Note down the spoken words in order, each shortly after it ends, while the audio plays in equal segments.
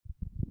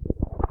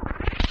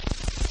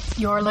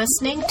You're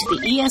listening to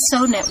the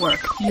ESO Network,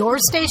 your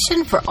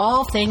station for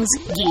all things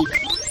geek.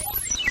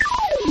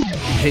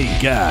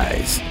 Hey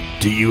guys,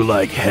 do you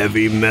like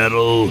heavy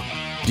metal?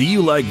 Do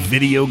you like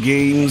video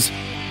games,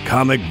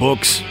 comic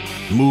books,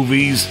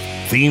 movies,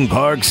 theme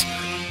parks,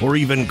 or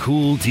even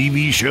cool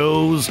TV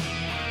shows?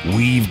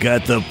 We've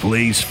got the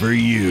place for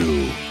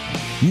you.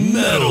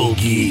 Metal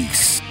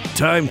Geeks.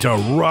 Time to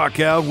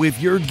rock out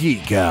with your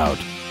geek out.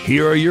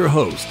 Here are your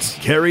hosts,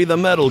 Carrie the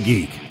Metal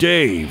Geek,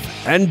 Dave,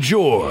 and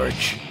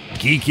George.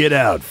 Geek it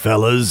out,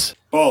 fellas.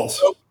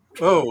 Balls.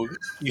 Oh,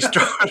 you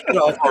started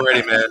off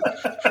already, man.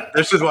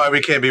 This is why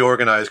we can't be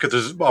organized, because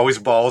there's always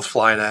balls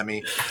flying at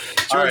me.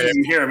 George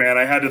isn't here, man.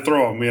 I had to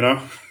throw him, you know?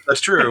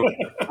 That's true.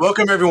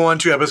 Welcome, everyone,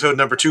 to episode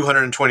number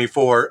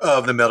 224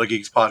 of the Metal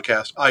Geeks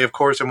podcast. I, of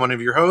course, am one of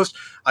your hosts.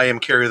 I am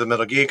Carrie the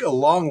Metal Geek,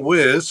 along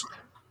with...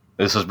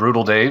 This is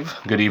Brutal Dave.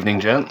 Good evening,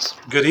 gents.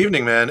 Good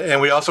evening, man.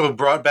 And we also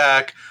brought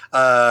back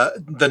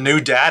the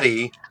new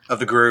daddy of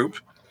the group,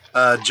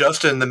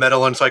 Justin, the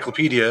Metal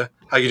Encyclopedia.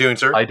 How you doing,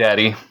 sir? Hi,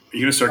 Daddy. Are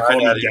you going to start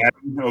calling me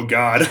Daddy? Oh,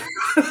 God.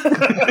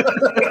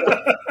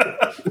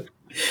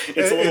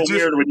 It's a little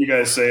weird when you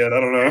guys say it. I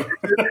don't know.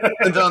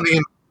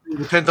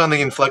 Depends on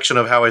the inflection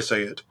of how I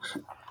say it.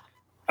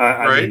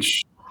 I mean,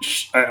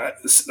 I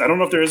don't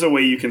know if there is a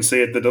way you can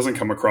say it that doesn't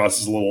come across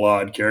as a little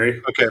odd,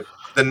 Carrie. Okay.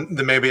 Then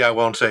maybe I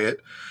won't say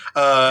it.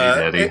 Hey,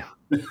 Daddy.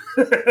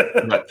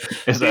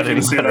 Is that you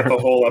can say that the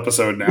whole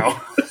episode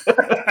now.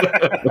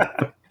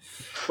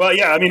 Well,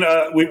 yeah, I mean,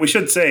 we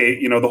should say,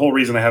 you know, the whole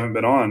reason I haven't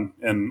been on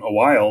in a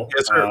while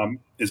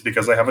is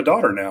because I have a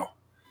daughter now.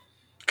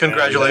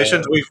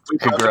 Congratulations. We've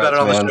talked about it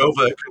on the show,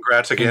 but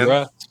congrats again.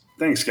 Congrats.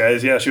 Thanks,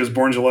 guys. Yeah, she was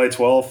born July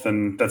 12th,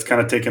 and that's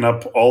kind of taken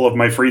up all of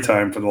my free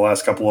time for the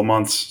last couple of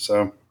months.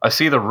 So I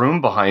see the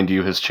room behind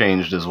you has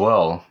changed as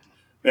well.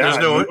 Yeah,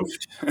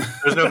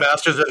 there's no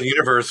Masters of the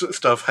Universe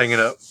stuff hanging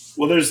up.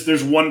 Well,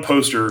 there's one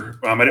poster.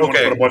 I didn't want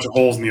to put a bunch of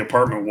holes in the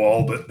apartment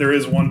wall, but there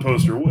is one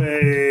poster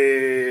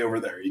way over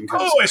there. You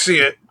can I see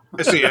it.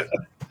 I see it.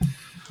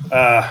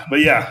 But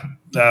yeah,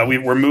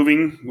 we're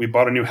moving. We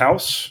bought a new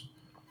house.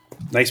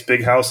 Nice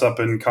big house up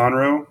in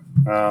Conroe,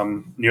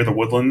 near the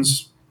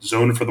Woodlands,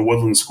 zoned for the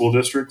Woodlands school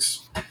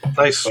districts.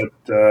 Nice. But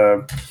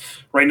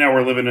right now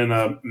we're living in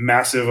a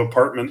massive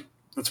apartment.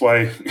 That's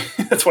why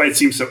it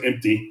seems so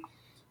empty.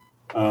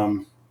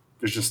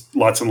 There's just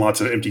lots and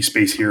lots of empty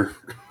space here.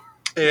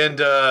 And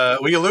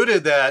we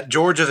alluded that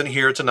George isn't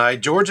here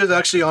tonight. George is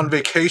actually on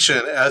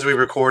vacation as we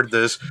record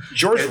this.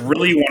 George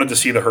really wanted to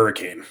see the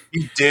hurricane.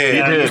 He did.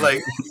 He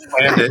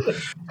planned it.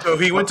 So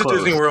he went to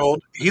Disney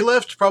World. He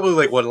left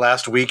probably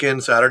last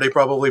weekend, Saturday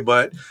probably.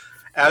 But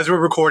as we're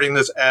recording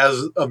this,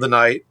 as of the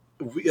night,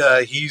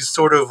 he's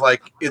sort of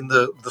like in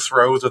the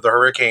throes of the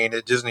hurricane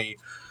at Disney,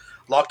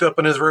 locked up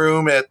in his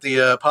room at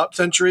the Pop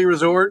Century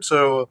Resort.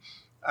 So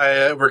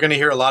we're going to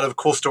hear a lot of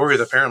cool stories,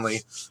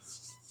 apparently.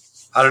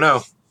 I don't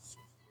know.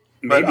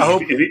 Maybe I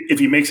hope if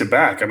he makes it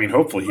back. I mean,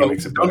 hopefully he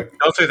makes it back.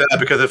 Don't say that,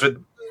 because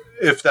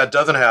if that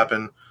doesn't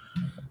happen,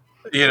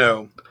 you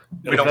know,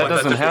 we don't want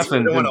that to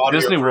happen.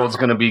 Disney World's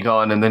going to be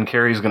gone, and then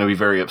Carrie's going to be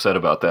very upset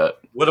about that.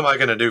 What am I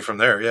going to do from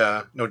there?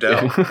 Yeah, no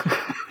doubt.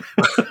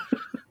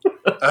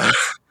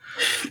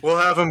 We'll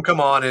have him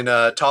come on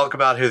and talk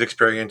about his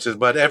experiences.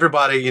 But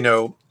everybody, you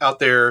know, out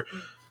there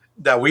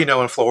that we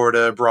know in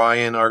Florida,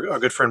 Brian, our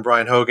good friend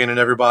Brian Hogan, and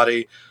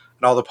everybody,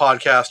 and all the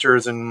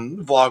podcasters and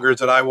vloggers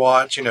that I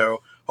watch, you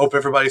know, hope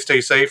everybody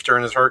stays safe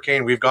during this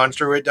hurricane. We've gone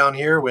through it down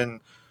here when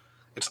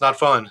it's not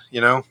fun,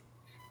 you know?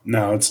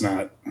 No, it's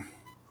not.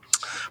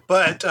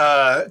 But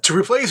to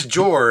replace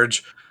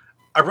George,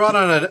 I brought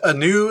on a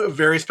new,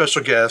 very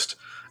special guest.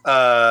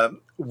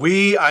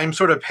 I'm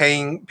sort of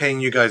paying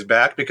you guys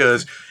back,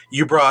 because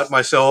you brought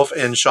myself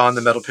and Sean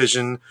the Metal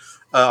Pigeon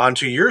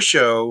onto your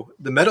show,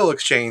 The Metal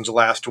Exchange,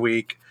 last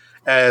week,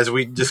 as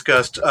we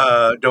discussed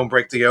Don't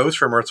Break the Oath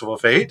for Merciful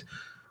Fate.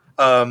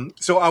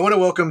 So I want to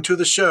welcome to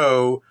the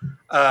show,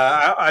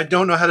 I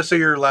don't know how to say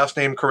your last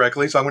name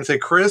correctly, so I'm going to say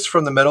Chris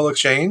from the Metal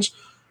Exchange.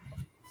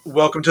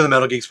 Welcome to the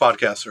Metal Geeks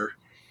podcast, sir.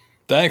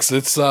 Thanks.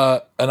 It's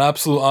an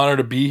absolute honor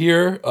to be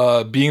here.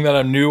 Being that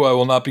I'm new, I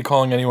will not be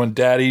calling anyone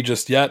daddy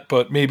just yet,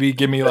 but maybe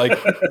give me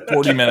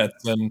 40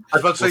 minutes. And I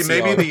was about to say,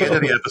 maybe the end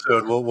of the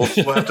episode.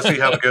 We'll have to see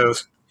how it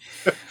goes.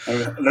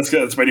 That's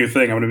good. That's my new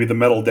thing. I'm going to be the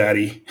metal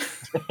daddy.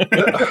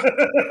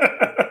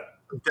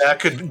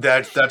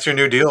 That's your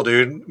new deal,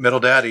 dude. Metal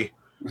daddy.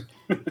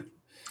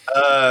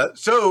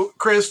 So,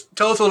 Chris,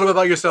 tell us a little bit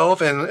about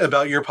yourself and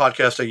about your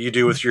podcast that you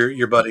do with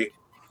your buddy.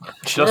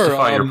 Sure,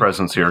 justify your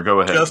presence here. Go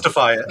ahead.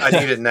 Justify it. I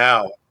need it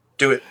now.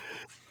 Do it.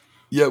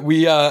 Yeah,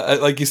 we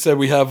like you said,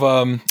 we have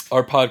our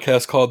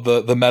podcast called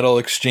the Metal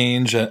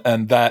Exchange,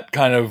 and that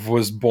kind of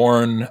was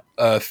born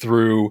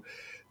through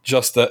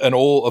just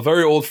a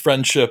very old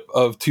friendship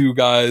of two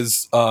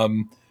guys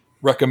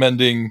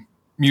recommending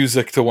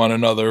music to one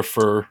another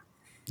for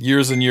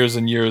years and years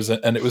and years,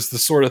 and it was the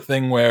sort of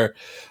thing where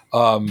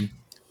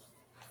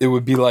it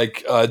would be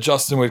like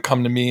Justin would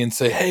come to me and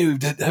say, "Hey,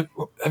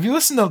 have you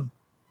listened to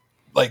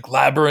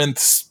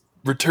Labyrinth's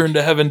Return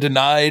to Heaven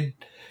Denied?"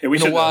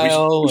 we in a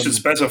while. We should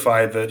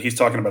specify that he's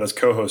talking about his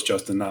co-host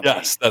Justin, not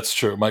yes, me. That's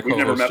true. We've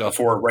never met Justin.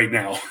 before right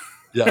now.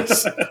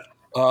 Yes.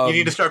 You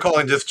need to start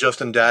calling this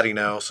Justin Daddy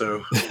now,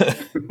 so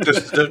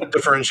just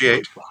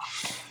differentiate.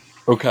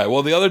 Okay,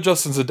 well, the other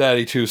Justin's a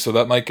daddy too, so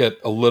that might get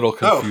a little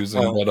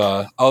confusing.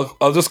 But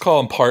I'll just call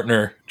him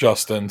partner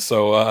Justin,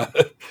 so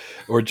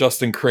or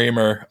Justin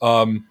Kramer.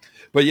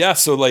 But yeah,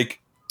 so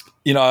like,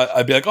 you know,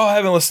 I'd be like, oh, I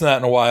haven't listened to that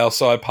in a while,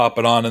 so I pop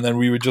it on, and then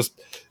we would just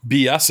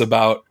BS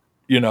about,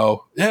 you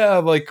know, yeah,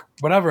 like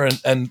whatever,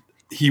 and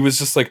he was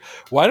just like,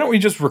 why don't we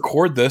just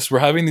record this? We're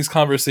having these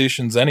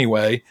conversations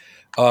anyway.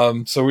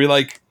 So we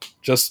like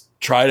just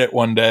tried it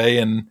one day,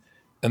 and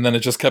then it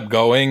just kept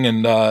going,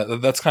 and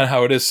that's kind of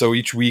how it is. So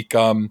each week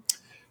I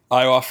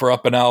offer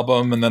up an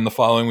album, and then the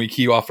following week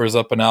he offers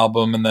up an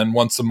album, and then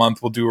once a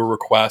month we'll do a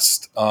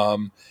request.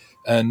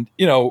 And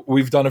you know,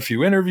 we've done a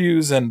few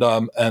interviews, and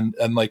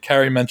like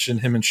Carrie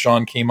mentioned, him and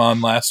Sean came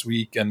on last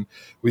week, and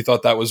we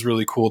thought that was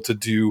really cool to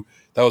do.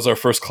 That was our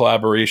first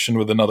collaboration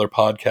with another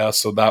podcast,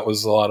 so that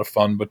was a lot of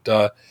fun.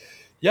 But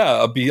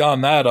yeah,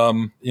 beyond that,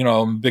 you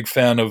know, I'm a big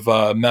fan of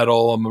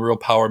metal. I'm a real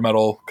power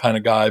metal kind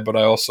of guy, but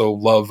I also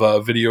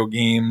love video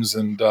games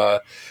and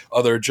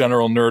other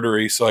general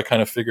nerdery. So I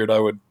kind of figured I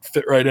would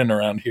fit right in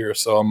around here.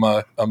 So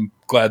I'm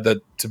glad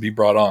to be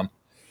brought on.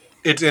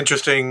 It's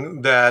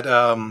interesting that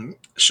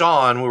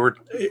Sean, we were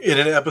in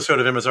an episode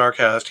of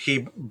MSRcast,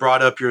 he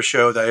brought up your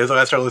show. That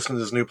I started listening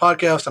to this new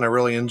podcast, and I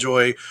really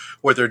enjoy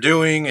what they're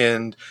doing.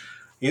 And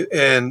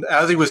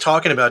as he was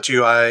talking about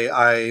you,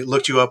 I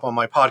looked you up on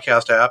my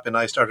podcast app, and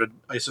I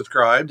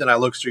subscribed, and I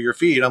looked through your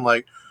feed. I'm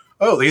like,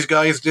 oh, these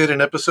guys did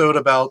an episode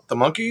about the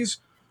Monkees,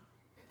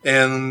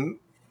 and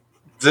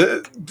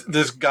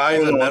this guy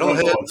is a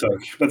metalhead.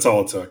 That's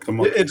all it took. The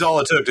Monkees. It's all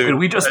it took, dude. Did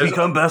we just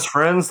become best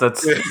friends?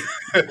 That's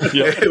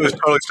it was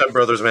totally Step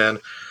Brothers, man.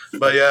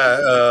 But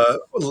yeah,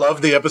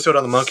 love the episode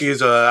on the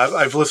Monkees.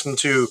 I've listened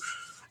to.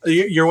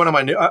 You're one of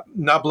my new,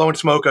 not blowing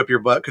smoke up your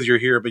butt because you're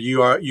here, but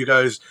you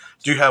guys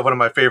do have one of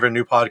my favorite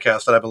new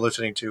podcasts that I've been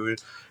listening to.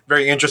 It's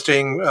very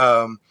interesting.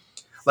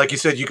 Like you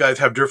said, you guys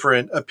have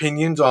different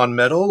opinions on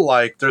metal.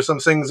 Like there's some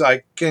things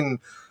I can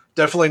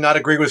definitely not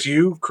agree with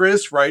you,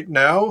 Chris, right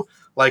now.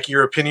 Like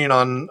your opinion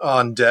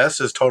on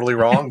Death is totally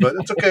wrong, but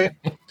it's okay.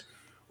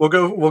 We'll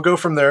go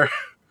from there.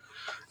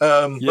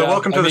 But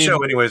welcome to the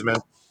show anyways, man.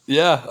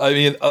 Yeah, I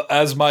mean,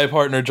 as my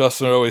partner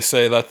Justin would always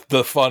say, that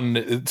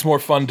it's more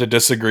fun to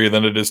disagree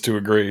than it is to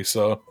agree.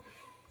 So,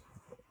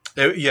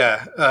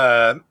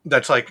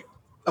 that's like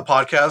a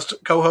podcast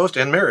co-host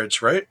and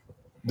marriage, right?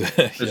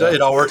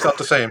 It all works out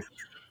the same.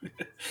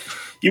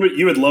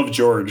 You would love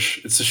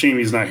George. It's a shame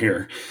he's not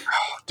here,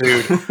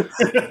 dude.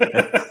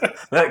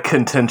 That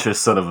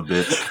contentious son of a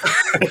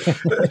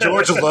bitch.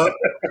 George is love.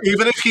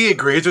 Even if he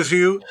agrees with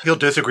you, he'll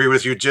disagree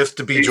with you just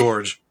to be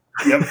George.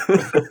 Yep.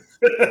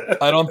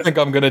 I don't think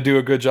I'm going to do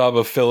a good job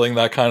of filling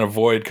that kind of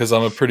void because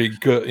I'm a pretty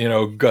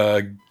good,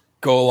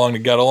 go along to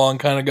get along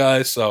kind of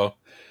guy. So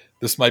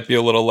this might be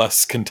a little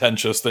less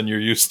contentious than you're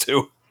used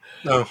to.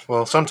 Oh,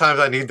 well, sometimes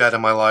I need that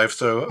in my life,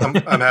 so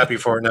I'm happy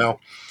for it now.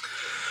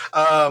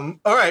 All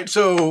right,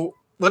 so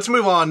let's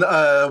move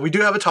on. We do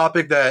have a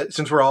topic that,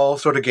 since we're all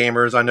sort of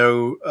gamers, I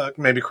know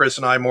maybe Chris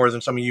and I more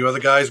than some of you other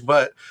guys,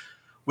 but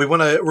we're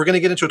going to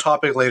get into a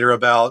topic later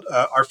about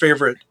our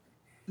favorite,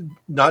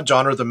 not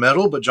genres of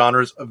metal, but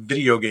genres of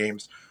video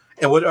games,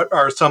 and what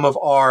are some of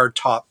our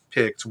top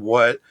picks,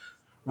 what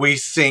we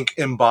think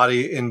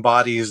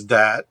embodies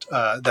that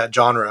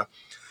genre.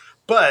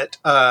 But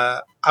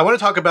I want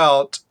to talk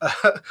about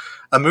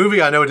a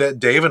movie I know that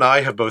Dave and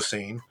I have both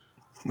seen.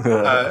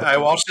 I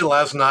watched it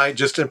last night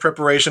just in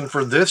preparation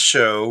for this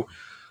show.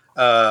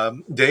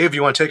 Dave,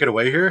 you want to take it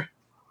away here?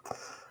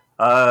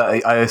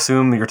 I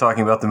assume you're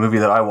talking about the movie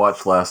that I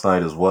watched last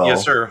night as well.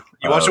 Yes, sir.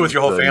 You watched it with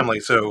your whole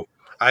family, so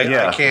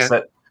I can't.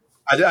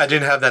 I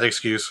didn't have that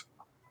excuse.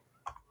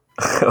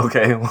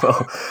 Okay,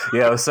 well,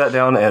 yeah, I sat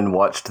down and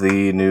watched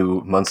the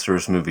new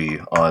Monsters movie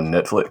on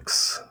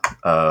Netflix,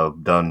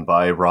 done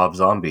by Rob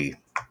Zombie.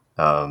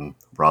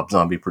 Rob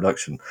Zombie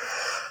production.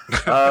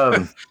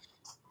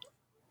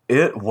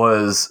 It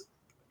was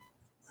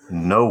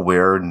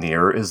nowhere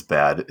near as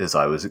bad as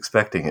I was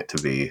expecting it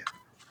to be.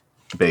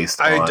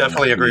 I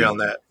definitely agree on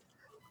that.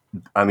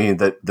 I mean,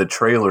 the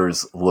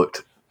trailers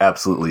looked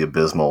absolutely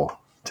abysmal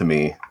to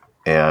me,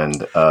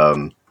 and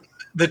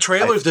the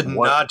trailers did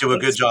not do a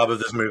good job of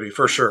this movie,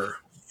 for sure.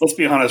 Let's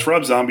be honest,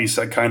 Rob Zombie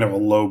set kind of a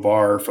low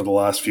bar for the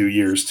last few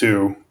years,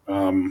 too.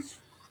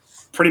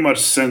 Pretty much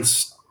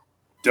since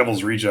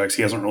Devil's Rejects,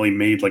 he hasn't really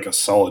made like a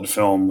solid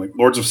film. Like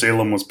Lords of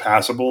Salem was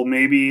passable,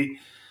 maybe,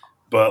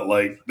 but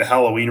like the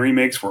Halloween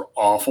remakes were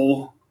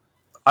awful.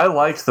 I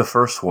liked the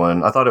first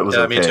one. I thought it was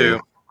okay. Me too.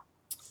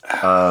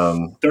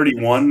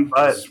 31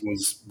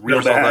 was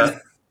real bad.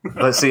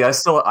 But see, I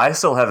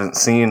still haven't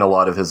seen a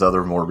lot of his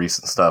other more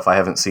recent stuff. I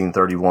haven't seen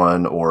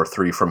 31 or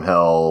 3 from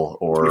Hell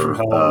Three or from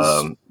Hell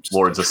is just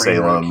Lords a of train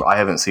wreck. Salem. I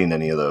haven't seen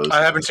any of those.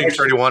 I haven't seen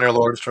 31 or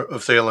Lords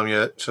of Salem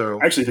yet, so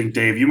I actually think,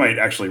 Dave, you might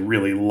actually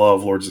really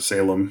love Lords of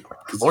Salem.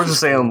 Lords of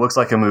Salem looks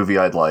like a movie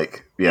I'd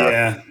like.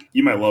 Yeah.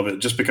 You might love it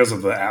just because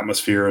of the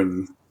atmosphere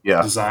and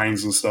Yeah.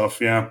 designs and stuff.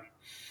 Yeah.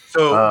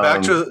 So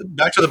back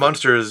to the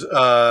Munsters.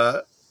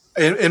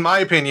 In my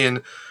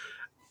opinion,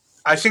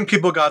 I think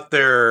people got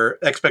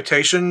their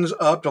expectations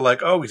up to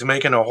like, oh, he's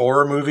making a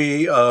horror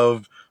movie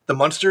of the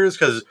Munsters,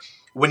 because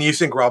when you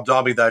think Rob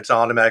Zombie, that's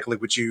automatically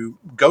what you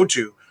go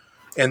to.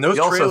 And those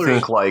You also trailers,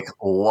 think like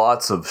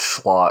lots of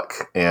schlock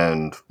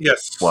and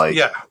yes, like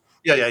yeah.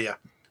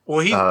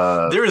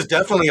 Well, there is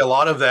definitely a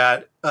lot of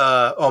that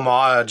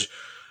homage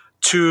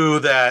to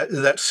that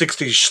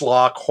 60s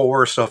schlock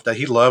horror stuff that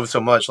he loves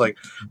so much, like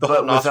the whole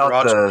But without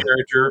Nosferatu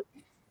character.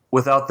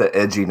 without the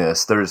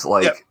edginess. There's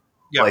like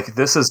Yeah. like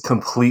this is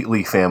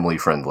completely family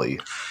friendly.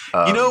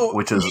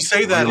 Which is you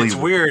say that really, it's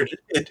weird.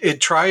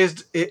 It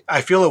tries.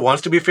 I feel it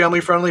wants to be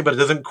family friendly, but it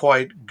doesn't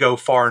quite go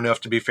far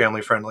enough to be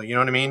family friendly. You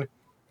know what I mean?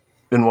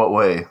 in what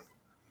way?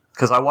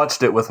 Because I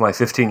watched it with my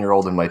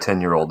 15-year-old and my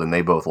 10-year-old, and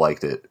they both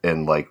liked it,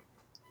 and like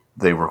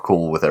they were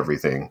cool with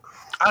everything.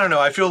 I don't know.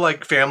 I feel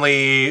like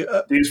family.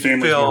 These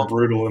families Film. are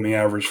brutal in the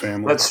average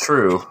family. That's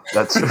true.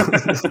 That's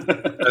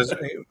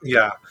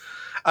Yeah,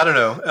 I don't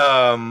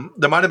know.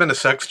 There might have been a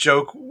sex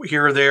joke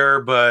here or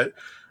there, but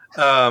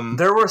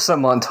there were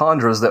some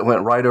entendres that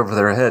went right over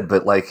their head,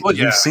 but like Well,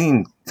 yeah. you've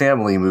seen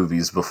family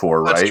movies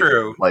before, right? that's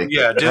true. Like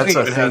yeah, Disney that's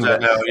a even has thing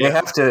that now.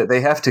 Yeah.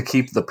 they have to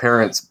keep the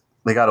parents.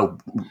 They got to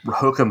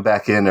hook them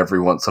back in every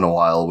once in a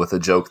while with a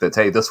joke that,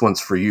 hey, this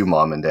one's for you,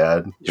 mom and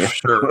dad.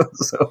 Sure.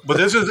 So, But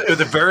it was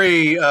a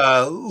very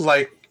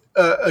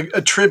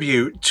a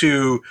tribute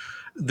to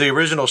the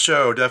original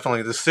show.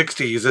 Definitely the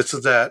 '60s. It's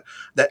that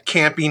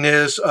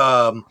campiness,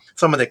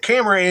 some of the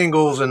camera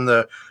angles, and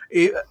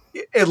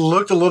it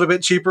looked a little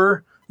bit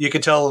cheaper. You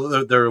could tell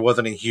that there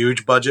wasn't a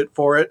huge budget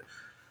for it.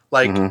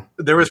 Like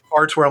there was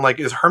parts where I'm like,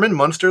 is Herman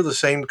Munster the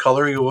same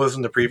color he was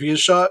in the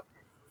previous shot?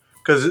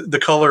 Because the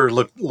color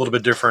looked a little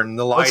bit different.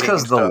 The lighting,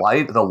 because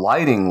the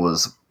lighting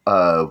was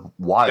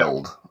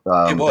wild.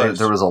 It was.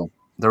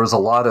 There was a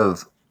lot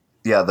of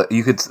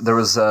you could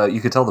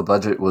tell the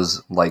budget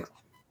was like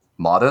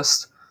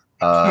modest,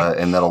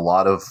 and that a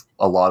lot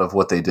of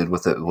what they did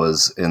with it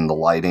was in the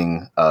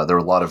lighting. There were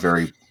a lot of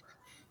very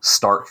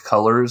stark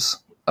colors,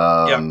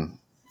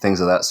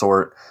 things of that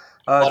sort.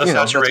 a lot of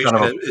saturation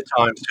kind of at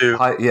times too.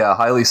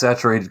 highly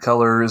saturated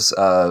colors,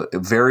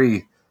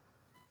 very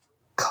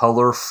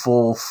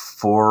colorful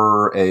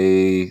for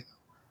a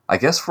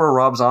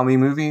Rob Zombie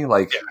movie.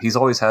 Like he's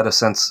always had a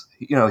sense,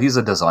 he's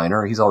a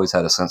designer. He's always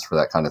had a sense for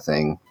that kind of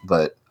thing.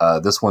 But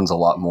this one's a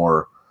lot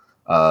more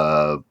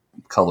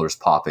colors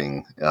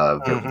popping,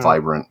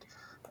 vibrant.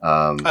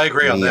 I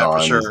agree on that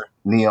for sure.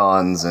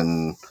 Neons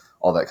and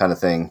all that kind of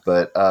thing.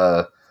 But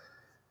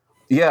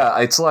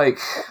it's like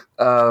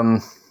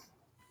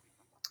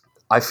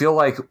I feel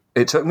like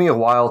it took me a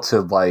while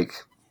to like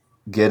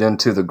get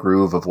into the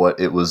groove of what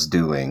it was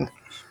doing.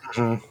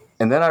 Mm-hmm.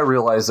 And then I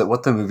realized that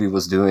what the movie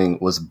was doing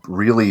was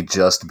really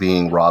just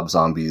being Rob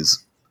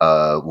Zombie's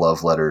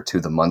love letter to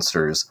the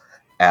Munsters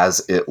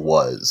as it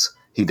was.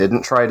 He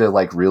didn't try to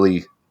like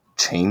really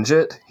change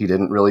it. He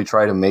didn't really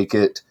try to make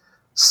it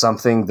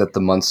something that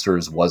the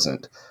Munsters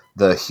wasn't.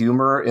 The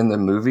humor in the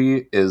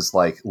movie is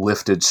like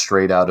lifted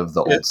straight out of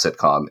the old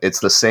sitcom. It's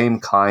the same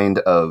kind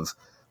of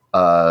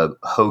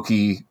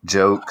hokey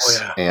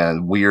jokes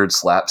and weird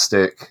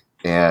slapstick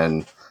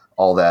and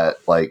all that.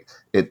 Like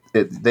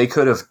they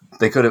could have,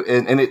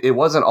 and it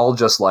wasn't all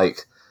just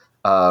like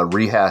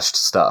rehashed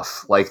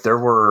stuff. Like there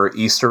were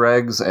Easter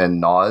eggs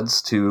and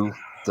nods to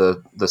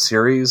the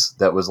series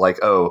that was like,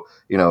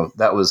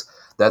 that was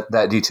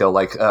that detail,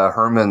 like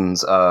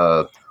Herman's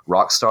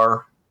rock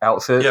star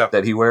outfit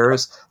that he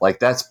wears, like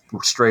that's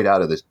straight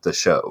out of the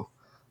show.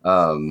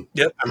 I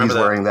remember he's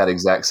wearing that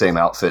exact same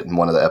outfit in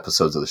one of the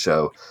episodes of the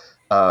show.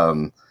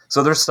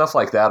 So there's stuff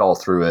like that all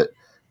through it.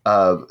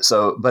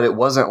 But it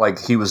wasn't like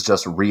he was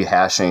just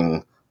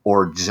rehashing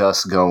or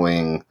just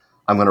going,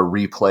 I'm going to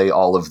replay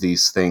all of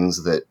these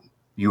things that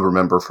you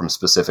remember from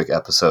specific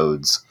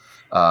episodes.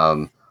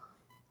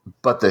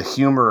 But the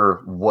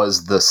humor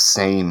was the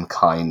same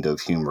kind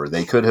of humor.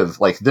 They could have,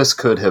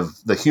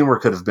 the humor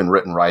could have been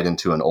written right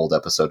into an old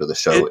episode of the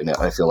show, and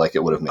I feel like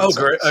it would have made sense.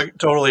 Great. I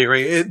totally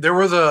agree. There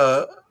was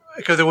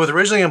because it was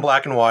originally in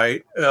black and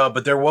white,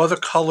 but there was a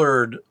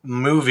colored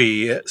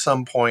movie at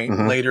some point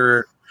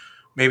later,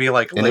 maybe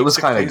like and it was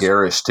kind of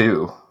garish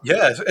too.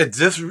 Yes,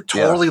 this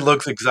totally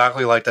looks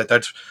exactly like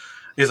that.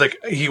 He's like,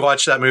 he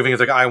watched that movie.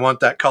 He's like, I want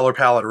that color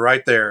palette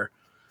right there.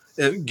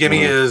 Give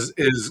me as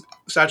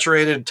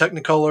saturated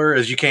Technicolor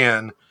as you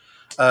can.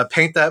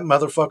 Paint that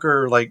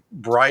motherfucker like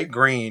bright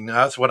green.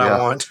 That's what I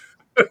want.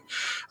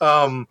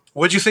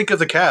 What'd you think of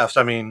the cast?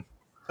 I mean,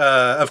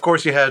 of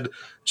course you had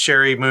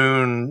Sherry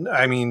Moon.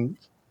 I mean,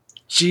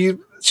 she's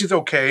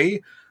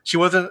okay. She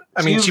wasn't.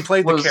 I mean, she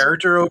played the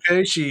character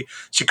okay. She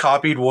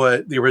copied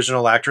what the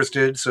original actress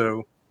did.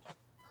 So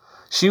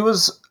she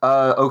was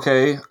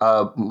okay.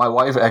 My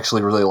wife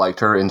actually really liked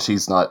her, and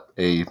she's not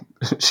a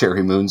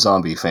Sherry Moon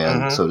Zombie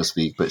fan, so to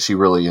speak. But she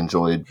really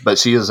enjoyed. But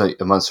she is a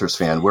Munsters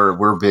fan.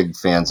 We're big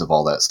fans of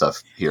all that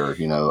stuff here.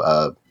 You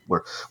know,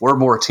 we're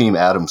more Team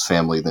Addams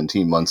Family than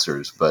Team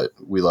Munsters, but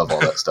we love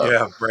all that stuff.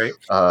 Yeah, right.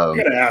 I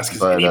gotta ask: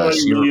 is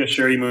anybody really a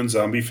Sherry Moon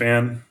Zombie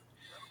fan?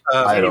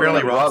 I don't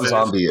know. Rob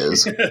Zombie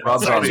is.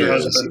 Rob Zombie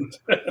is.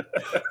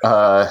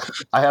 I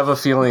have a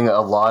feeling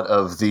a lot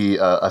of the.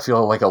 I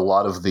feel like a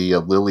lot of the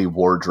Lily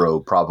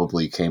wardrobe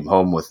probably came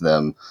home with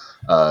them.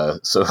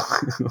 So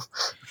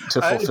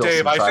to fulfill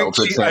Dave, some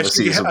childhood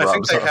fantasies of Rob Zombie. I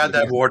think they had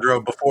that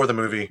wardrobe before the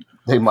movie.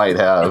 They might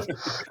have,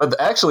 but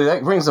actually,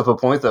 that brings up a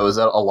point though. Is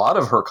that a lot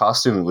of her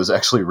costuming was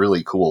actually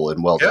really cool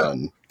and well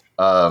done.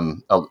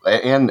 And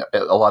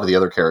a lot of the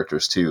other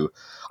characters too.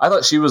 I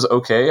thought she was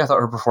okay. I thought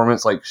her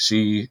performance, like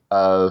she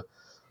Yvonne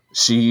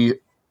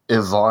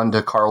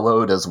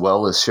DiCarlo'd as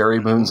well as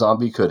Sherry Moon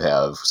Zombie could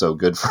have. So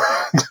good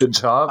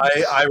job.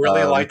 I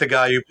really like the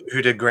guy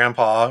who did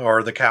Grandpa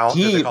or the Count.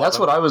 That's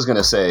what I was going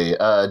to say.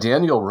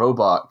 Daniel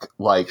Roebuck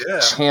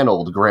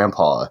channeled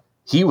Grandpa.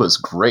 He was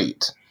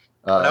great.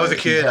 When I was a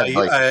kid,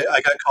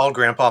 I got called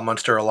Grandpa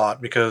Munster a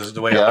lot because of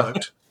the way I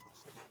looked.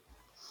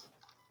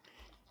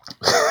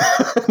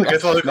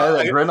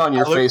 That grin on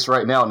your face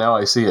right now. Now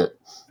I see it.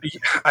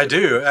 I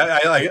do.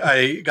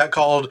 I got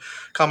called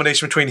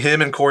combination between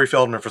him and Corey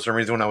Feldman for some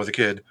reason when I was a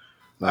kid.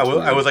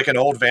 I was like an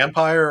old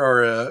vampire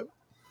or a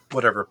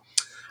whatever.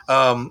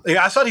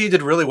 I thought he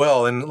did really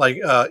well, and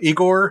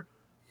Igor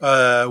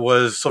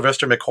was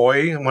Sylvester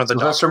McCoy, one of the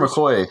Sylvester doctors.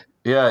 McCoy.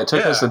 Yeah, it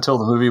took us until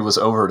the movie was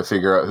over to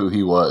figure out who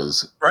he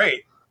was.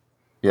 Right.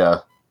 Yeah.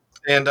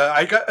 And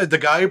I got the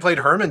guy who played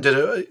Herman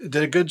did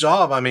a good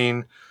job. I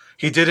mean,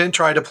 he didn't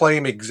try to play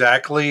him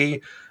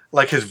exactly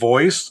like his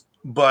voice,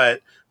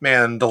 but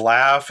man, the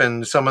laugh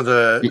and some of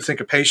the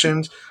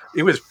syncopations,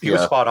 he was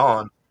spot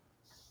on.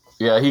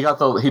 Yeah, he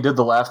did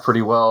the laugh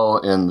pretty well,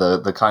 and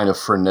the kind of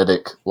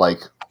frenetic,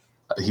 like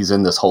he's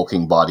in this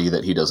hulking body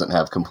that he doesn't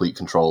have complete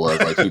control of.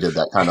 Like he did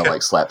that kind of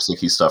like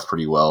slapsticky stuff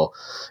pretty well.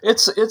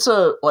 It's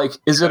a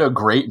is it a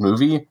great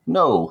movie?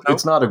 No,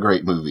 it's not a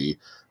great movie.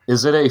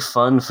 Is it a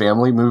fun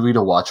family movie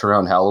to watch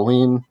around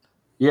Halloween?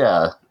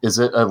 Yeah. Is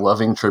it a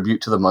loving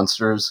tribute to the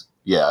Munsters?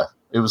 Yeah.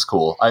 It was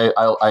cool. I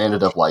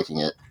ended up liking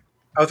it.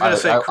 I was going to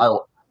say...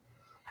 Go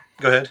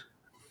ahead.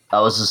 I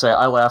was to say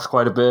I laughed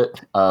quite a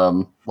bit.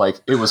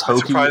 It was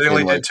hokey. I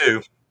surprisingly did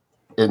too.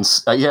 And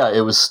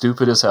it was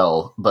stupid as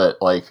hell, but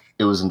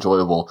it was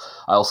enjoyable.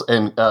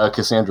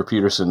 Cassandra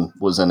Peterson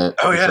was in it.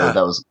 Oh yeah,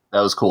 so that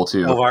was cool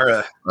too.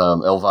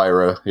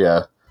 Elvira,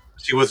 yeah.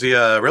 She was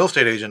the real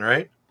estate agent,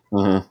 right?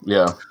 Mm-hmm.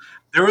 Yeah.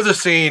 There was a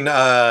scene,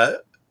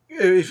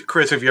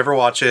 Chris, if you ever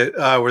watch it,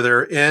 where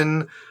they're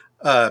in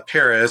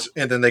Paris,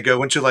 and then they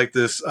go into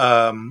this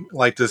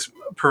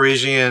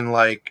Parisian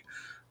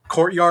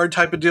courtyard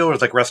type of deal, where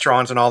it's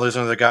restaurants and all this,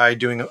 and there's a guy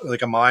doing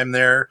a mime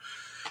there.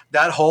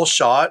 That whole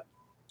shot,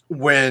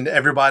 when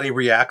everybody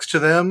reacts to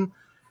them,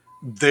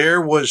 there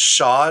was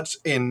shots,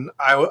 and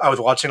I was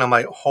watching. I'm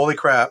like, holy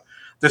crap!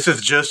 This is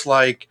just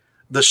like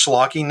the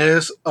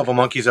schlockiness of a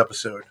Monkees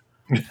episode.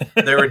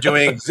 They were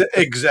doing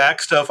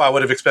exact stuff I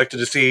would have expected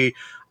to see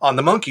on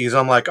the Monkees.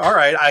 I'm like, all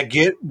right, I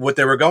get what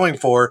they were going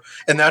for,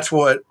 and that's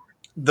what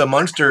the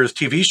Munsters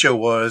TV show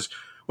was.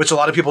 Which a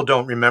lot of people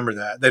don't remember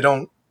that. They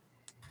don't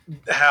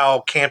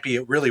how campy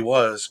it really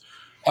was.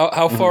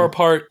 How far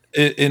apart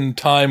in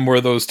time were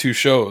those two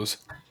shows?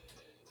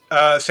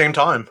 Same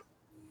time.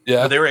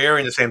 Yeah, they were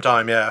airing the same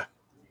time. Yeah.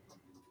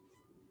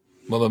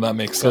 Well, then that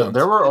makes sense.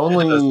 There were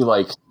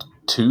only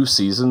 2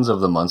 seasons of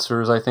the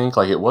Munsters. I think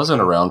it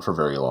wasn't around for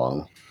very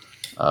long.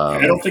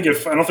 I don't think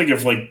if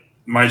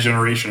my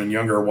generation and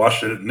younger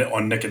watched it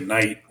on Nick at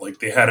Night,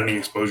 they had any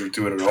exposure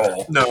to it at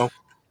all. No.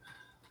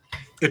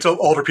 It's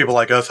older people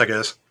like us, I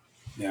guess.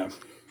 Yeah.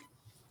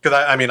 Because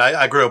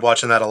I grew up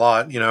watching that a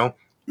lot. You know,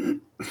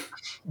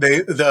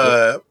 they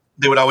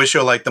would always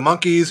show the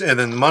Monkees and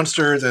then the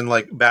Munsters and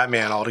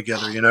Batman all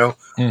together. You know,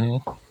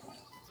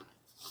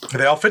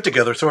 They all fit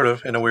together, sort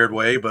of in a weird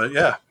way, but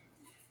yeah.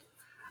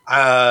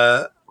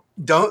 Like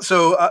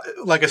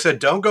I said,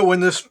 don't go in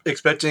this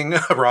expecting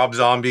a Rob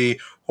Zombie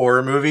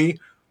horror movie.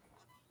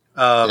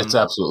 It's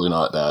absolutely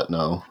not that.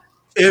 No.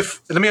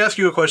 Let me ask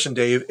you a question,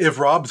 Dave. If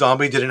Rob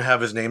Zombie didn't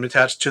have his name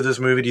attached to this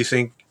movie, do you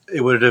think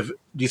it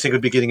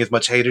would be getting as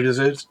much hated as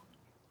it is?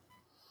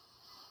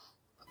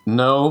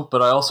 No,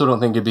 but I also don't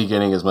think it'd be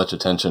getting as much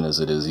attention as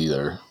it is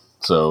either.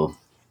 So,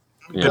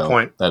 good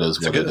point. That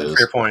is what it is.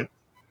 Fair point.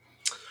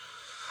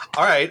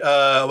 All right.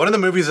 One of the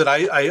movies that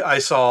I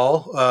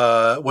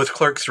saw was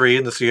Clerks 3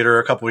 in the theater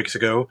a couple weeks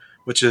ago,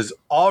 which is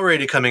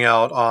already coming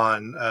out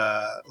on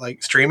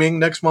streaming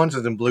next month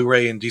and then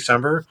Blu-ray in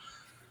December.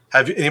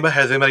 Has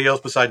anybody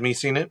else beside me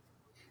seen it?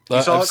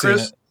 You saw it,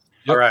 Chris? It.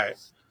 Yep. All right.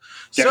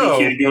 Yeah, so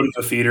you can't go to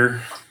the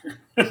theater.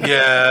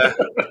 Yeah.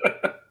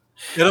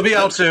 It'll be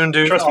out soon,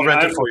 dude. Trust I'll me,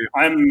 rent it for you.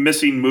 I'm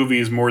missing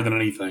movies more than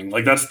anything.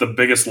 That's the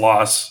biggest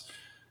loss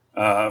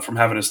from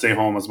having to stay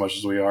home as much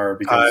as we are. I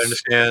Because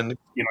understand.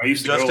 I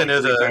used to Justin go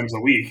is like 3 a times a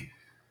week.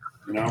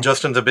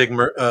 Justin's a big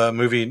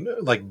movie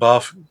like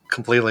buff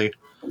completely.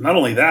 Not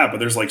only that, but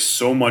there's like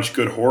so much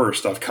good horror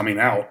stuff coming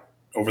out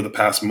over the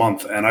past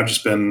month, and I've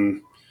just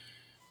been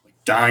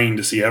dying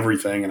to see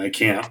everything, and I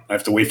can't. I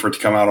have to wait for it to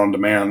come out on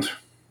demand.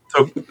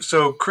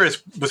 So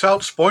Chris,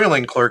 without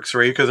spoiling Clerks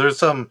 3, because there's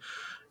some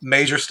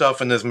major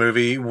stuff in this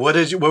movie, what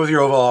was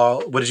your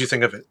overall? What did you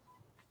think of it?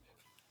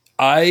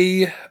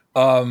 I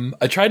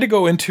tried to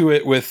go into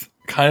it with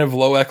kind of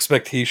low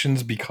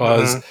expectations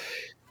because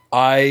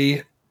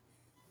I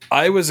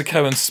was a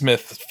Kevin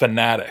Smith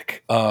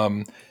fanatic.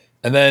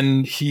 And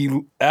then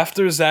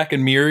after Zack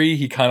and Miri,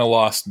 he kind of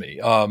lost me.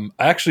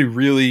 I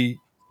really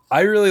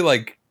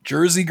like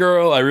Jersey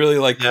Girl. I really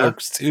like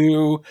Clerks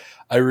 2.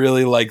 I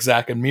really like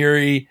Zack and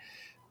Miri.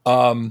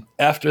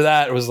 After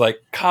that, it was like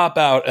Cop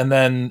Out, and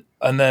then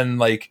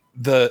like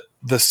the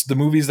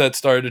movies that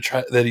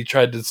he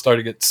tried to start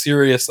to get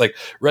serious, like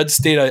Red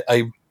State.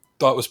 I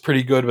thought was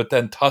pretty good, but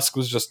then Tusk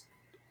was just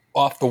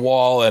off the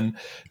wall, and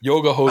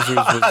Yoga Hosers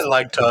was I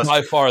like Tusk.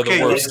 by far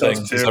the worst thing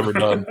Tusk he's too. ever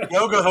done.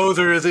 Yoga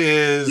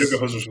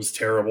Hosers was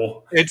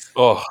terrible.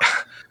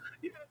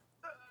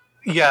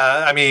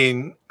 Yeah, I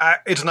mean,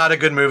 it's not a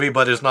good movie,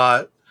 but it's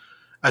not.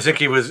 I think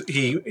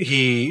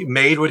he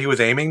made what he was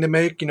aiming to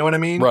make. You know what I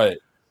mean? Right.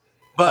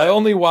 But I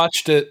only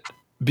watched it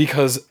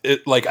because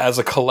it, like, as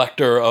a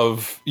collector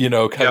of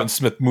Kevin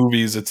Smith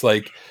movies, it's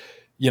like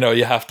you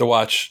have to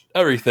watch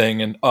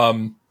everything. And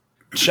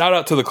shout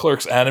out to the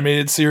Clerks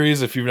animated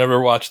series if you've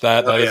never watched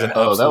that. That is an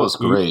that was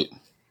absolute great.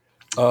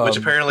 which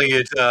apparently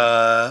it's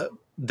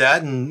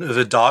that and is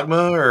it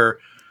Dogma or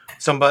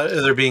somebody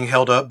they're being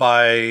held up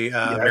by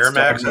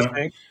Miramax, I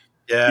think.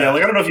 Yeah,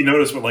 like I don't know if you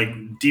noticed, but like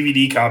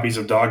DVD copies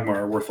of Dogma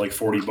are worth like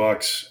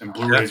 $40, and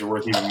Blu-rays are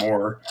worth even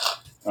more.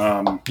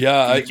 I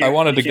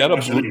wanted to get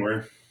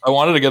I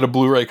wanted to get a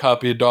Blu-ray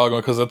copy of Dogma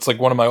because it's like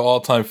one of my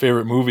all-time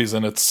favorite movies,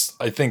 and it's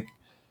I think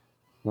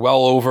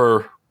well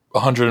over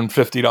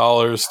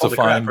 $150 to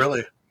find. Crap,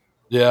 really?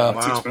 Yeah,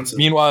 It's expensive.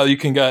 Meanwhile, you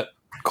can get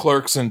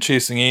Clerks and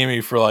Chasing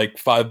Amy for like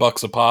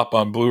 $5 a pop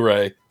on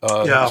Blu-ray.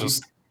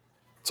 It's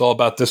all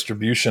about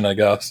distribution, I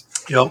guess.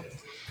 Yep.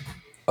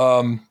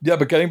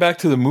 But getting back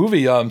to the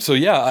movie,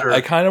 Sure.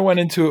 I kind of went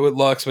into it with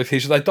low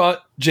expectations. I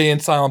thought Jay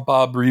and Silent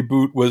Bob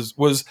reboot was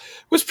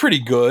pretty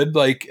good.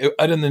 Like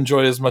I didn't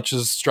enjoy it as much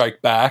as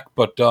Strike Back,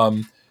 but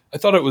I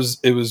thought it was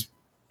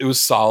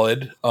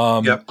solid.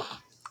 Yep.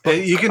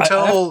 You can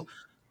tell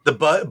the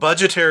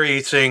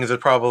budgetary things are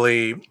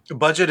probably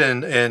budget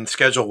and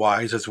schedule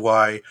wise is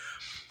why.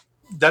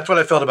 That's what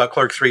I felt about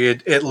Clerks 3.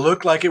 It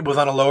looked like it was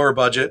on a lower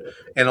budget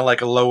and a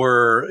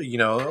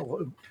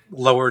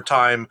lower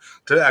time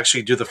to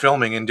actually do the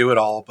filming and do it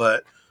all.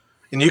 But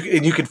and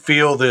you could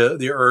feel the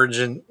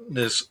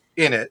urgentness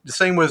in it. The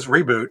same was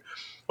Reboot,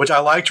 which I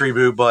liked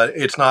Reboot, but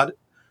it's not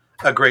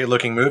a great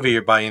looking movie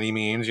by any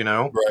means,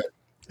 Right.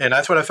 And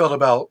that's what I felt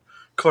about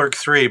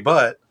Clerks 3.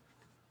 But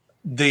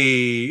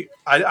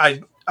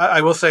I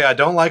will say I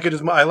don't like it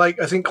as much.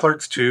 I think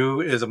Clerks 2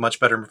 is a much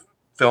better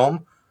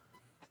film.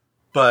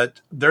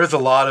 But there's a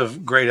lot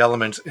of great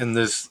elements in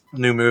this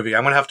new movie.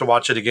 I'm going to have to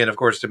watch it again, of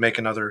course, to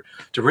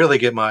really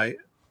get my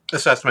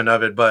assessment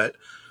of it. But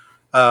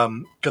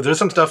because there's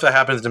some stuff that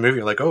happens in the movie,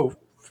 you're like, oh,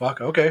 fuck,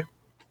 okay.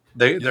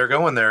 They're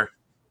going there.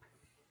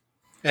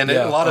 And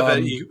a lot of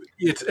it,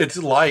 it's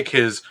like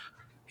he's,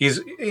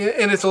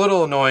 and it's a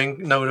little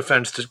annoying, no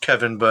offense to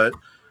Kevin, but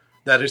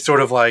that it's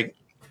sort of like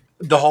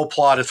the whole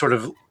plot is sort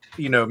of,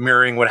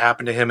 mirroring what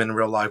happened to him in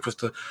real life with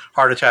the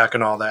heart attack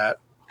and all that.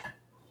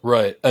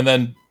 Right. And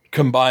then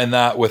combine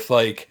that with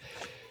like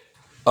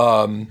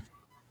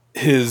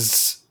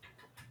his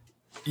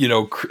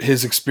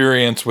his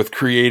experience with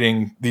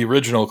creating the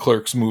original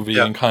Clerks movie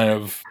and kind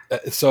of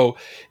so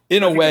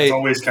in a way it's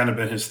always kind of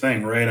been his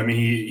thing, right? I mean,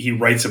 he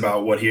writes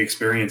about what he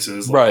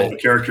experiences. Like right. All the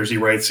characters he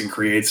writes and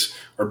creates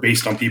are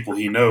based on people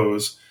he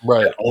knows.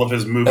 Right. All of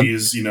his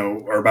movies,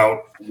 are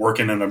about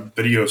working in a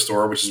video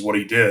store, which is what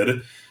he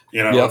did.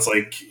 It's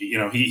like,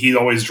 he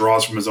always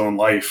draws from his own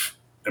life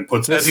and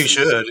puts as he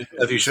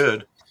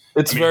should.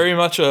 It's very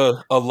much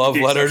a love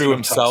letter to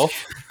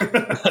himself.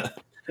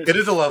 It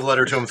is a love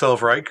letter to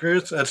himself, right,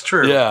 Chris? That's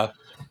true. Yeah.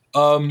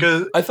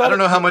 Because I don't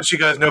know how much you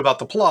guys know about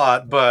the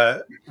plot,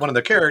 but one of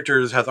the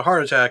characters has a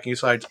heart attack and he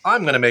decides,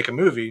 I'm going to make a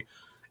movie.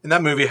 And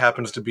that movie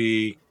happens to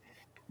be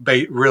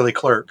really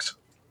Clerks.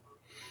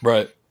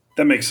 Right.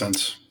 That makes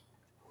sense.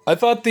 I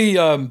thought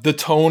the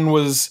tone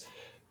was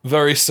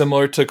very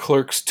similar to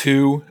Clerks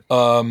 2.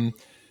 But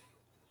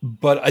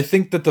I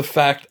think that the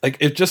fact, like,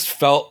 it just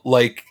felt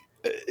like,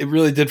 it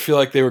really did feel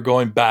like they were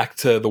going back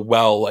to the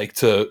well, like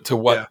to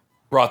what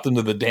brought them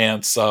to the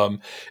dance.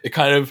 It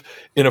kind of,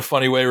 in a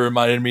funny way,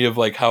 reminded me of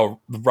like how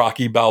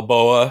Rocky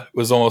Balboa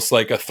was almost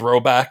like a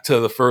throwback to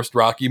the first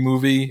Rocky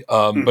movie,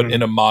 but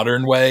in a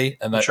modern way.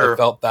 And I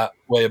felt that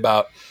way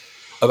about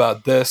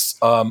this.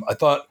 I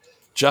thought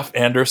Jeff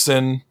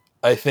Anderson,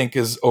 I think,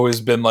 has always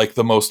been like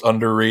the most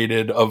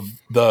underrated of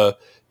the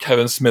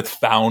Kevin Smith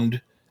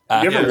found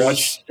actors.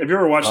 Have you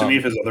ever watched any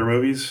of his other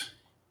movies?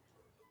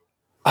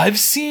 I've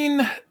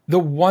seen the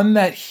one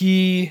that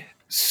he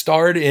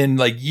starred in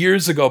like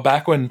years ago,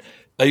 back when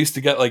I used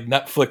to get like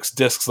Netflix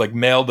discs like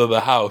mailed to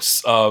the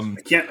house. I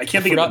can't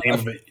think of the name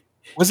of it.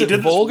 Was it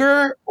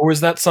Vulgar, or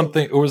was that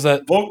something, or was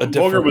that a different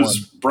Vulgar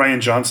was one?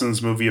 Brian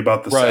Johnson's movie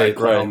about the sad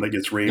clown that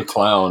gets The raped.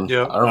 clown.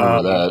 Yeah. I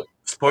remember that. I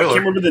Spoiler. can't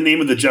remember the name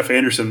of the Jeff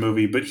Anderson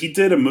movie, but he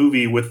did a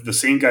movie with the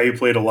same guy who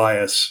played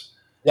Elias.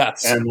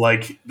 Yes. And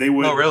like they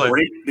would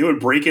really? they would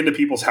break into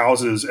people's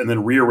houses and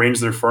then rearrange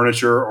their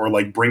furniture or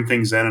like bring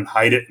things in and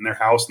hide it in their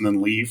house and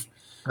then leave.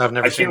 I've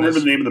never I seen can't remember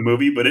this. the name of the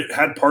movie, but it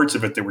had parts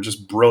of it that were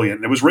just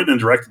brilliant. It was written and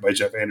directed by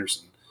Jeff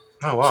Anderson.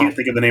 Oh, wow. Can't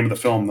think of the name of the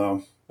film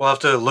though. We'll have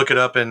to look it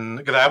up, and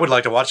because I would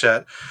like to watch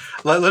that.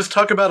 Let's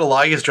talk about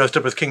Elias dressed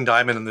up as King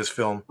Diamond in this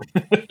film.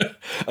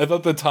 I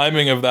thought the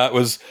timing of that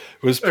was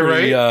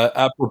pretty Right?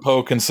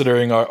 apropos,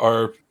 considering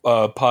our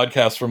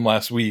podcast from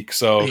last week.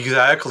 So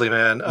Exactly,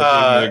 man.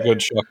 that gave me a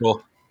good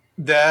chuckle.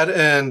 That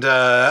and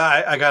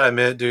I gotta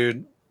admit,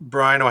 dude,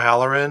 Brian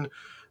O'Halloran,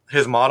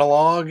 his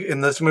monologue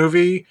in this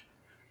movie,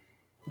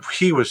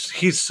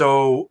 he's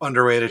so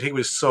underrated. He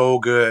was so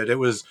good.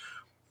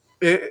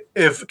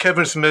 If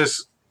Kevin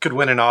Smith could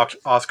win an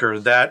Oscar,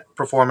 that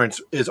performance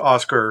is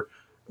Oscar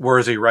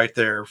worthy right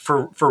there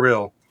for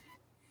real.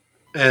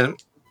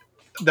 And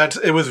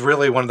it was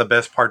really one of the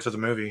best parts of the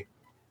movie.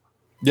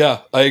 Yeah,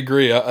 I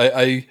agree.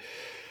 I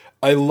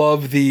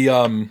love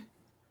the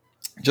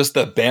just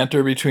the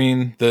banter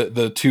between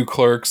the two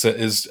clerks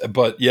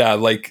but yeah,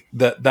 like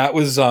that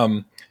was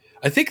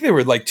I think there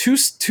were like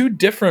two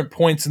different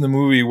points in the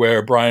movie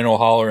where Brian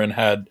O'Halloran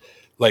had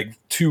like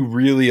two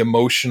really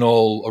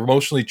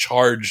emotionally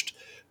charged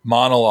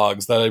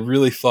monologues that I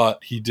really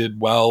thought he did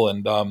well,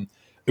 and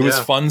it was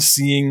fun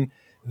seeing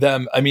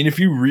them. I mean, if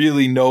you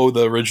really know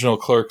the original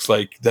Clerks,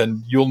 like,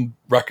 then you'll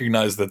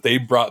recognize that they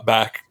brought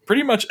back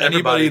pretty much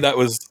anybody that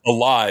was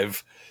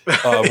alive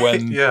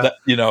when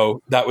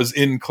that was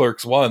in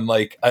Clerks 1.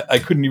 Like, I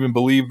couldn't even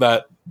believe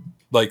that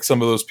like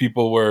some of those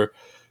people were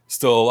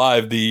still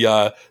alive.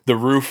 The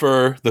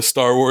roofer, the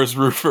Star Wars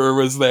roofer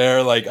was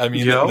there. Like, I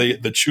mean,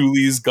 the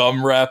Chulies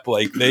gum rep,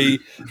 like they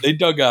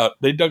dug up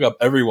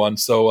everyone.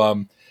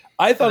 So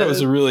I thought it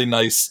was a really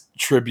nice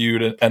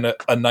tribute and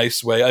a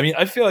nice way. I mean,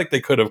 I feel like they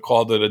could have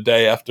called it a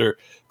day after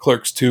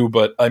Clerks 2,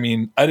 but I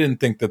mean, I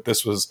didn't think that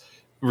this was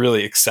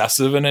really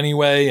excessive in any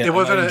way. And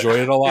I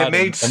enjoyed it a lot. It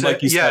made and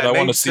like you said, I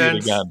want to see it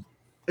again.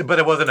 But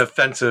it wasn't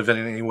offensive in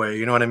any way.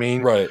 You know what I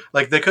mean? Right.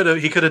 Like he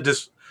could have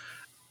just,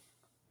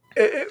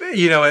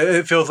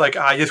 it feels like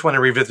I just want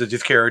to revisit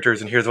these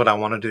characters and here's what I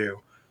want to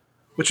do,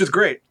 which is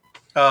great.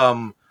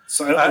 So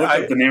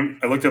I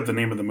looked up the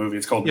name of the movie.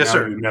 It's called Yes, Now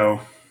sir. You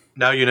Know.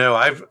 Now you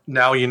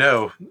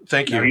know.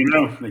 Thank you. Now you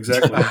know.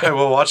 Exactly. I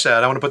will watch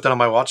that. I want to put that on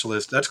my watch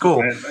list. That's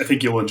cool. I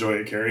think you'll enjoy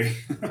it, Carrie.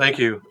 Thank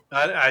you.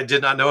 I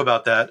did not know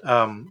about that.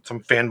 Some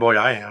fanboy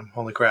I am.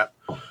 Holy crap.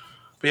 But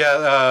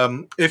yeah,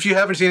 if you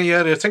haven't seen it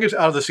yet, I think it's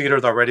out of the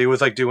theaters already. It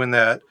was like doing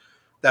that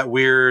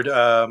weird,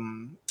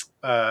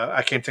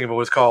 I can't think of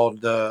what it's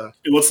called. It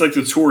looks like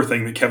the tour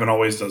thing that Kevin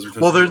always does.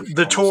 With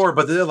the tour,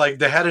 but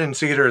they had it in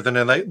theaters, and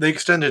then they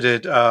extended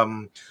it.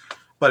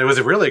 But it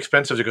was really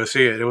expensive to go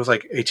see it. It was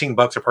like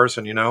 $18 a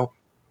person, Wow.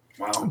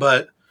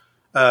 But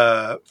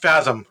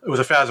Phasm, it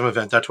was a Phasm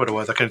event. That's what it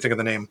was. I couldn't think of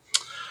the name.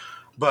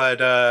 But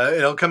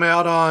it'll come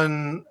out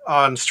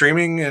on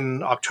streaming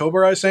in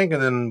October, I think,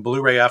 and then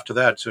Blu-ray after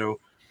that. So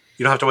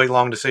you don't have to wait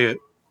long to see it.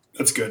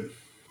 That's good.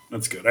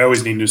 I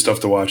always need new stuff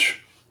to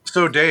watch.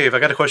 So, Dave, I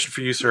got a question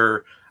for you,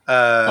 sir.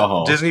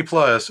 Disney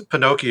Plus,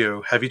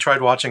 Pinocchio. Have you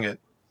tried watching it?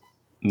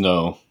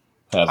 No,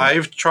 haven't.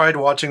 I've tried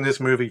watching this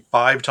movie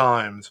 5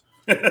 times.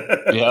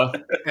 Yeah,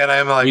 and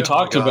I'm like, we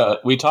talked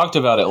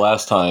about it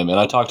last time, and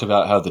I talked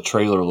about how the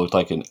trailer looked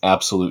like an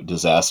absolute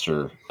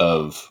disaster.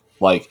 Of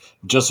like,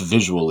 just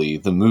visually,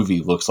 the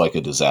movie looks like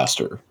a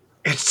disaster.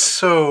 It's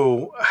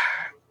so,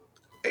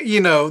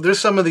 there's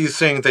some of these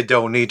things they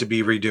don't need to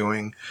be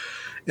redoing,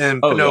 and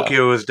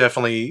Pinocchio is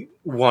definitely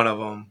one of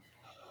them.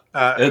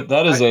 It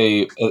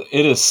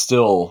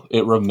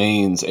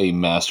remains a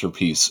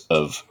masterpiece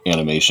of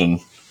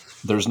animation.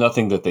 There's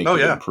nothing that they could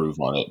improve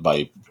on it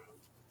by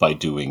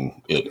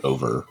doing it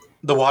over.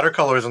 The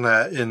watercolors in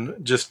that,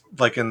 in just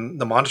like in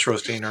the Monstro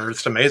scene, are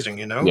just amazing,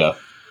 Yeah.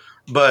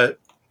 But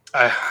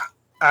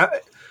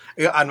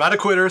I'm not a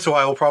quitter, so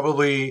I will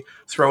probably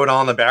throw it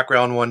on the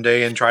background one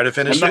day and try to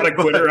finish it. I'm not a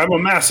quitter. I'm a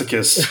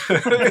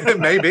masochist.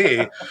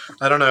 Maybe.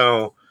 I don't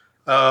know.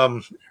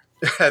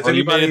 Has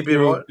anybody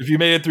been? If you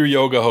made it through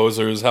Yoga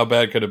Hosers, how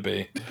bad could it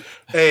be?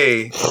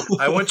 Hey,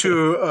 I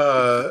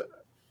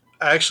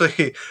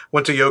actually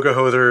went to Yoga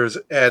Hosers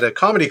at a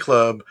comedy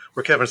club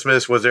where Kevin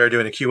Smith was there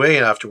doing a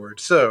QA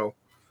afterwards. So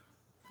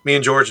me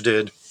and George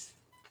did.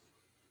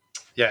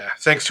 Yeah,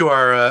 thanks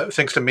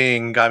to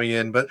Ming got me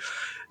in. But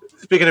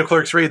speaking of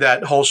Clerks 3,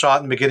 that whole shot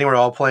in the beginning where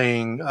we're all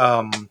playing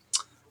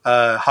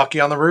hockey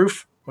on the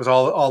roof with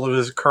all of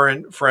his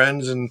current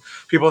friends and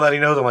people that he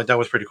knows, I'm like, that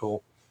was pretty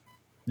cool.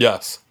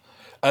 Yes.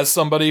 As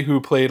somebody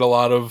who played a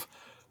lot of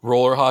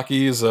roller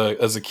hockey as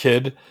a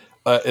kid,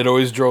 it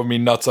always drove me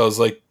nuts. I was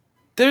like,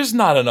 there's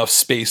not enough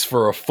space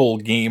for a full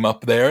game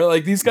up there.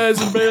 Like these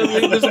guys are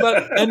barely there's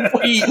about 10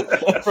 feet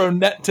from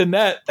net to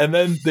net, and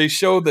then they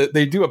show that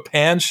they do a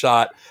pan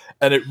shot,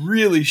 and it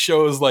really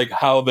shows like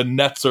how the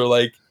nets are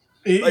like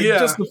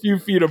just a few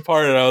feet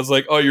apart. And I was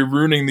like, oh, you're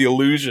ruining the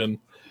illusion.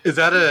 Is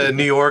that a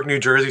New York, New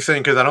Jersey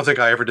thing? Because I don't think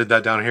I ever did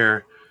that down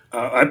here.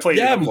 I played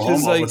in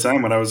Oklahoma all the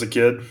time when I was a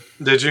kid.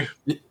 Did you?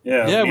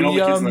 Yeah, all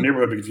the kids in the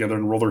neighborhood would get together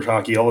and roller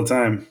hockey all the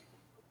time.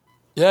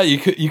 Yeah,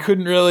 you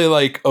couldn't really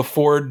like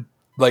afford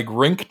like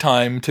rink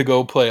time to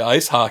go play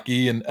ice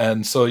hockey,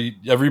 and so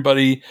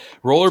everybody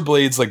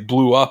rollerblades like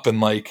blew up in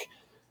like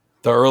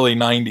the early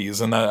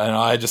 90s, and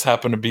I just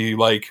happened to be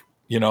like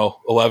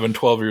 11,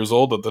 12 years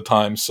old at the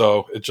time,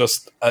 so it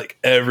just like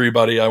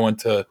everybody I went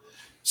to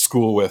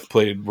school with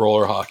played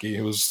roller hockey.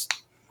 It was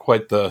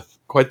quite the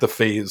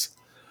phase.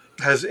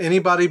 Has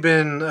anybody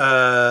been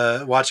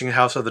watching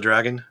House of the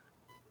Dragon?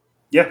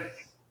 Yeah.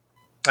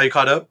 Are you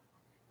caught up?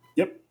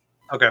 Yep.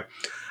 Okay.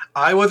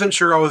 I wasn't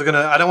sure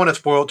I don't want to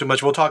spoil it too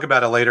much. We'll talk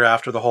about it later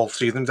after the whole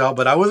season's out,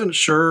 but I wasn't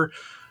sure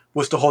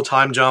with the whole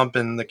time jump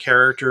and the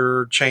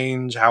character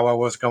change, how I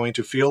was going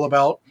to feel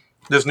about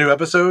this new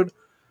episode.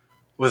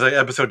 Was like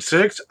episode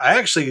 6. I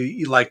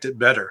actually liked it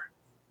better.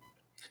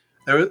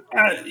 They're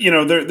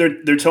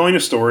telling a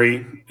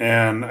story,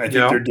 and I think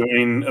they're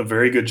doing a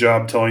very good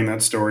job telling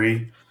that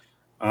story.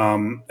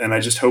 And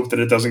I just hope that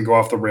it doesn't go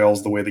off the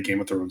rails the way the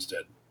Game of Thrones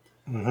did.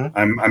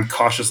 Mm-hmm. I'm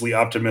cautiously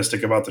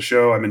optimistic about the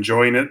show. I'm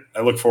enjoying it.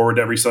 I look forward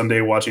to every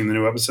Sunday watching the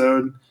new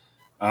episode.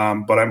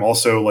 But I'm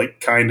also like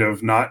kind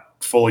of not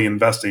fully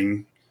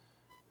investing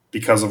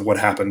because of what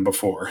happened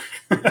before.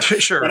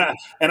 Sure.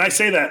 And I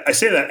say that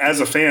as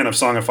a fan of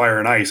Song of Fire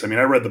and Ice. I mean,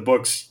 I read the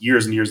books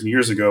years and years and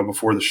years ago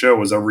before the show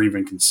was ever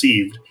even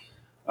conceived.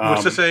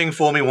 What's the saying?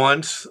 Fool me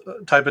once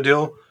type of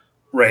deal.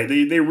 Right.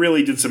 They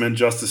really did some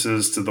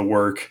injustices to the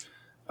work.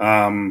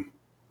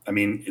 I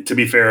mean, to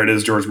be fair, it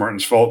is George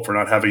Martin's fault for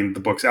not having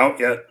the books out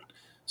yet.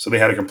 So they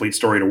had a complete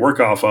story to work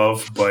off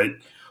of. But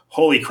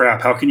holy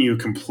crap, how can you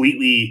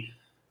completely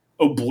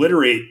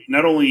obliterate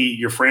not only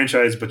your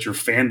franchise, but your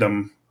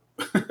fandom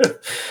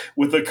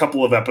with a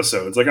couple of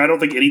episodes? Like, I don't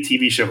think any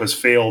TV show has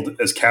failed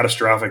as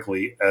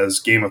catastrophically as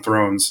Game of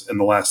Thrones in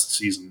the last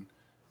season,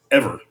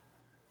 ever.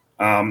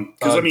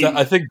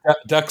 I think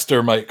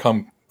Dexter might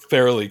come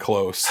fairly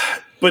close.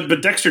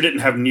 But Dexter didn't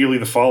have nearly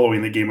the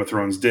following that Game of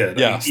Thrones did.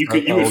 Yes, I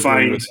mean, you would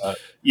find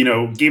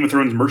Game of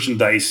Thrones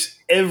merchandise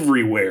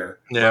everywhere.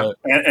 Yeah,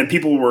 and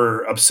people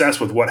were obsessed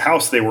with what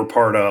house they were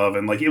part of,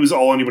 and like it was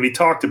all anybody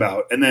talked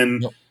about. And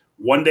then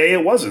one day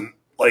it wasn't.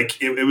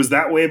 Like it was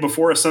that way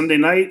before a Sunday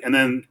night, and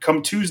then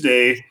come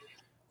Tuesday,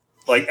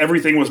 like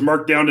everything was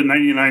marked down to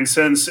 99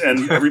 cents,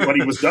 and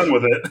everybody was done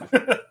with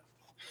it.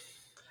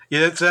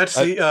 Yeah, that's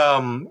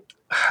the.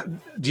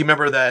 Do you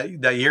remember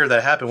that year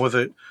that happened? Was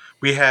it?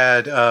 We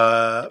had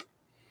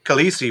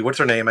Khaleesi. What's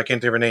her name? I can't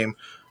think of her name.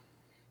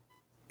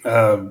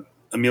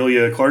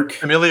 Emilia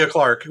Clarke. Emilia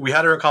Clarke. We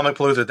had her at Comic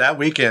Palooza that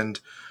weekend,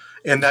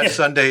 and that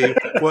Sunday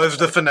was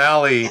the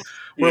finale.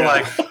 We're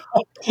like,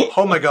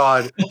 oh my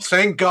god!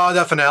 Thank God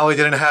that finale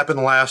didn't happen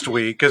last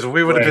week, because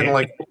we would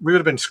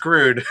have been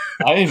screwed.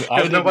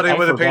 Nobody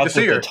would have paid to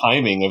see her. The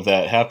timing of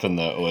that happened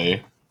that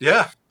way.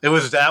 Yeah, it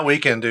was that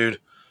weekend, dude.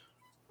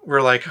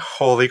 We're like,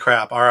 holy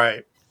crap! All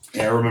right.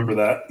 Yeah, I remember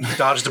that.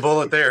 Dodged a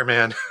bullet there,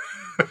 man.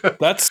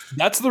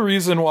 That's the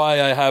reason why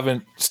I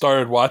haven't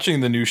started watching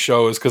the new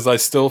show, is because I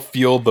still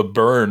feel the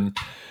burn.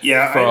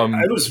 Yeah,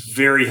 I was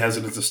very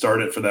hesitant to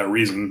start it for that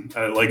reason.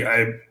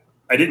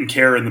 I didn't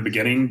care in the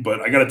beginning,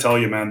 but I got to tell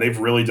you, man, they've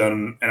really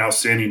done an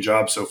outstanding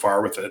job so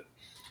far with it.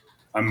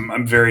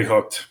 I'm very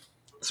hooked.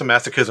 Some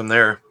masochism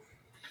there.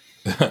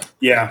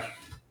 Yeah.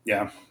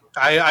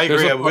 I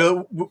agree.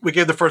 We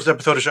gave the first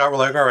episode a shot. We're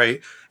like, all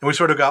right, and we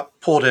sort of got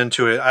pulled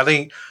into it. I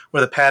think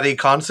with Paddy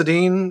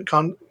Considine,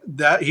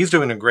 that he's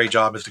doing a great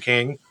job as the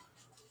king.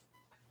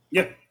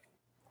 Yeah,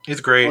 he's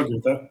great. I'll agree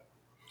with that.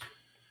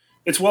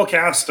 It's well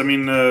cast. I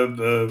mean,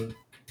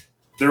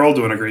 they're all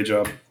doing a great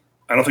job.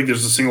 I don't think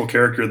there's a single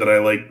character that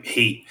I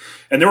hate.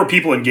 And there were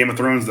people in Game of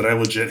Thrones that I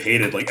legit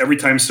hated. Like every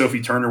time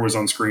Sophie Turner was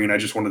on screen, I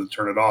just wanted to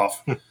turn it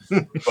off.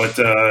 But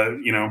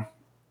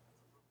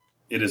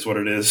it is what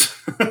it is.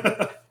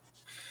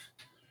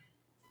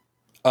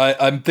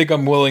 I think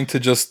I'm willing to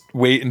just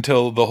wait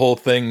until the whole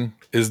thing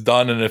is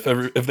done, and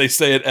if they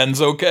say it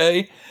ends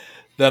okay,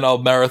 then I'll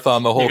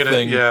marathon the whole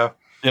thing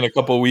in a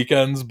couple of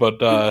weekends.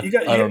 But I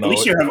don't know. At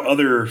least you have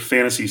other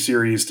fantasy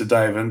series to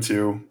dive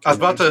into. I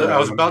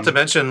was about to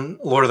mention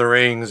Lord of the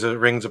Rings,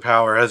 Rings of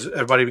Power. Has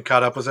everybody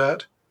caught up with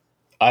that?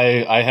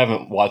 I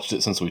haven't watched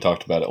it since we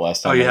talked about it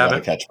last time. Oh, you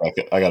haven't?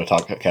 I got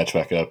to catch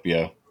back up.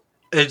 Yeah,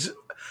 it's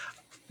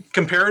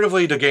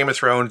comparatively to Game of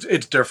Thrones,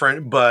 it's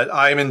different, but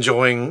I'm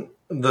enjoying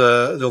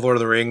the Lord of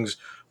the Rings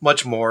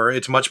much more.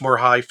 It's much more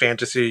high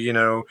fantasy,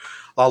 a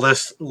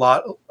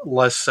lot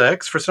less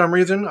sex for some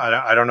reason.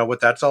 I don't know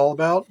what that's all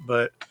about,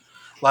 but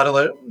not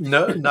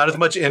as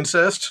much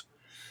incest.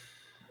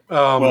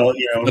 Well,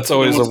 you know, That's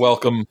always a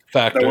welcome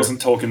factor. That wasn't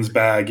Tolkien's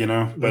bag, you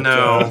know. But,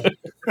 no.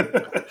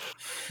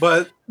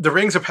 But the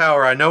Rings of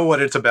Power, I know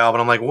what it's about, but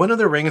I'm like, when are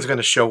the rings going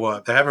to show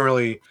up? They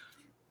haven't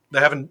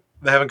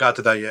got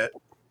to that yet.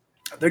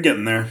 They're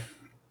getting there.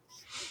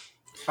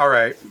 All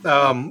right.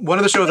 One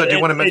of the shows I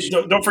do want to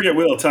mention. Don't forget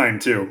Wheel of Time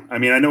too. I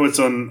mean, I know it's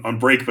on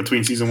break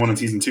between season 1 and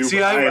season 2.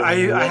 See,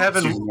 I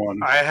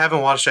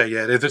haven't watched that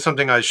yet. Is there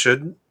something I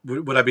should?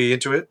 Would I be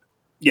into it?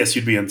 Yes,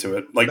 you'd be into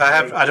it. Like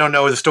I don't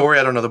know the story.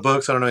 I don't know the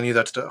books. I don't know any of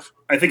that stuff.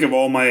 I think of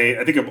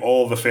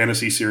all the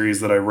fantasy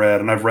series that I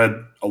read, and I've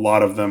read a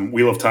lot of them.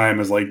 Wheel of Time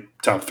is like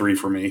top 3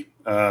 for me.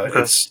 Okay.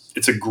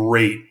 It's a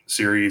great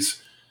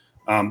series.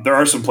 There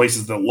are some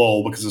places that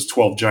lull because it's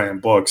 12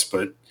 giant books,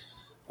 but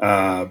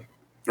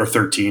or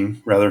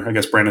 13 rather. I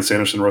guess Brandon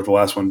Sanderson wrote the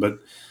last one, but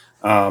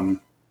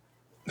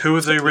who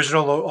was the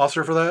original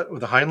author for that?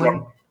 With the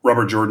Heinlein?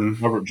 Robert Jordan.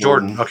 Robert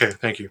Jordan. Okay,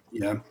 thank you.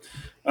 Yeah.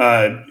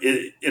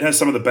 It has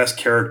some of the best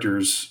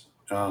characters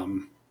out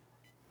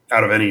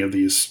of any of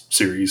these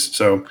series.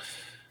 So,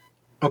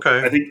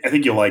 okay, I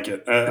think you'll like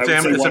it.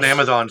 It's an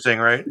Amazon thing,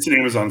 right? It's an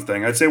Amazon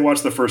thing. I'd say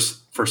watch the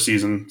first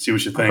season, see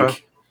what you think. Okay.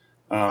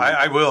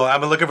 I will.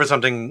 I'm looking for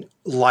something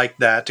like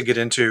that to get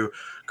into.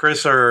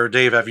 Chris or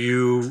Dave, do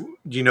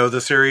you know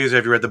the series?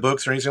 Have you read the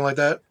books or anything like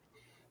that?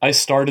 I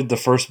started the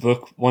first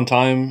book one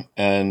time,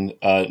 and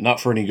not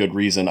for any good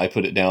reason. I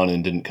put it down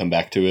and didn't come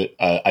back to it.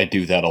 I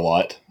do that a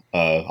lot.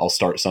 I'll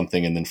start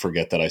something and then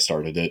forget that I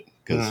started it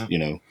because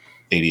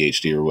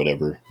ADHD or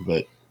whatever.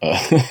 But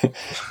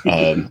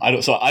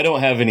I don't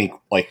have any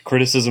like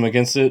criticism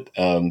against it.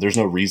 There's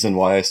no reason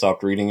why I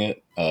stopped reading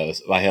it.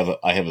 I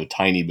have a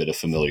tiny bit of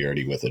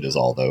familiarity with it, is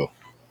all though.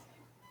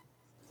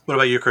 What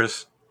about you,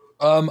 Chris?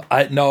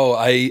 I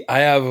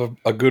have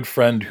a good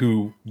friend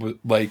who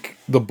like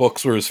the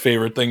books were his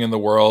favorite thing in the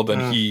world,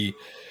 and he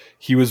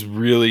was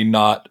really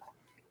not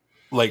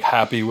like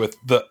happy with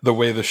the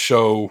way the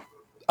show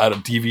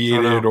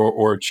deviated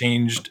or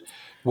changed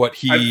what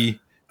he.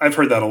 I've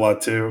heard that a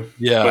lot too.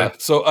 Yeah,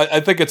 so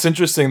I think it's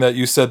interesting that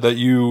you said that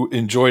you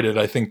enjoyed it.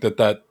 I think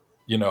that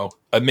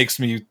it makes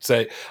me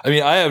say. I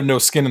mean, I have no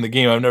skin in the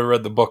game. I've never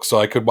read the book, so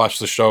I could watch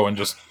the show and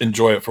just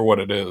enjoy it for what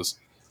it is.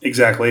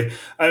 Exactly.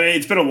 I mean,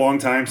 it's been a long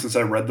time since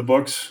I read the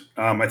books.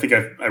 I think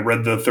I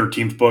read the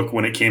 13th book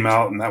when it came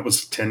out, and that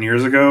was 10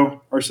 years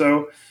ago or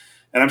so.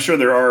 And I'm sure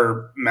there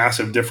are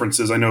massive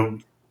differences. I know,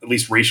 at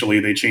least racially,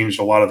 they changed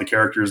a lot of the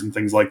characters and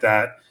things like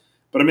that.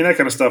 But I mean, that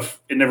kind of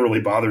stuff, it never really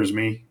bothers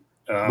me.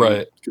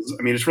 Right. Because,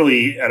 I mean, it's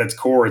really, at its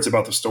core, it's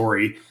about the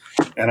story.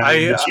 And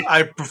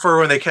I prefer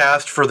when they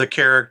cast for the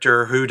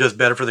character who does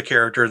better for the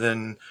character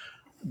than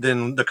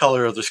the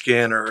color of the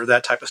skin or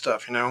that type of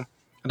stuff, It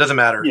doesn't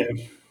matter. Yeah.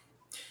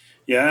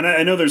 Yeah, and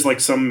I know there's like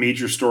some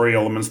major story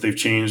elements they've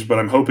changed, but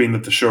I'm hoping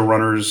that the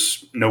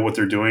showrunners know what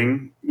they're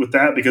doing with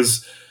that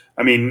because,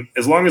 I mean,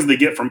 as long as they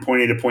get from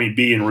point A to point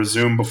B and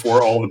resume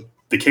before all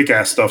the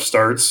kick-ass stuff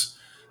starts,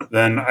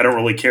 then I don't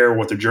really care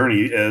what the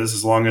journey is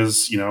as long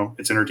as,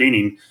 it's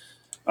entertaining.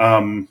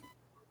 So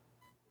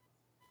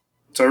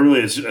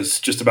really,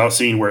 it's just about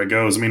seeing where it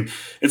goes. I mean,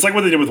 it's like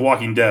what they did with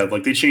Walking Dead.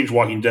 Like they changed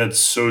Walking Dead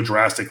so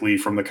drastically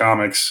from the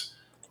comics,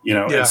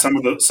 and some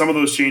of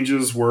those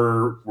changes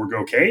were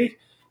okay.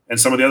 And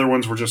some of the other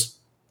ones were just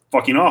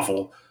fucking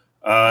awful.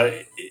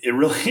 It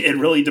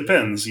really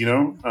depends,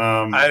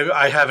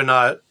 I have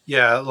not.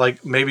 Yeah,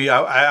 like maybe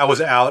I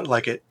was out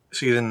like at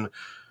season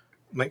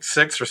like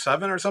 6 or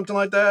 7 or something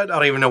like that. I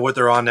don't even know what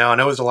they're on now. I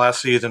know it was the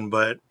last season,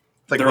 but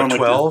like they're on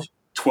 12. Like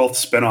the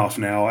 12th spinoff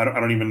now. I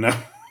don't even know.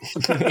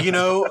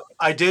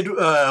 I did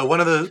one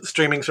of the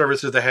streaming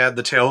services that had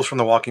the Tales from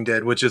the Walking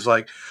Dead, which is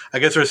like I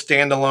guess they're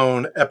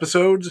standalone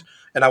episodes.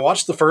 And I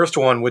watched the first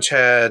one, which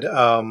had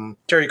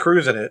Terry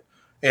Crews in it.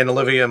 And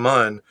Olivia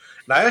Munn.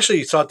 And I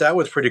actually thought that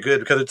was pretty good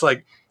because it's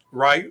like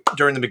right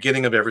during the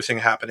beginning of everything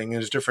happening.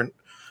 There's different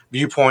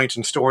viewpoints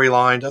and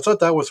storylines. I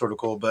thought that was sort of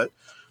cool, but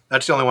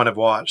that's the only one I've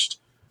watched.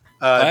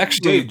 I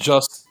actually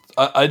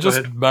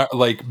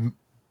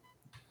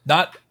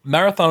not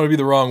marathon would be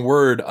the wrong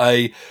word.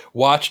 I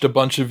watched a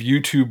bunch of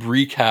YouTube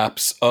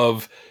recaps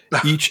of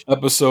each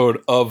episode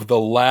of the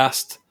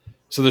last.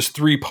 So there's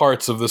 3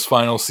 parts of this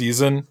final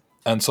season.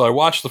 And so I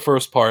watched the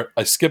first part.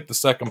 I skipped the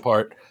second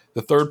part.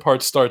 The third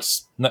part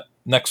starts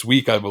next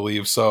week, I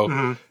believe.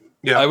 So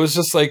I was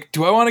just like,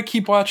 do I want to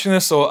keep watching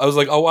this? So I was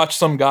like, I'll watch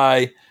some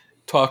guy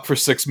talk for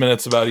 6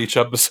 minutes about each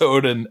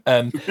episode. And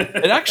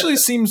it actually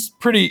seems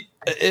pretty,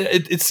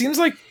 it seems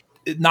like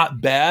not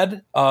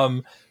bad.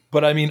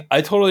 But I mean, I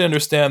totally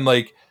understand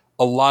like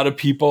a lot of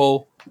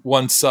people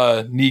once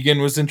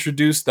Negan was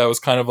introduced, that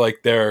was kind of like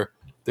they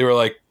were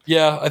like,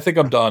 yeah, I think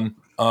I'm done.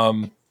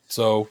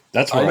 So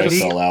that's where I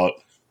fell out.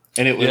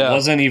 And it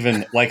wasn't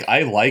even like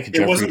I like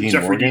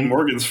Jeffrey Dean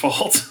Morgan's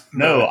fault.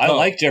 No, I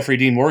like Jeffrey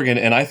Dean Morgan,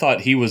 and I thought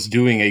he was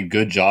doing a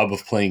good job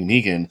of playing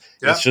Negan.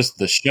 Yeah. It's just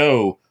the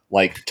show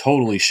like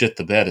totally shit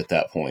the bed at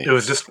that point. It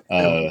was just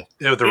the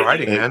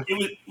writing, man.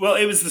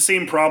 It was the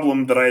same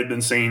problem that I had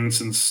been saying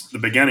since the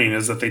beginning.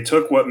 Is that they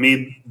took what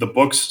made the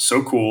books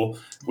so cool,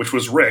 which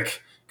was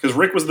Rick, because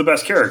Rick was the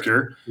best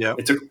character. Yeah.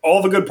 They took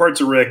all the good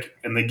parts of Rick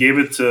and they gave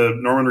it to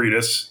Norman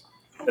Reedus,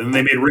 and then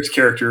they made Rick's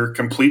character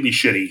completely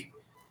shitty.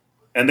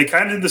 And they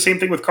kind of did the same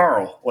thing with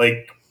Carl.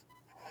 Like,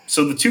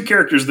 so the two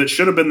characters that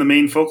should have been the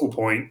main focal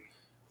point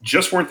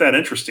just weren't that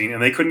interesting,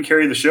 and they couldn't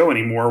carry the show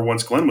anymore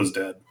once Glenn was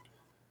dead.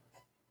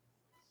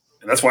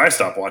 And that's why I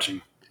stopped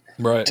watching.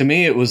 Right. To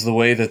me, it was the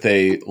way that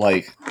they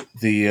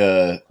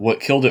what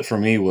killed it for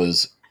me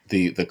was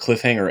the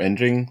cliffhanger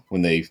ending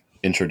when they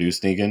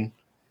introduced Negan.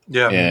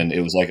 Yeah. And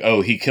it was like,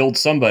 oh, he killed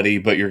somebody,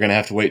 but you're going to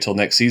have to wait till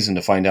next season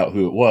to find out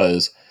who it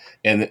was.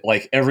 And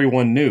like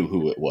everyone knew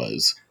who it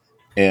was.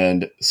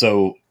 And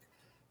so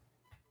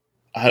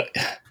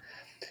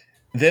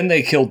then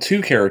they killed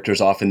two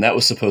characters off, and that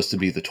was supposed to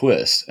be the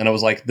twist. And I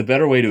was like, the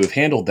better way to have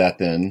handled that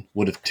then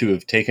would have to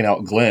have taken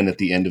out Glenn at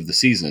the end of the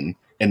season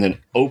and then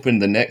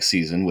opened the next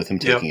season with him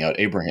taking out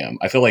Abraham.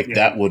 I feel like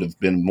that would have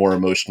been more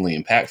emotionally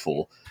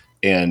impactful.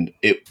 And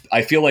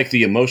I feel like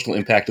the emotional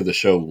impact of the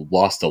show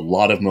lost a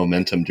lot of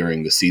momentum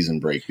during the season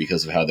break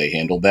because of how they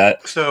handled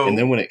that. So, and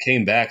then when it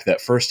came back,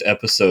 that first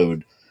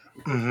episode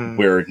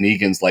where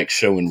Negan's like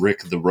showing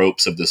Rick the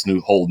ropes of this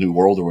whole new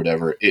world or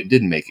whatever, it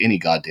didn't make any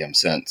goddamn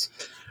sense.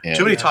 And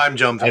too many time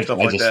jumps and stuff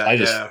like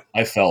that.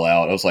 I fell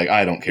out. I was like,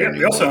 I don't care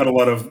anymore.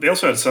 They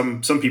also had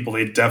some people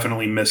they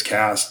definitely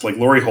miscast. Like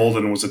Laurie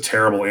Holden was a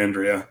terrible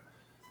Andrea.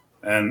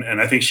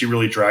 And I think she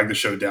really dragged the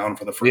show down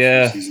for the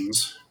first few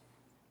seasons.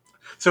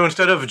 So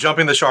instead of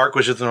jumping the shark,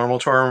 which is the normal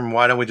term,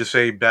 why don't we just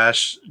say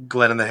bash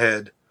Glenn in the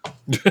head?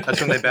 That's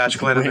when they bash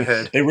Glenn in the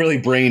head. They really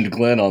brained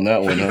Glenn on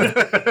that one,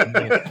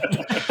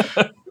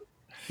 huh?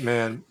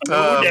 Man.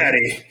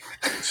 Daddy.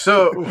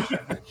 So,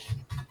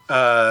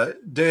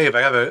 Dave,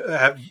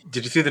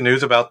 did you see the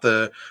news about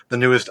the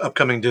newest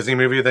upcoming Disney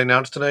movie they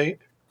announced today?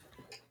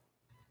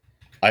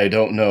 I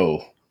don't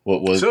know.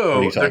 What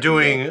they're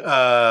doing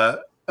a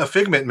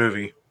Figment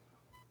movie.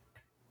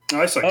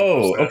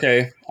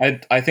 Okay.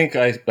 I think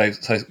I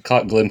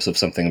caught a glimpse of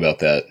something about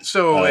that.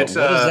 So what does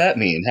that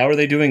mean? How are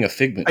they doing a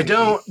Figment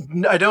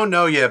movie? I don't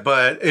know yet,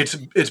 but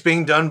it's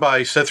being done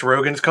by Seth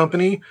Rogen's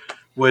company,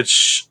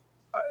 which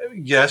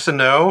yes and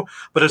no,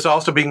 but it's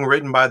also being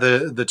written by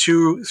the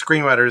two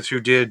screenwriters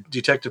who did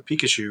Detective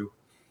Pikachu,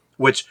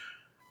 which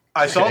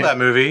I saw that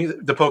movie,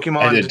 the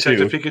Pokemon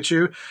Detective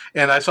Pikachu,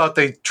 and I thought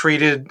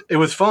it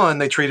was fun.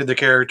 They treated the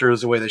characters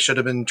the way they should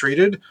have been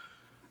treated.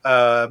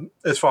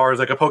 As far as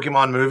like a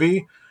Pokemon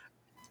movie,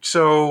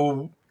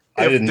 so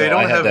I didn't know.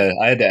 I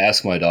had to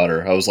ask my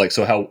daughter. I was like,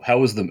 "So how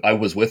was the?" I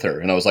was with her,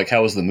 and I was like,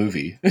 "How was the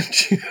movie?"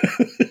 She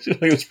was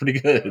like, "It was pretty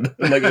good."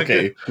 I'm like,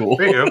 "Okay, cool."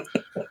 There you go.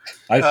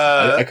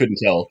 I couldn't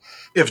tell.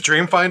 If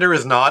Dreamfinder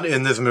is not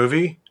in this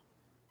movie,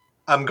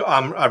 I'm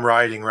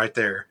riding right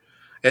there.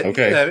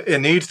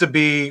 It needs to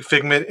be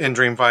Figment and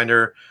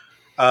Dreamfinder.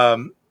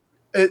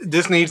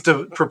 This needs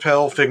to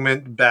propel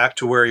Figment back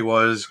to where he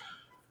was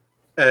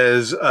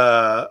as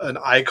an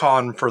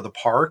icon for the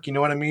park, you know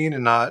what I mean,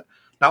 and not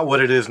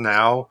what it is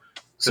now.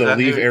 So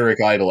leave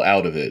Eric Idle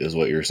out of it, is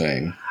what you're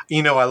saying.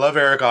 You know, I love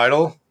Eric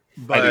Idle,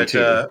 but I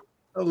do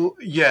too.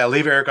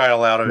 Leave Eric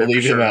Idle out of it.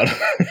 Leave him out.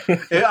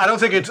 I don't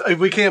think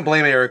we can't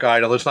blame Eric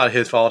Idle. It's not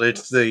his fault.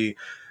 It's they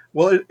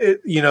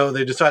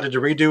decided to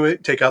redo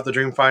it, take out the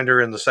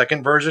Dreamfinder, and the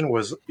second version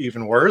was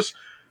even worse,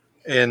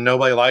 and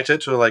nobody liked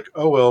it. So like,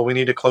 oh well, we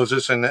need to close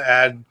this and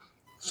add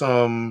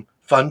some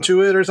fun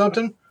to it or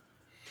something.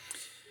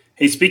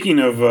 Hey, speaking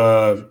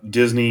of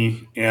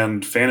Disney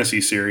and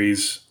fantasy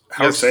series,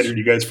 how excited are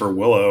you guys for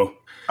Willow?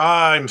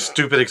 I'm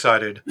stupid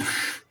excited.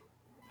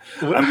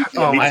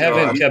 I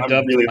haven't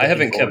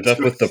kept up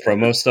with the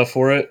promo stuff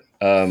for it.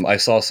 I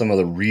saw some of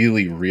the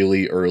really,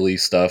 really early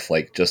stuff,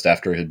 like just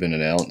after it had been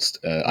announced.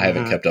 I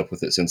haven't kept up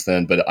with it since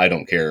then, but I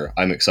don't care.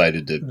 I'm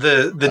excited to.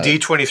 The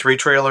D23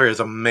 trailer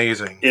is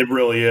amazing. It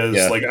really is.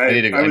 Yeah, like I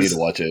need to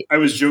watch it. I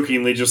was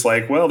jokingly just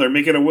like, well, they're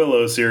making a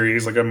Willow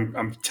series. Like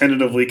I'm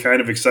tentatively kind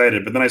of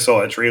excited, but then I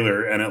saw that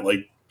trailer and it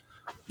like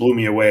blew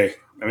me away.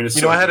 I mean,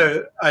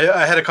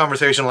 I had a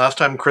conversation last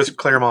time Chris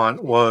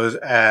Claremont was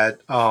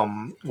at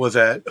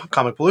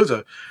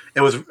Comicpalooza.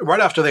 It was right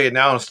after they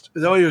announced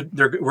we're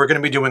going to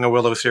be doing a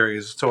Willow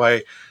series. So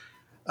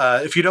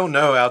if you don't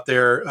know out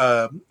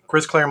there,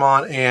 Chris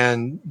Claremont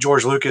and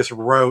George Lucas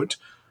wrote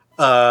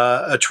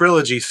a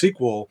trilogy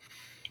sequel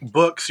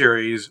book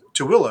series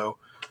to Willow.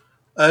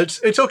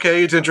 It's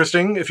okay. It's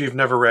interesting if you've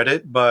never read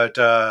it, but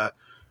I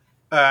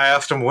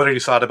asked him what he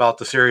thought about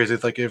the series.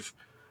 It's like, if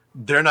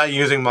they're not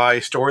using my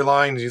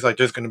storylines, he's like,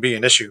 there's going to be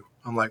an issue.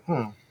 I'm like,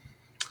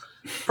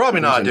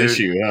 probably not, dude.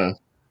 Issue, huh?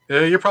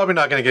 You're probably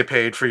not going to get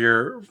paid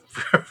for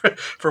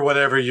for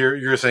whatever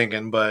you're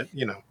thinking, but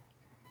you know,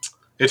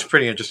 it's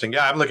pretty interesting.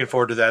 Yeah, I'm looking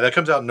forward to that. That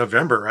comes out in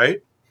November,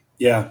 right?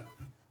 Yeah,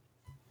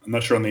 I'm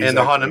not sure on the exact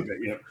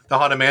the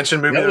Haunted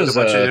Mansion movie. There's a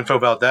bunch of info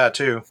about that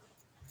too.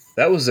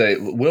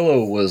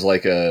 Willow was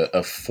like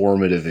a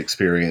formative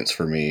experience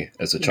for me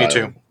as a child.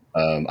 Me too.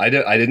 I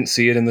didn't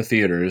see it in the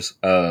theaters.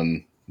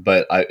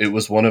 But it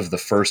was one of the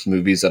first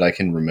movies that I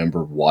can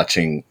remember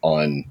watching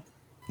on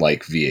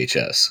like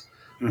VHS.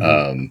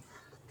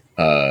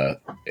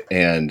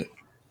 And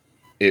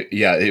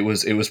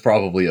it was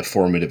probably a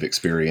formative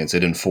experience.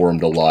 It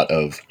informed a lot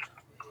of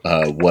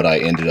what I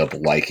ended up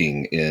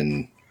liking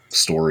in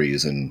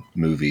stories and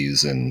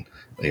movies, and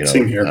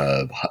Same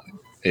here.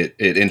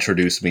 It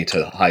introduced me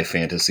to high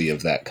fantasy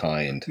of that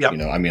kind. Yep.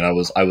 I mean, I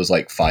was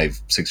like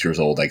 5-6 years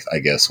old, I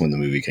guess, when the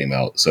movie came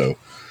out. So,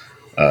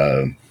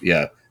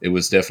 it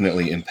was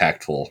definitely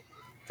impactful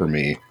for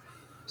me.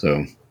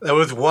 So That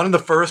was one of the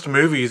first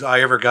movies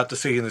I ever got to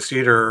see in the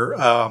theater,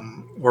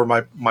 where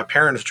my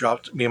parents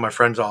dropped me and my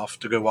friends off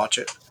to go watch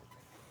it.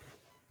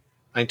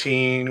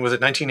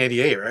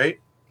 1988, right?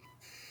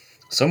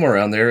 somewhere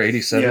around there,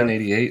 87, Yeah.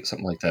 88,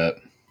 something like that.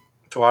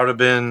 So I would have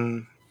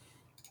been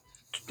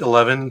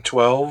 11,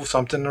 12,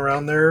 something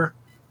around there.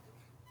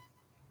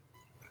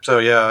 So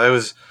yeah, it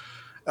was.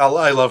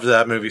 I loved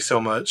that movie so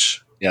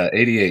much. Yeah,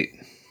 88.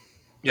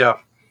 Yeah,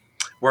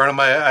 one of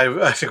my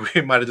I think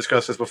we might have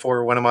discussed this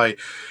before. One of my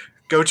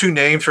go-to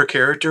names for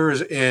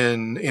characters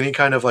in any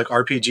kind of like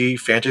RPG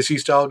fantasy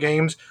style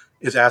games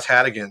is Ass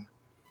Hattigan,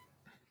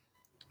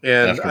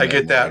 and After I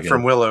get that Morrigan.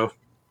 from Willow.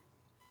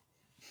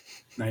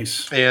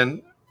 Nice.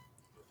 And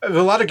a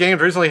lot of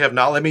games recently have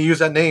not let me use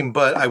that name,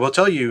 but I will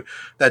tell you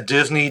that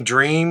Disney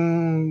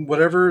Dream,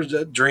 whatever,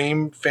 that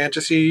Dream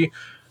Fantasy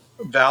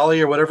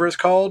Valley or whatever it's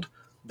called,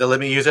 they let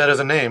me use that as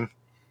a name.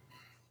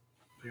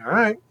 All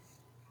right.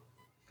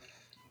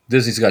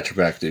 Disney's got your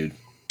back, dude.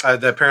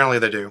 Apparently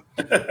they do.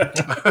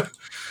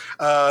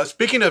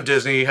 Speaking of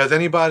Disney, has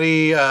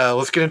anybody,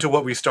 let's get into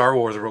what we Star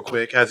Wars real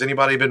quick. Has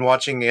anybody been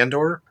watching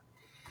Andor?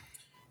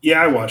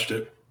 Yeah, I watched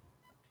it.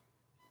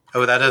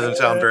 Oh, that doesn't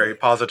sound very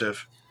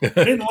positive. I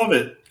didn't love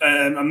it,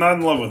 and I'm not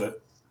in love with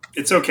it.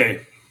 It's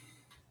okay.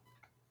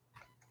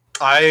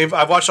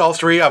 I've watched all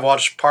three. I've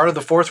watched part of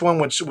the fourth one,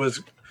 which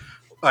was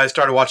I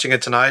started watching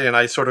it tonight, and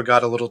I sort of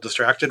got a little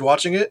distracted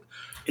watching it.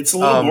 It's a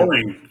little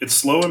boring. It's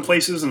slow in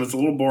places, and it's a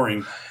little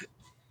boring.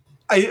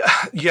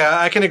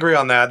 I can agree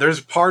on that. There's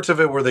parts of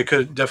it where they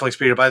could definitely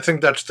speed it up. I think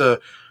that's the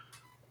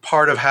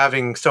part of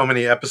having so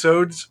many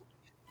episodes.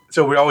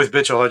 So we always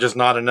bitch, oh, just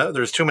not enough.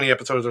 There's too many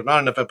episodes or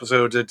not enough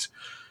episodes. It's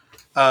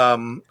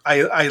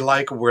I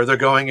like where they're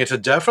going. It's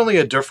definitely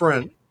a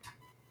different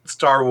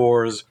Star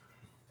Wars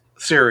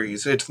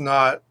series. It's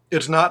not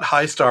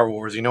high Star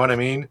Wars. You know what I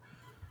mean?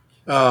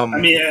 I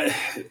mean,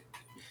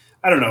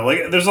 I don't know.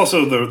 Like, there's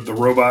also the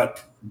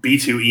robot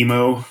B2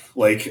 emo.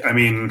 Like, I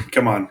mean,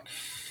 come on.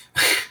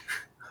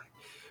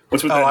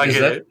 What's with that? I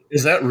get it.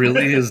 Is that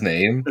really his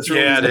name? That's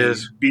really Yeah,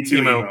 his it name. is. B2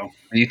 emo.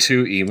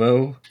 B2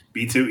 Emo?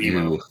 B2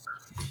 emo. Ew.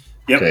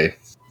 Yep. Okay.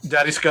 We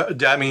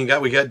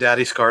got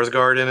Daddy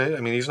Skarsgård in it.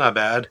 I mean, he's not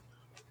bad.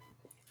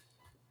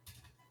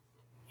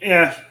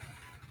 Yeah.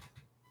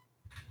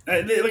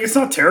 Like, it's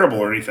not terrible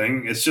or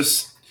anything. It's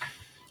just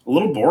a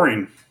little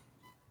boring.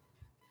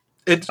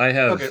 I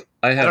have okay.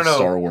 I don't know.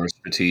 Star Wars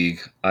fatigue.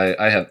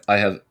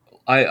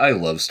 I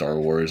love Star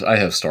Wars. I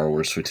have Star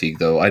Wars fatigue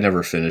though. I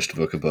never finished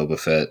Book of Boba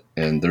Fett,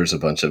 and there's a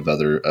bunch of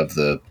other of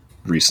the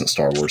recent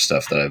Star Wars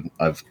stuff that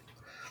I've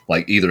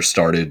like either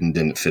started and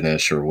didn't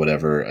finish or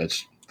whatever. And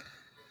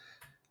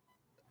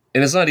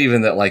it's not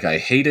even that like I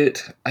hate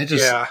it.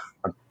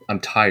 I'm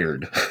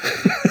tired.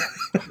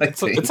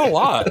 It's a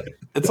lot.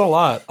 It's a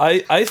lot.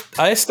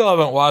 I still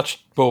haven't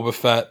watched Boba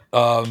Fett.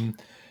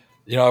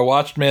 I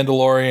watched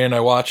Mandalorian.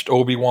 I watched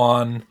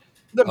Obi-Wan.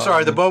 I'm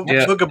sorry, the Book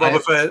of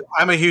Boba Fett.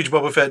 I'm a huge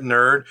Boba Fett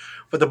nerd,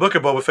 but the Book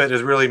of Boba Fett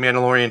is really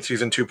Mandalorian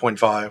season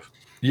 2.5.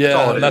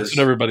 Yeah, that's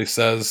what everybody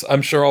says.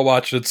 I'm sure I'll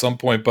watch it at some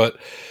point, but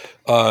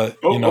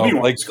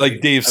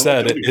like Dave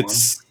said,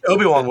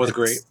 Obi-Wan was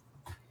great.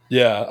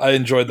 Yeah, I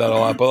enjoyed that a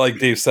lot. But like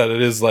Dave said,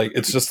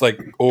 it's just like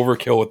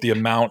overkill with the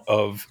amount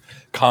of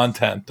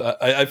content.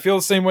 I feel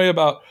the same way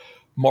about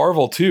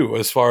Marvel too,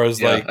 as far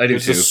as I do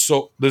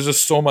there's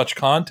just so much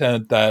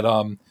content that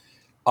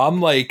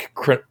I'm like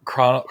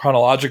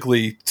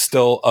chronologically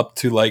still up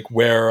to like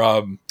where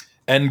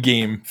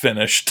Endgame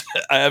finished.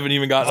 I haven't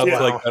even gotten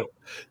up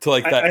to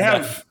that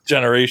next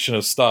generation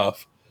of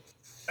stuff.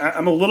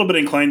 I'm a little bit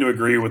inclined to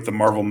agree with the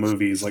Marvel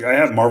movies. Like, I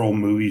have Marvel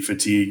movie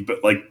fatigue,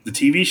 but like the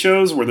TV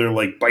shows where they're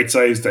like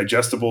bite-sized,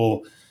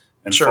 digestible,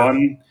 and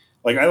fun.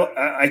 Like,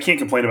 I can't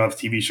complain about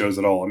the TV shows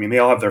at all. I mean, they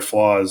all have their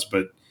flaws,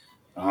 but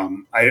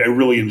I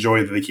really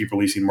enjoy that they keep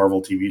releasing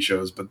Marvel TV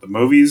shows. But the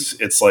movies,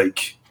 it's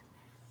like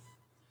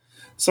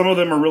some of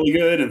them are really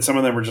good, and some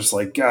of them are just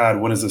like,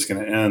 God, when is this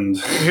going to end?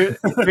 Here's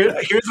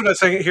what I'm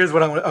saying. Here's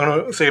what I'm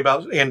going to say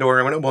about Andor,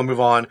 and we'll move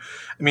on.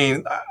 I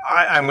mean,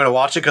 I'm going to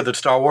watch it because it's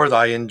Star Wars.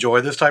 I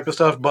enjoy this type of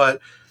stuff,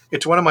 but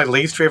it's one of my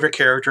least favorite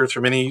characters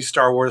from any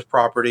Star Wars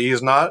property.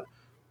 He's not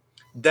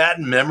that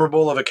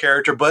memorable of a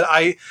character, but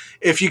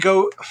if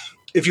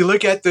you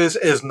look at this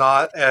as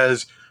not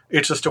as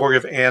it's a story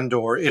of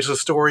Andor, it's a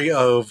story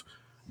of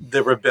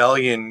the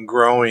rebellion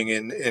growing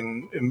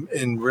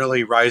and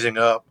really rising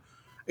up,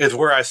 is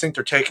where I think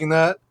they're taking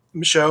that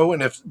show.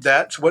 And if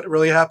that's what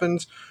really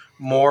happens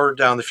more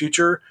down the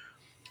future,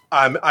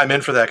 I'm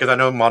in for that, because I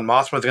know Mon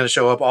Mothma is going to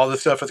show up. All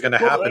this stuff is going to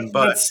happen,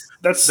 but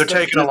they're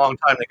taking a long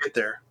time to get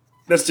there.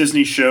 That's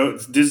Disney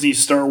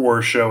Star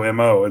Wars show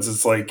MO.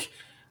 It's like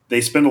they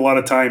spend a lot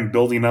of time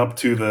building up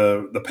to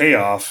the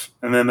payoff,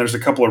 and then there's a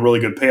couple of really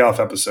good payoff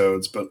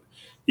episodes, but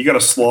you got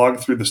to slog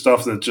through the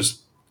stuff that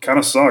just kind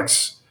of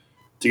sucks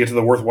to get to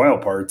the worthwhile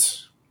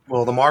parts.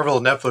 Well, the Marvel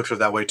and Netflix are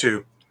that way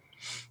too.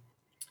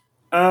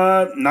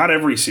 Not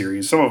every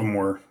series. Some of them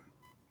were.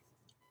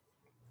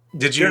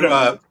 Did you?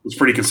 It was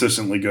pretty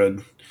consistently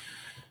good.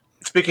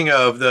 Speaking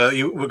of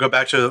we'll go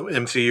back to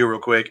MCU real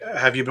quick.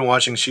 Have you been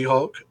watching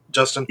She-Hulk,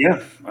 Justin?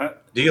 Yeah.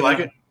 Do you like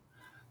it?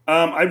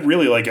 I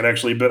really like it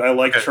actually, but I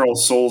like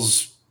Charles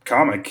Soule's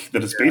comic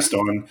that it's based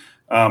on.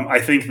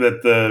 I think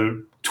that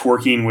the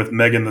twerking with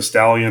Megan Thee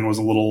Stallion was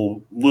a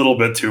little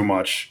bit too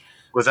much.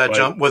 Was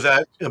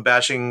that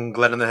bashing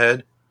Glenn in the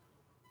head?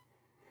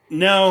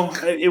 No,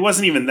 it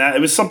wasn't even that.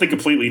 It was something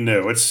completely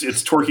new. It's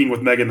twerking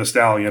with Megan Thee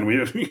Stallion. We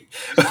can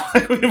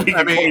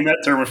coin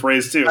that term or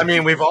phrase too. I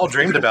mean, we've all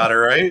dreamed about her,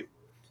 right?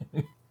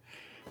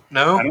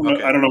 No, I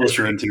don't know what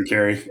you're into,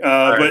 Carrie.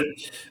 But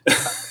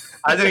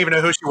I didn't even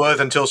know who she was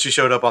until she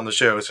showed up on the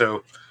show.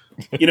 So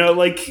the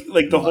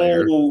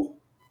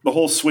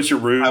whole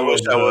switcheroo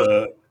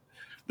of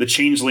the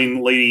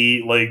changeling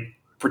lady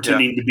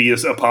pretending to be a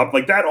pop,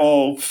 that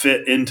all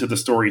fit into the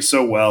story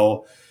so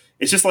well.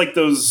 It's just like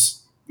those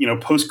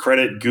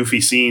post-credit goofy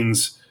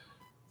scenes.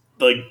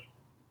 I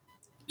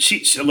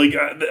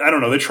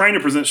don't know. They're trying to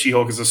present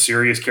She-Hulk as a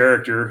serious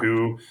character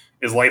who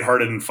is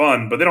lighthearted and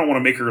fun, but they don't want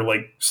to make her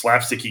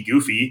slapsticky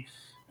goofy.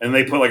 And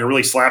they put a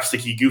really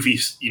slapsticky goofy,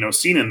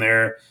 scene in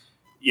there,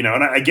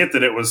 and I get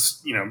that it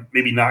was,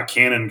 maybe not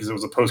canon because it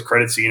was a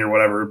post-credit scene or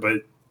whatever,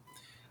 but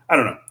I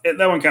don't know.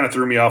 That one kind of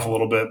threw me off a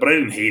little bit, but I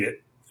didn't hate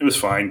it. It was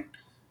fine.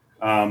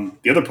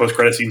 The other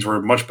post-credit scenes were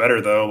much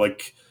better though. I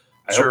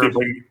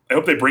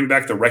hope they bring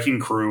back the Wrecking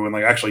Crew and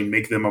actually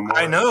make them a more.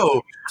 I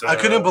know. I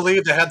couldn't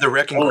believe they had the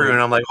Wrecking Crew,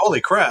 and I'm like,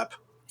 holy crap!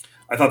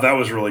 I thought that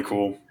was really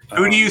cool.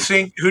 Who do you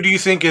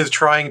think is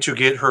trying to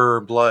get her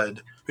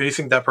blood? Who do you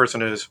think that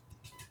person is?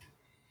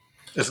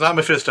 It's not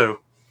Mephisto.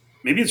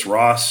 Maybe it's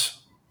Ross.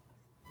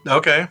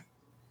 Okay,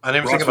 I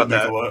didn't even think about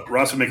that.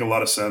 Ross would make a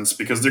lot of sense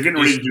because they're getting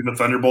ready to do the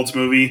Thunderbolts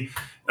movie.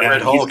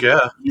 Red Hulk,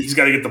 he's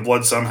got to get the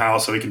blood somehow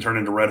so he can turn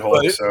into Red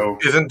Hulk. So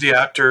isn't the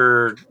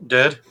actor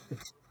dead?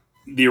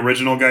 The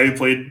original guy who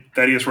played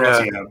Thaddeus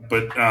Ross,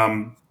 but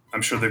I'm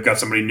sure they've got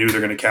somebody new they're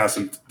going to cast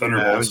in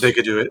Thunderbolts. They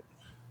could do it.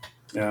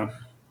 Yeah.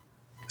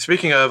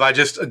 Speaking of, I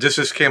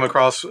just came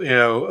across one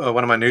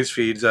of my news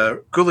feeds.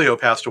 Coolio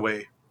passed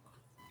away.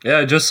 Yeah,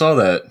 I just saw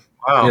that.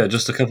 Wow. Yeah,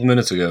 just a couple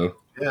minutes ago.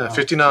 Yeah,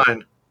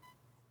 59.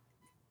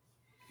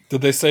 Did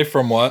they say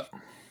from what?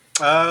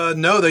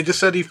 No, they just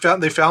said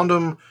they found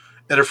him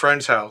at a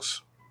friend's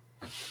house.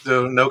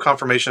 So no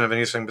confirmation of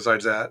anything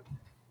besides that.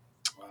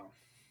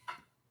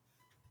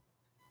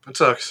 It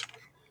sucks.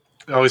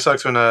 It always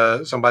sucks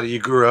when somebody you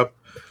grew up,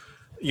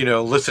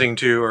 listening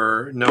to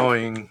or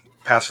knowing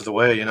passes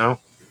away,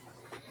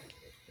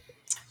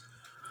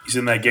 He's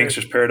in that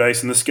gangster's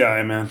paradise in the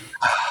sky, man.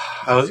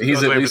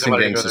 He's at least in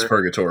gangster's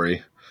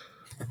purgatory.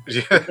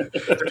 Yeah.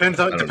 Depends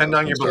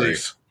on your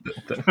beliefs.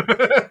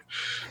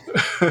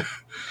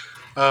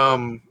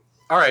 All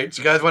right,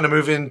 so you guys want to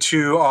move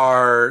into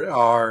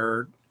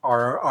our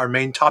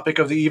main topic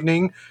of the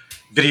evening,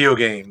 video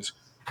games.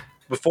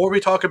 Before we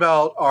talk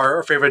about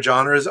our favorite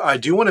genres, I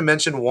do want to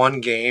mention one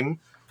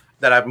game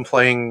that I've been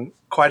playing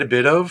quite a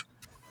bit of,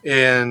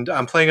 and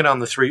I'm playing it on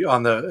the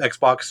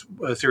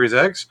Xbox Series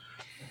X.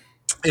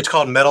 It's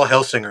called Metal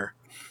Hellsinger.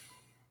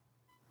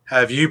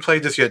 Have you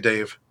played this yet,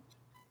 Dave?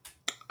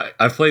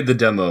 I've played the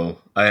demo.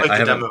 I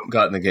haven't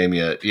gotten the game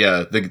yet.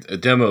 Yeah, the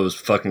demo is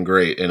fucking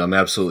great, and I'm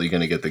absolutely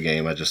going to get the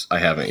game. I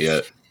haven't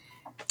yet.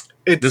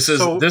 This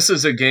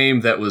is a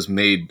game that was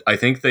made. I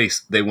think they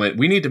went.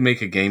 We need to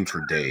make a game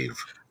for Dave.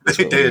 That's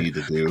what we need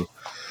to do.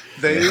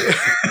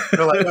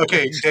 They're like,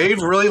 okay,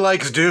 Dave really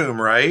likes Doom,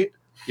 right?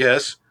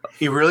 Yes.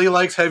 He really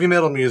likes heavy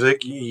metal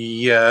music.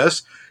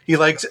 Yes. He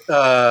likes.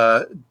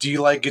 Do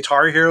you like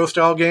Guitar Hero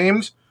style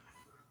games?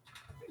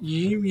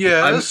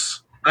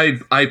 Yes.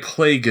 I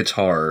play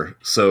guitar,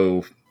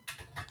 so.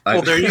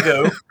 Well, there you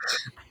go.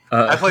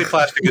 I play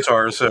plastic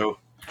guitar, so.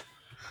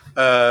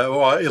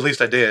 Well, at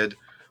least I did.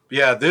 But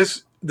yeah,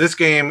 this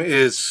game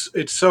it's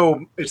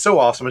so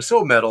awesome. It's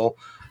so metal.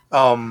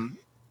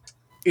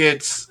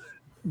 It's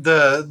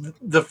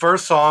the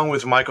first song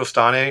with Michael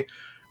Stane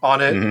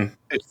on it. Mm-hmm.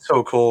 It's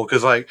so cool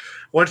because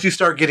once you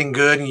start getting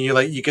good and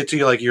you get to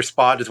your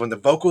spot is when the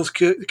vocals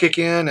kick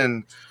in,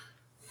 and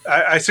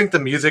I think the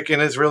music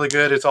in it is really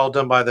good. It's all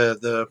done by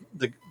the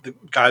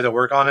guys that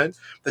work on it.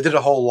 They did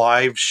a whole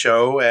live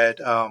show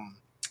at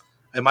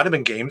it might have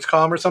been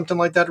Gamescom or something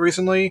like that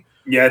recently.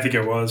 Yeah, I think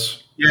it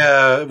was.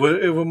 Yeah,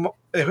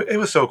 it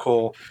was so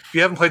cool. If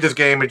you haven't played this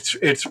game, it's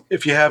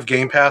if you have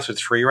Game Pass,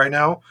 it's free right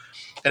now.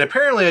 And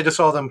apparently, I just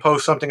saw them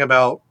post something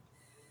about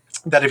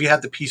that if you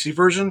have the PC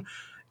version,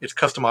 it's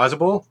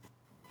customizable.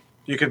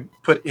 You could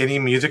put any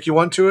music you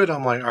want to it.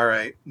 I'm like, all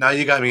right, now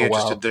you got me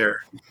interested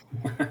there.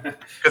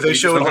 Because they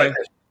showed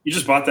you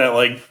just bought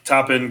that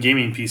top-end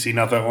gaming PC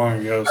not that long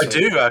ago. So I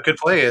do. I could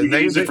play it. You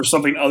can use it for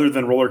something other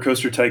than Roller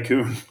Coaster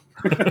Tycoon.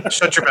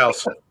 Shut your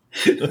mouth.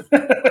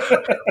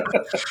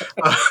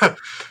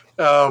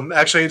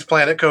 Actually, it's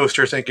Planet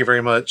Coaster. Thank you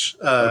very much.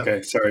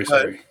 Okay, sorry.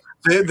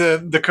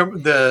 The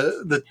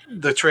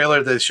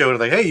trailer they showed,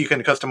 like, hey, you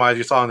can customize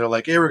your song. They're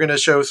like, hey, we're going to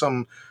show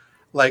some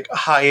like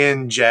high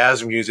end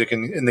jazz music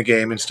in the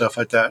game and stuff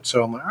like that.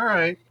 So I'm like, all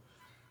right,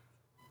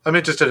 I'm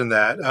interested in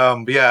that.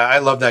 But yeah, I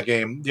love that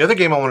game. The other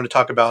game I wanted to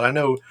talk about,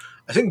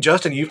 I think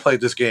Justin, you've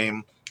played this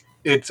game.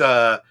 It's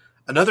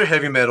another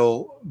heavy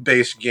metal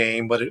based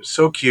game, but it's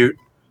so cute.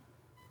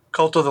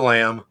 Cult of the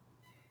Lamb.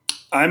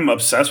 I'm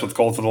obsessed with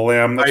Cult of the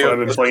Lamb. That's what I've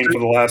been playing for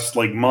the last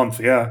month.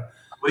 Yeah.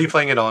 What are you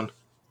playing it on?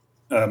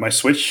 My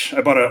Switch.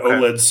 I bought an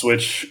OLED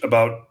Switch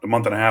about a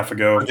month and a half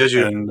ago. Oh, did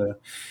you? And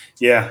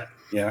yeah,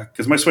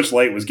 because my Switch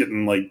Lite was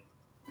getting like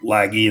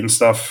laggy and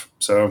stuff.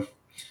 So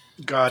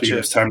gotcha.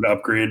 It's time to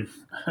upgrade.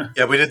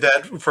 Yeah, we did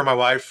that for my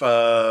wife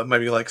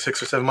maybe like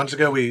 6 or 7 months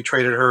ago. We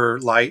traded her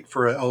Lite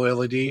for an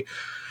OLED.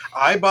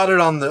 I bought it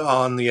on the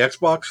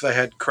Xbox. I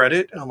had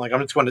credit. I'm like, I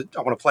want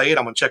to play it.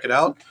 I'm going to check it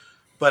out.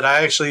 But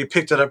I actually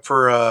picked it up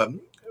for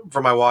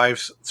my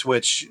wife's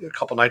Switch a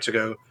couple nights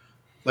ago.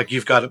 Like,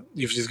 you've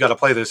just got to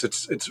play this.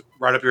 It's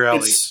right up your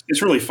alley.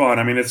 It's really fun.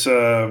 I mean,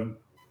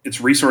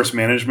 it's resource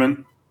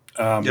management.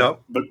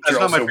 Yep. But that's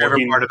not my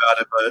favorite part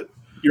about it. But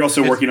you're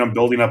also working on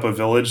building up a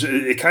village.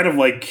 It kind of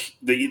like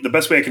the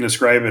best way I can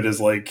describe it is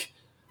like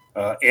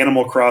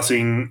Animal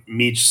Crossing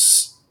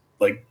meets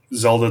like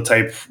Zelda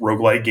type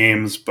roguelike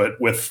games, but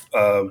with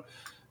a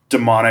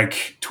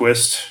demonic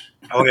twist.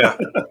 Oh yeah,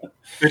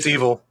 it's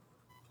evil.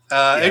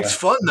 It's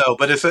fun though,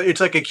 but it's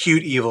like a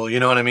cute evil. You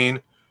know what I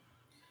mean?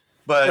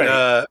 But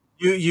right.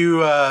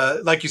 You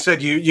like you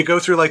said, you go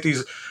through like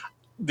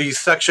these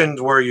sections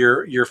where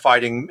you're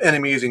fighting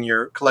enemies and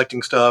you're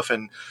collecting stuff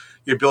and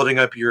you're building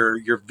up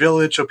your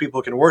village so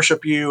people can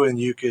worship you, and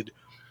you could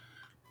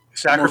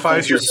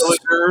sacrifice your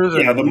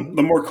villagers. Yeah,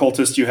 the more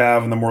cultists you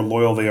have and the more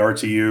loyal they are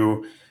to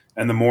you,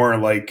 and the more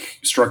like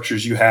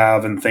structures you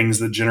have and things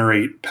that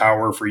generate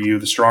power for you,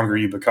 the stronger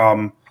you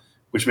become,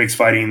 which makes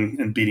fighting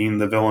and beating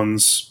the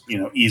villains,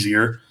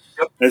 easier.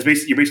 Yep. And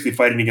you're basically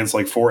fighting against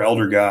like 4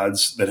 elder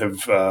gods that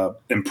have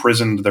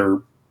imprisoned their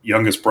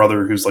youngest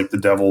brother, who's like the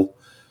devil,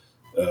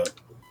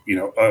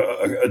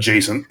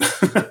 adjacent.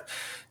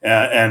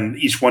 And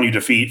each one you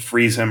defeat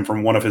frees him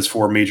from one of his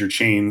 4 major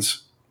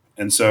chains.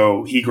 And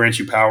so he grants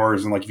you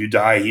powers, and like if you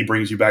die, he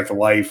brings you back to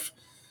life,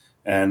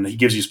 and he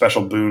gives you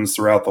special boons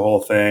throughout the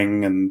whole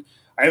thing. And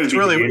I haven't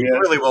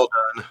really well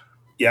done.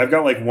 Yeah, I've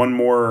got like one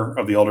more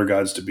of the elder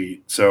gods to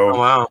beat. So, oh,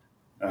 wow.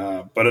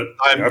 But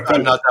I'm not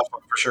that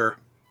far for sure.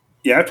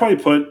 Yeah, I probably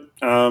put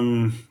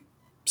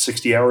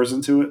 60 hours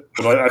into it.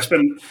 But I've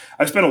spent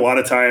a lot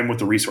of time with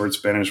the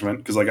resource management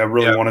because like I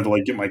really wanted to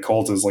like get my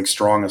cult as like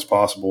strong as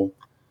possible.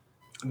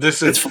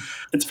 It's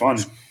fun.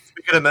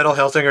 Speaking of Metal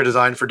Hellsinger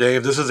designed for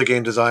Dave, this is a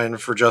game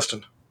designed for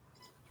Justin.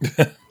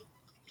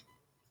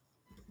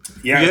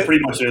 Yeah, it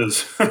pretty much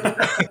is.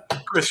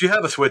 Chris, you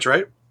have a Switch,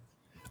 right?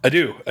 I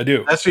do.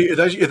 Is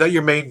that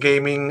your main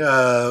gaming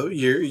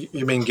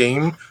your main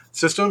game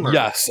system? Or?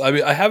 Yes, I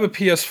mean I have a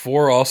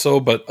PS4 also,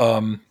 but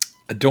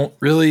I don't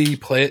really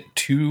play it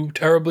too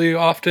terribly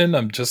often.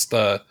 I'm just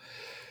I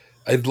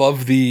just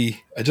love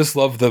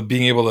the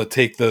being able to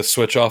take the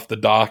Switch off the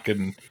dock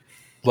and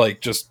like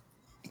just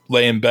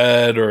lay in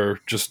bed, or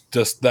just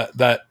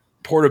that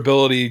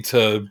portability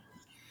to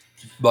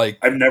like.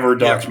 I've never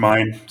docked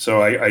mine,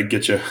 so I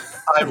get you.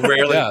 I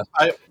rarely.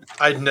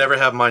 I'd never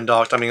have mine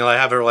docked. I mean, I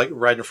have it like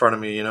right in front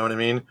of me. You know what I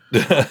mean?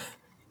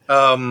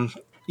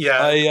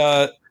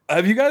 Yeah.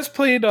 Have you guys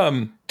played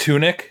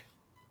Tunic?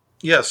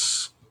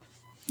 Yes.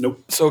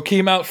 Nope. So it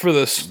came out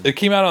It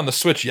came out on the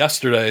Switch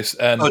yesterday,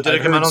 and did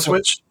it come out on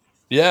Switch?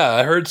 Yeah,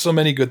 I heard so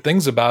many good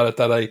things about it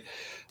that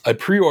I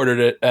pre-ordered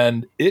it,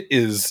 and it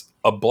is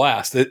a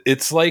blast.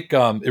 It's like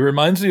it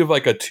reminds me of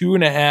like a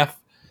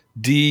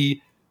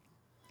 2.5D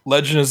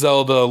Legend of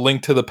Zelda: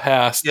 Link to the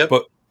Past,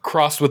 but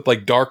crossed with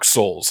like Dark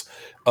Souls.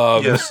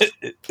 Yes.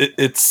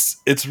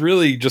 It's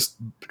really just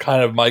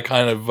kind of my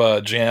kind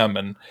of jam,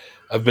 and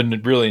I've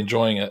been really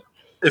enjoying it.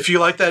 If you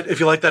like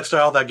that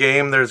style of that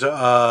game, there's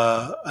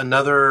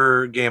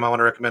another game I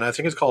want to recommend. I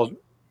think it's called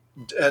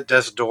At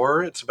Death's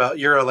Door. It's about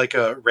you're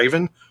a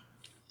raven.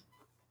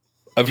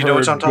 I've heard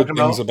what I'm talking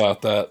things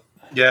about that.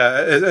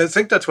 Yeah, I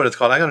think that's what it's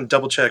called. I'm gonna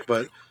double check,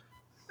 but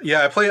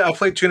yeah, I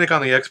played Tunic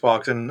on the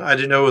Xbox, and I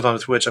didn't know it was on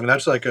the Switch. I mean,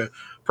 that's like a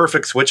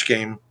perfect Switch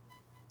game.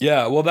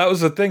 Yeah, well, that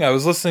was the thing. I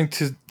was listening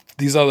to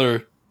these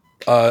another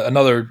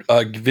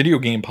video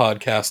game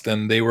podcast,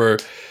 and they were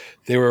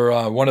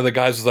one of the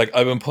guys was like,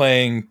 I've been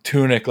playing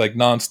Tunic like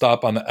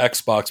nonstop on the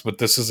Xbox, but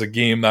this is a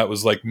game that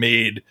was like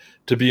made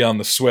to be on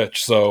the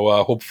Switch.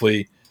 So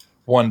hopefully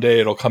one day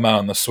it'll come out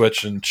on the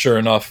Switch. And sure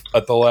enough,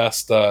 at the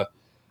last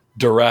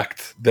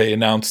Direct, they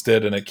announced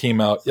it, and it came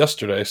out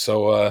yesterday.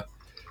 So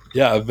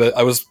yeah, but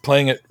I was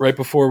playing it right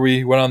before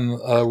we went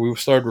on. We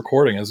started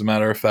recording, as a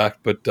matter of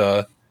fact. But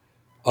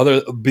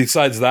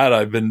besides that,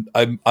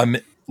 I'm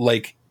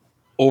like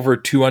over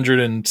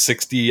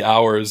 260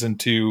 hours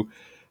into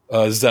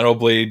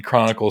Xenoblade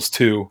Chronicles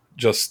 2.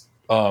 Just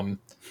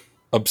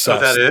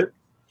obsessed.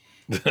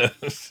 Is that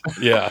it?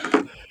 Yeah.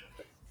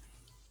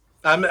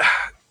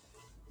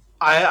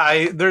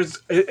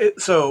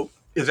 So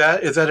is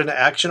that an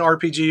action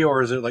RPG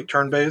or is it like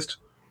turn based?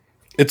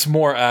 It's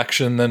more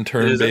action than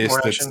turn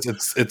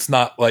based. It's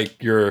not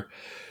like your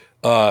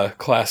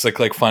classic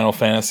like Final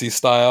Fantasy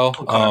style.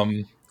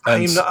 Okay.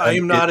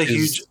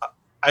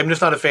 I'm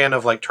just not a fan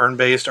of like turn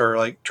based or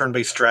like turn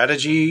based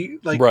strategy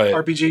like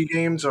RPG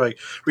games or like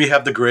where you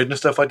have the grid and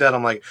stuff like that.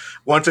 I'm like,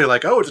 once they're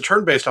like, oh, it's a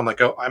turn based, I'm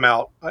like, oh, I'm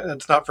out.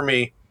 It's not for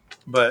me.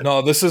 But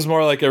no, this is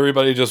more like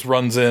everybody just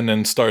runs in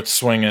and starts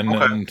swinging,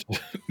 and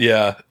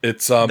yeah,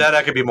 it's that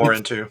I could be more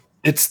into.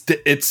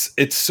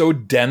 It's so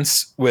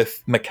dense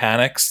with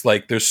mechanics.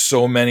 Like there's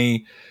so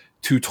many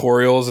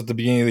tutorials at the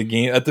beginning of the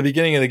game. At the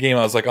beginning of the game,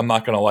 I was like, I'm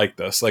not going to like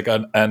this.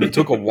 And it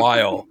took a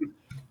while,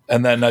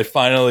 and then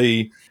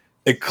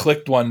it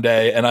clicked one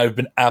day, and I've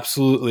been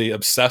absolutely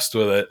obsessed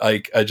with it.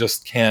 I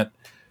just can't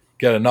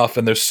get enough.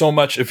 And there's so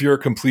much. If you're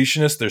a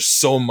completionist, there's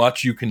so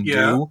much you can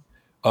do.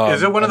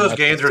 Is it one of those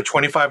games where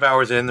 25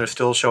 hours in, they're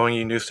still showing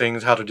you new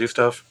things, how to do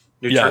stuff?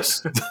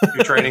 Yes.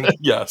 New training?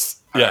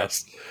 Yes.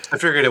 Yes. I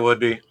figured it would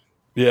be.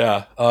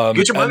 Yeah.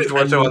 Get your money's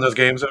worth on those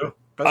games, though.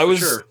 I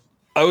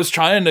was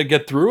trying to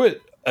get through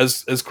it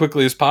as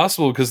quickly as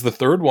possible because the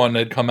third one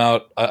had come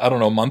out, I don't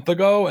know, a month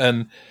ago,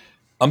 and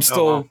I'm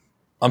still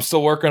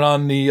working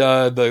on the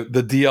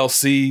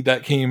DLC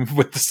that came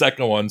with the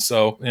second one.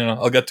 So,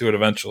 I'll get to it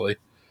eventually.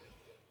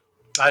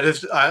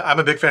 I'm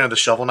a big fan of the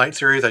Shovel Knight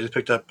series. I just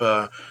picked up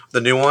the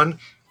new one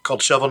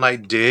called Shovel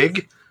Knight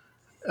Dig.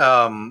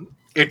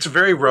 It's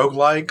very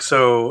roguelike.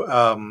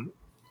 So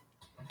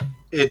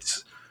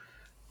it's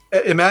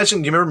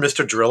imagine. Do you remember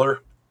Mr.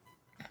 Driller?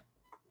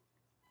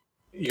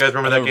 You guys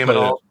remember that game at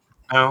all?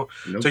 No.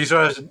 Nope.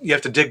 So you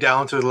have to dig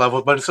down to the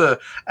levels, but it's a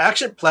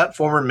action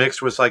platformer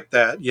mixed with like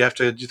that. You have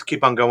to just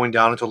keep on going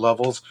down into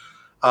levels.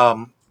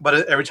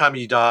 But every time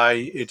you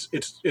die, it's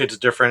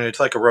different.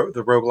 It's like the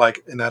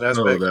roguelike in that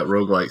aspect. Oh, that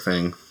roguelike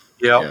thing.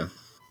 Yep. Yeah.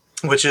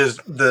 Which is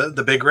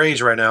the big rage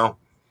right now.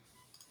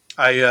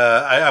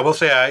 I will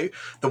say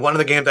the one of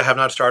the games I have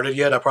not started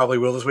yet, I probably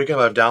will this weekend,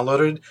 but I've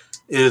downloaded,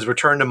 is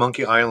Return to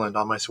Monkey Island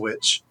on my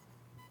Switch.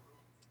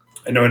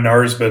 I know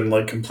Anar's been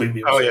like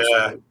completely obsessed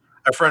with it.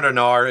 Our friend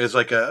Anar is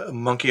like a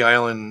Monkey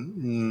Island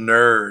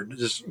nerd,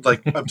 just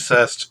like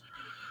obsessed.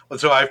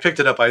 So I've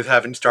picked it up. I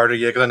haven't started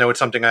yet because I know it's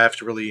something I have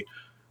to really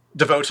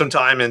devote some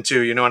time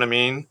into, you know what I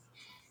mean?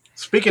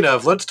 Speaking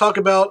of, let's talk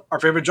about our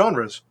favorite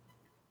genres.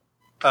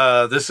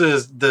 This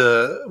is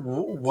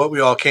what we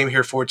all came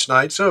here for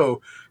tonight.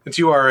 So, since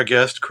you are a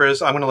guest,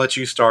 Chris, I'm going to let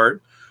you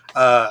start.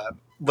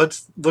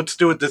 Let's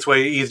do it this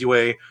way, easy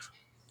way.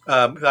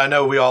 I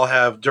know we all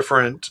have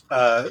different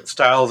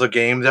styles of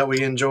games that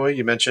we enjoy.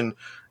 You mentioned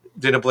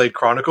Xenoblade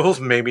Chronicles,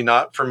 maybe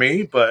not for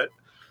me, but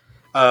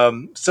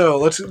so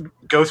let's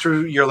go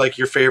through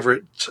your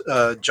favorite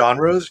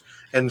genres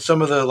and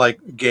some of the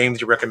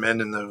games you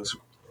recommend in those.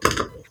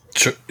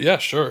 Sure. Yeah,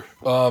 sure.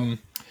 I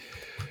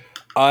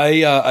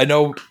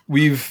know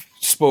we've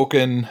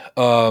spoken,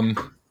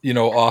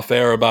 off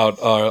air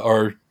about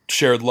our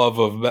shared love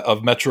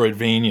of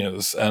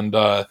Metroidvanias, and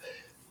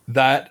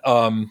that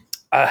I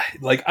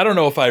don't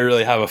know if I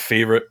really have a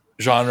favorite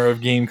genre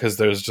of game because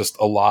there's just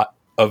a lot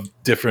of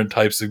different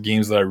types of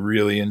games that I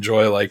really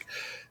enjoy.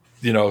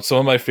 Some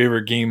of my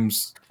favorite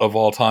games of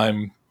all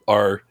time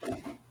are,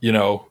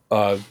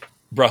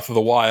 Breath of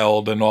the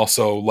Wild and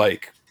also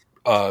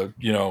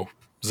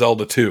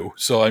Zelda 2.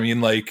 So I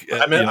mean, I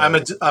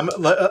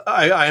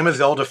am a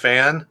Zelda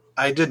fan.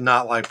 I did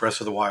not like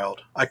Breath of the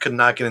Wild. I could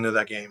not get into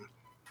that game.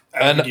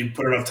 I don't think you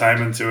put enough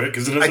time into it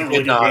because it doesn't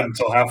really get good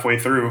until halfway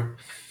through.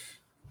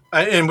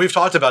 And we've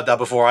talked about that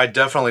before. I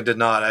definitely did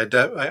not.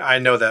 I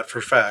know that for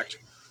a fact.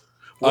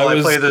 Will I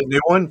play the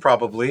new one?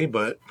 Probably,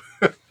 but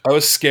I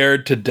was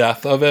scared to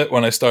death of it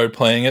when I started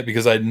playing it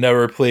because I'd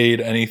never played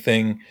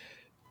anything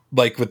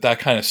with that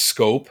kind of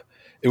scope.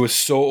 It was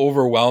so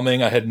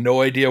overwhelming. I had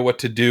no idea what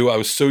to do. I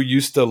was so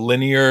used to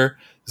linear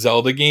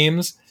Zelda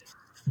games,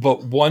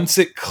 but once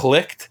it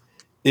clicked,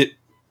 it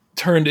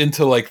turned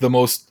into the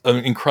most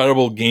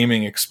incredible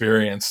gaming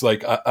experience.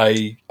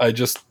 I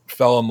just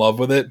fell in love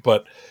with it,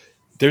 but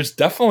there's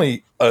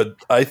definitely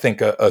I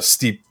think a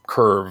steep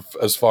curve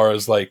as far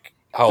as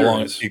how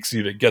long it takes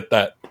you to get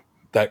that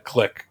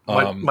click.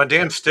 My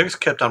damn sticks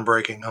kept on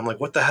breaking. I'm like,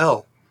 what the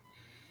hell?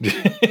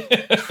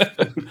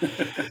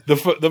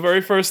 The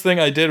very first thing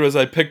I did was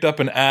I picked up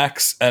an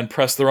axe and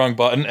pressed the wrong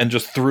button and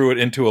just threw it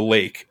into a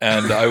lake.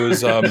 And I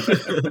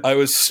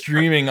was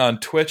streaming on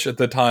Twitch at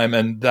the time,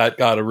 and that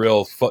got a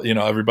real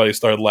everybody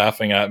started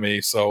laughing at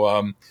me.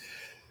 So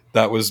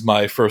that was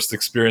my first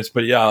experience.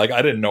 But yeah,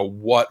 I didn't know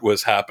what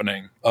was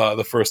happening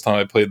the first time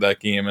I played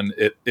that game, and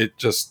it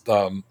just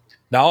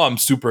now I'm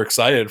super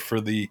excited for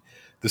the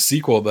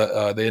sequel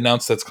that they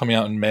announced that's coming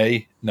out in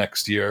May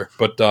next year.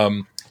 But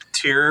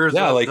Tears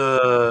of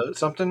the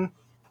something?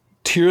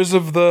 Tears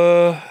of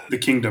the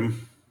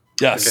Kingdom.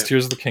 Yes, okay.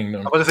 Tears of the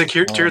Kingdom. I was going to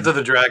say Tears of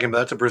the Dragon, but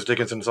that's a Bruce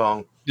Dickinson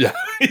song. Yeah,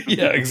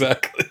 yeah,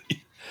 exactly.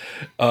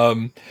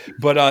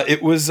 But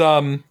it was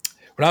when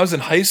I was in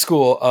high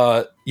school,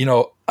 I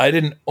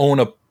didn't own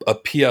a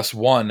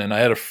PS1, and I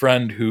had a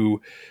friend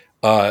who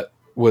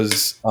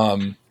was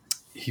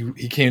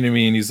he came to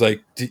me and he's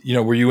like,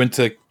 were you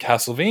into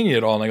Castlevania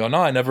at all? And I go,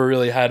 no, I never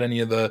really had any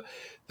of the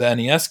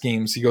NES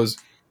games. He goes,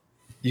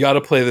 you got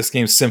to play this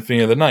game, Symphony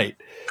of the Night.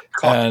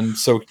 And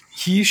so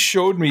he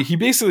showed me, he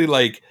basically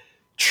like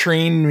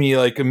trained me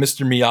like a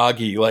Mr.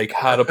 Miyagi, like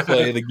how to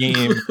play the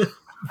game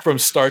from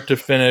start to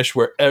finish,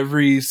 where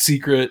every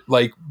secret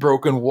like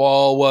broken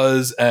wall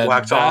was. And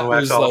wax on,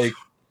 wax off. Like,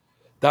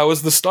 that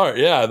was the start.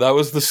 Yeah, that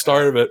was the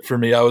start of it for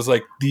me. I was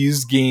like,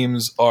 these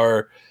games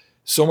are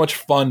so much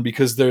fun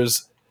because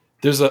there's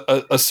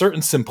a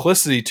certain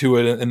simplicity to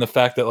it in the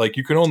fact that like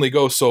you can only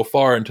go so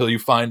far until you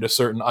find a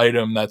certain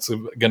item that's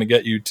going to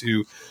get you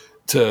to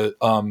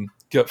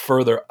get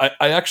further.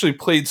 I actually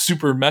played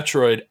Super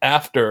Metroid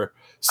after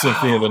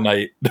Symphony of the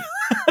Night.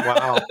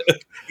 Wow.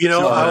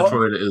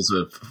 Metroid is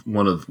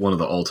one of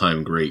the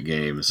all-time great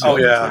games.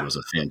 Metroid was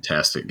a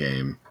fantastic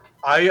game.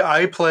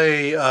 I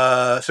play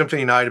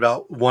Symphony of the Night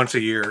about once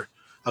a year.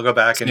 I'll go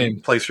back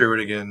and play through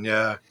it again.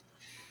 Yeah.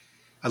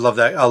 I love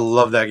that. I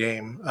love that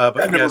game. But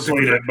I've never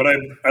played it, but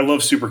I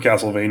love Super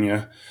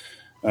Castlevania,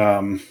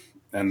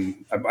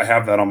 and I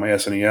have that on my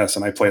SNES,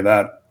 and I play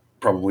that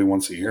probably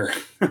once a year.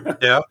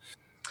 Yeah.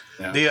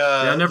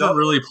 I never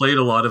really played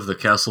a lot of the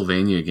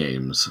Castlevania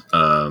games.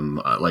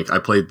 I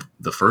played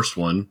the first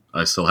one.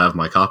 I still have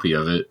my copy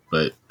of it,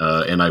 but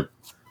and I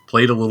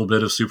played a little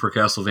bit of Super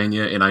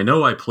Castlevania, and I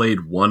know I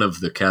played one of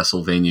the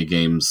Castlevania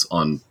games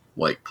on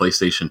like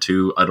PlayStation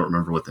 2. I don't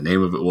remember what the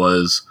name of it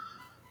was.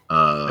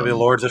 Maybe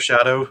Lords of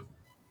Shadow.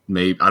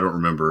 Maybe I don't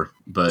remember,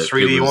 but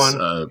 3D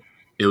one.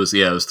 It was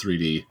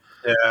 3D.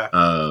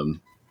 Yeah.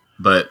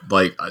 But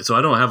like, so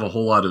I don't have a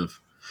whole lot of,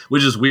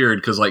 which is weird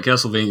because like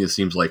Castlevania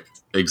seems like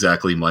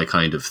exactly my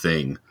kind of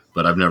thing,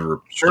 but I've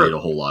never played a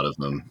whole lot of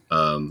them.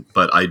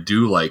 But I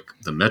do like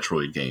the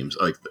Metroid games,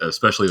 like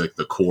especially like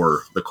the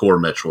core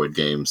Metroid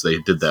games. They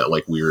did that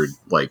like weird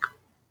like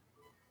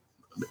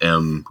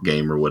M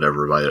game or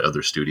whatever by the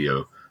other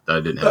studio that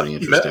I didn't have any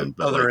interest in.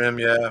 But other M,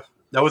 yeah.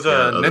 That was a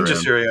Ninja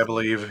series, I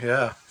believe.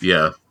 Yeah.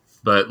 Yeah.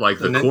 But like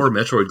the core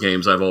Metroid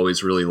games, I've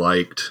always really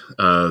liked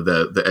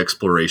the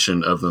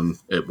exploration of them.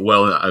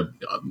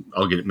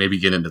 I'll get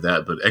into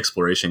that, but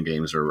exploration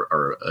games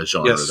are a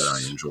genre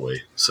that I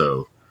enjoy.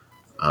 So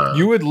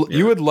you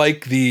would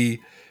like the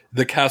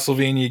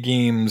Castlevania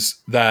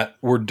games that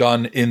were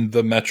done in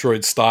the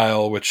Metroid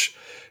style, which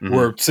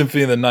were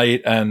Symphony of the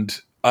Night and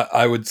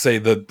I would say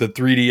the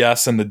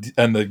 3DS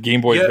and the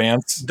Game Boy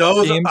Advance.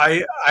 Those games.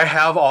 I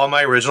have all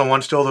my original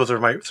ones still. Those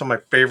are some of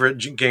my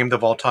favorite games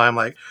of all time.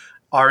 Like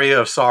Aria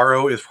of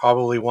Sorrow is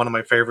probably one of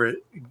my favorite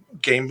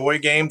Game Boy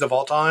games of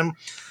all time.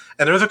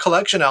 And there's a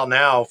collection out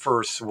now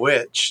for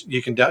Switch.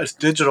 It's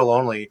digital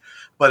only,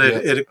 but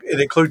it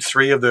includes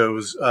 3 of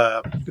those.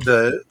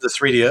 The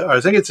 3D, I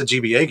think it's the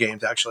GBA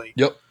games actually.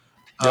 Yep.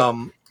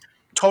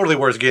 Totally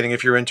worth getting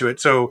if you're into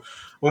it. So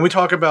when we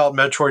talk about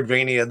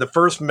Metroidvania, the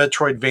first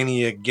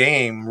Metroidvania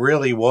game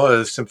really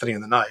was Symphony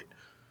of the Night,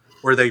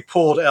 where they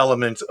pulled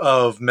elements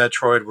of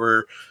Metroid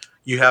where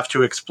you have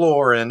to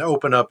explore and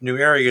open up new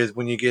areas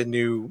when you get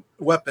new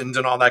weapons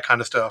and all that kind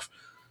of stuff.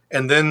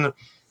 And then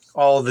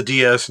all the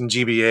DS and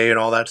GBA and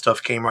all that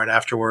stuff came right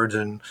afterwards,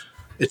 and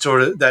it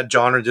sort of, that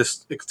genre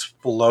just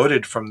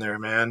exploded from there,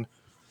 man.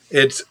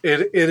 It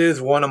is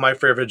one of my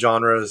favorite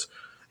genres.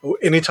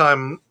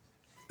 Anytime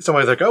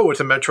somebody's like, "Oh,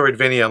 it's a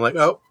Metroidvania," I'm like,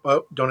 "Oh,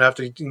 don't have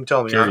to even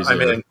tell me.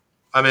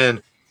 I'm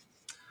in."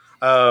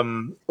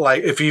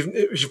 Like if you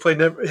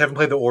haven't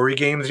played the Ori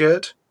games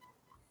yet,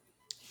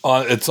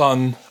 it's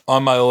on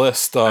my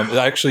list.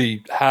 I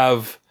actually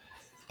have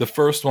the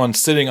first one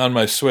sitting on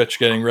my Switch,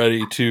 getting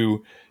ready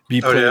to be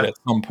played at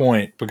some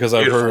point because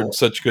I've heard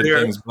such good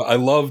things. But I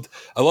loved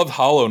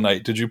Hollow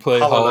Knight. Did you play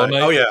Hollow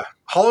Knight? Oh yeah,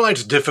 Hollow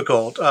Knight's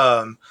difficult.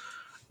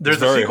 There's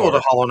a sequel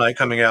to Hollow Knight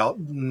coming out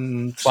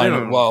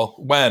soon. Well,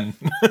 when?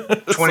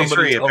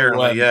 23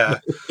 apparently. Yeah.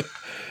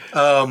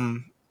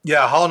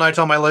 Yeah, Hollow Knight's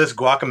on my list.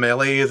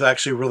 Guacamelee is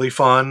actually really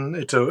fun. I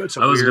was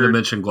going to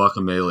mention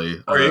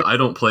Guacamelee. I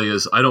don't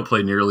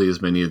play nearly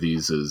as many of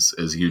these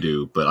as you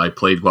do, but I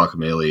played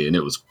Guacamelee and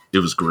it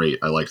was great.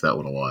 I liked that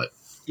one a lot.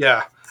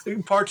 Yeah,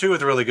 part 2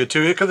 is really good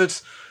too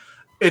because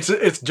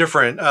it's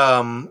different.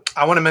 I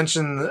want to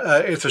mention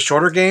it's a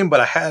shorter game, but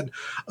I had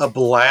a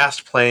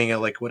blast playing it.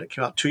 Like when it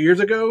came out 2 years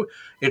ago,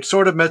 it's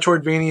sort of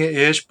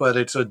Metroidvania-ish, but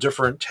it's a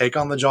different take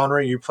on the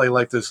genre. You play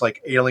like this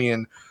like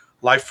alien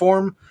life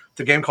form. It's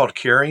a game called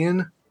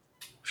Carrion.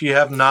 If you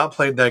have not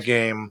played that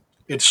game,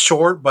 it's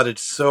short, but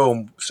it's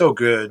so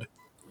good.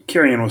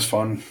 Carrion was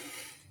fun.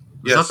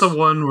 Is that the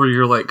one where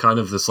you're like kind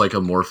of this like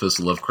amorphous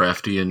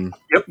Lovecraftian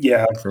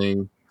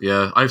thing?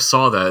 Yeah, I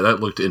saw that. That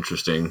looked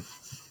interesting.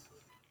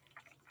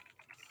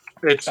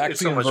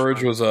 Axiom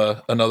Verge was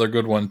another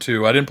good one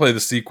too. I didn't play the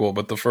sequel,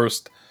 but the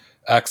first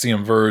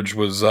Axiom Verge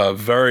was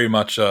very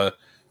much I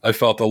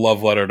felt a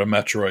love letter to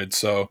Metroid.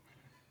 So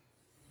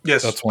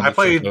yes, that's one I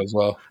played as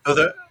well.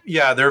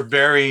 They're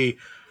very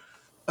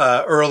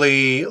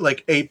early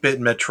like 8-bit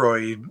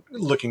Metroid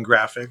looking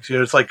graphics. You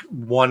know, it's like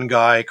one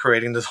guy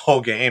creating this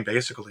whole game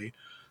basically.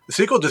 The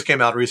sequel just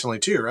came out recently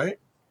too, right?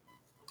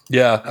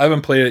 Yeah, I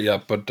haven't played it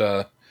yet,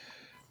 but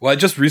Well, I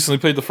just recently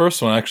played the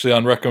first one actually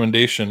on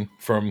recommendation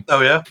from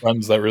Oh yeah,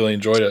 friends that really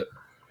enjoyed it.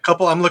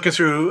 couple. I'm looking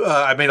through.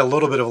 I made a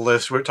little bit of a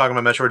list. We're talking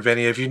about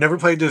Metroidvania. If you've never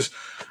played this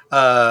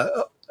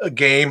a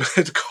game,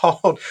 it's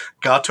called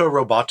Gato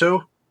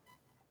Roboto.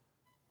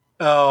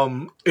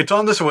 It's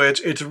on the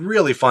Switch. It's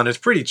really fun. It's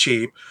pretty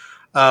cheap.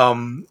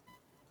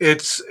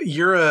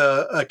 You're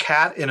a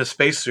cat in a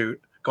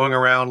spacesuit going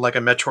around like a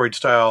Metroid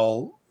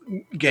style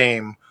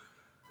game.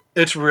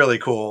 It's really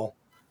cool.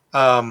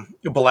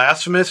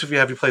 Blasphemous. If you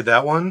have you played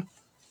that one,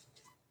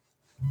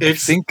 I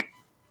think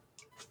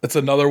it's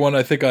another one.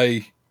 I think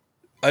I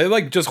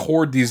like just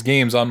hoard these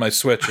games on my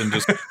Switch and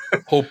just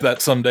hope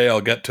that someday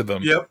I'll get to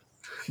them. Yep.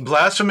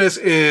 Blasphemous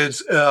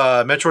is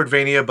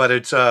Metroidvania, but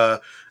it's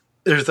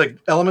there's like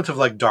elements of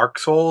like Dark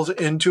Souls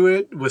into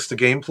it with the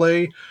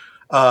gameplay.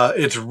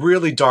 It's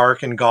really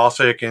dark and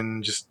gothic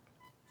and just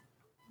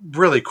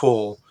really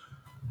cool.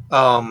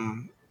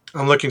 I'm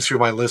looking through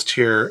my list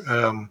here.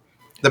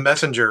 The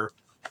Messenger.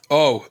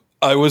 Oh,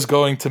 I was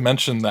going to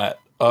mention that.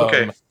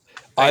 Okay.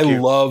 I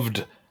you.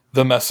 loved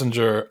The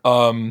Messenger.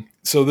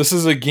 So this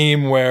is a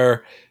game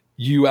where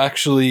you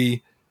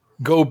actually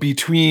go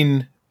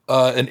between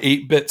an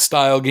 8-bit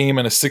style game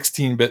and a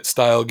 16-bit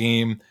style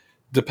game,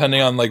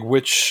 depending on like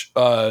which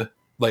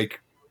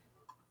like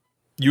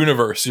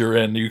universe you're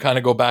in. You kind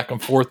of go back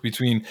and forth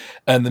between,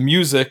 and the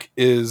music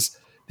is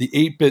the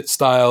 8-bit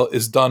style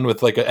is done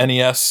with like a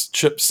NES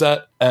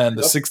chipset, and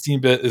the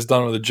 16-bit is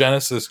done with a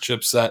Genesis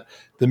chipset.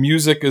 The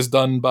music is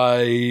done by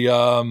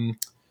I'm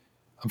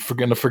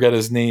going to forget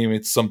his name.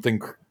 It's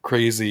something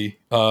crazy.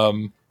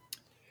 I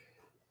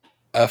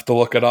have to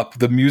look it up.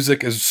 The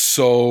music is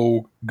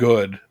so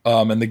good,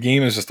 and the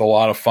game is just a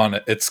lot of fun.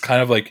 It's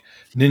kind of like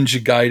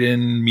Ninja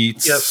Gaiden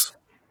meets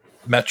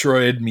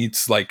Metroid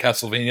meets like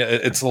Castlevania.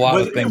 It's a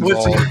lot of things.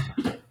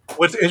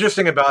 What's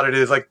interesting about it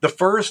is like the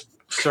first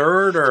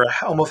third or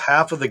almost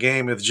half of the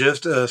game is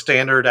just a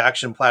standard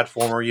action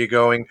platformer. You're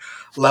going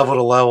level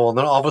to level, and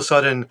then all of a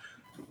sudden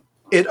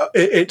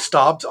it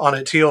stops on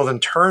its heels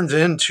and turns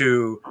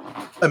into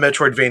a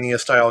Metroidvania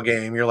style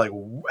game. You're like,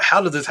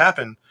 how did this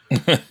happen?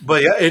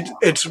 But yeah,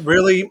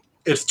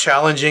 it's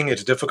challenging.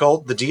 It's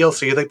difficult. The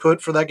DLC they put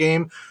for that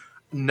game,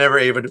 never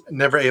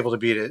able to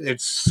beat it.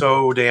 It's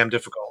so damn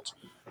difficult.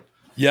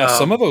 Yeah,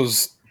 some of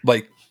those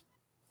like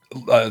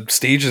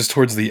stages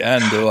towards the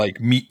end are like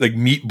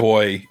Meat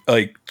Boy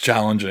like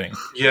challenging.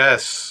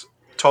 Yes,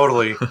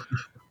 totally.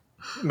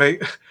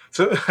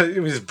 So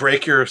you just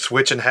break your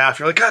Switch in half.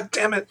 You're like, God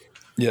damn it!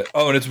 Yeah.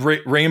 Oh, and it's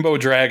Rainbow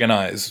Dragon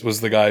Eyes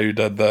was the guy who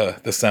did the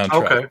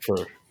soundtrack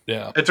for.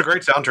 Yeah, it's a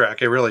great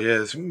soundtrack. It really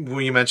is.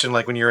 When you mentioned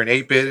like when you're in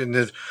 8-bit and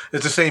it's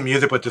the same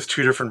music but there's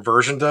two different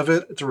versions of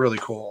it, it's really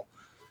cool.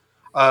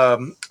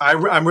 I'm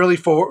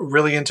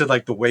really into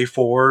like the Way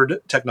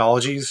Forward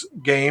Technologies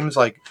games,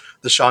 like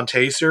the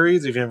Shantae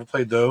series. If you ever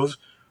played those,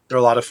 they're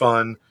a lot of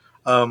fun.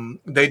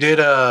 They did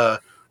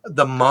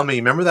the Mummy.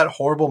 Remember that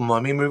horrible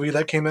Mummy movie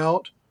that came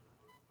out?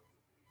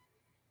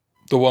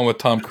 The one with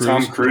Tom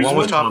Cruise. The one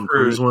with Tom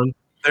Cruise. One.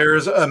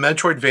 There's a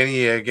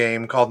Metroidvania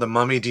game called The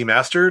Mummy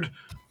Demastered.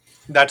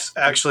 That's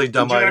actually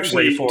done by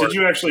Way Forward. Did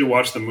you actually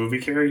watch the movie,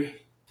 Carrie?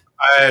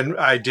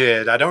 I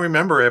did. I don't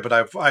remember it,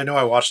 but I know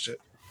I watched it.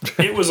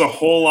 It was a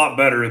whole lot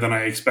better than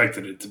I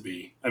expected it to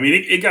be. I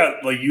mean, it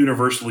got like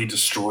universally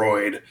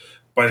destroyed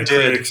by the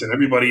critics and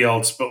everybody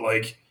else, but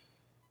like,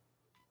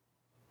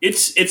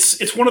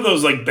 it's one of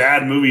those like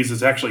bad movies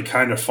that's actually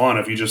kind of fun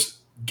if you just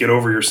get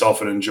over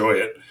yourself and enjoy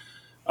it.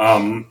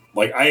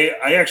 Like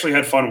I actually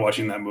had fun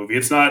watching that movie.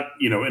 It's not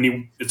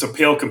it's a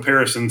pale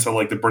comparison to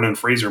like the Brendan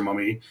Fraser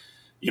Mummy,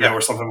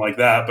 or something like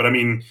that. But I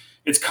mean,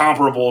 it's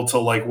comparable to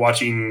like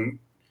watching.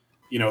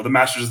 The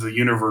Masters of the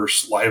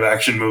Universe live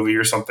action movie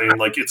or something.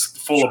 Like it's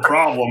full of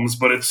problems,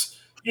 but it's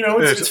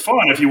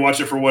fun if you watch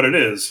it for what it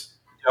is.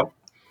 Yep.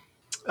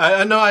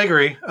 I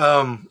agree.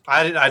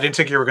 I didn't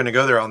think you were going to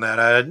go there on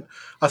that.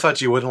 I thought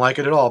you wouldn't like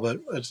it at all,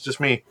 but it's just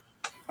me.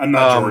 I'm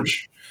not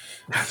George.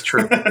 That's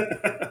true.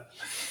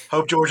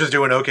 Hope George is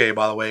doing okay,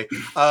 by the way.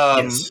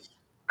 Yes.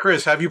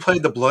 Chris, have you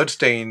played the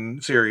Bloodstain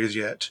series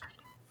yet?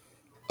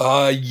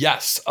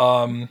 Yes.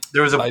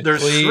 There's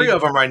 3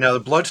 of them right now. The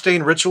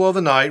Bloodstain Ritual of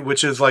the Night,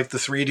 which is like the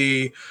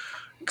 3D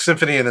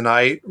Symphony of the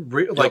Night,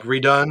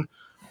 redone.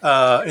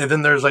 And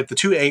then there's like the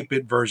 2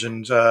 8-bit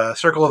versions,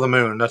 Circle of the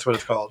Moon. That's what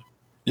it's called.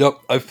 Yep,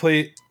 I've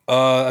played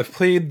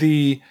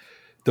the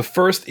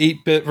first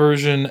 8-bit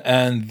version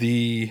and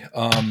the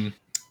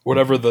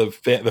whatever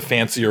the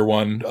fancier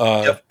one.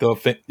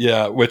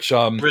 Which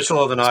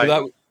Ritual of the Night.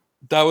 So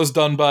that was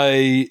done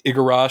by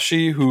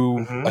Igarashi,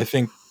 who I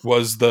think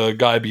was the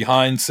guy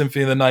behind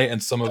Symphony of the Night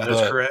and some of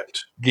the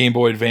Game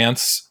Boy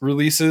Advance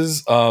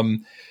releases.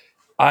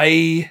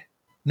 I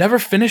never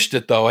finished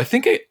it though. I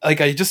think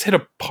I just hit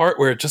a part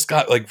where it just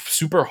got like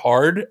super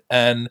hard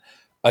and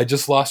I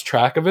just lost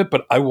track of it.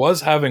 But I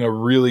was having a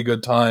really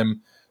good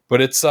time.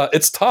 But it's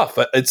tough.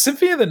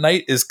 Symphony of the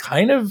Night is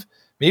kind of,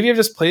 maybe I've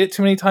just played it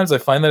too many times. I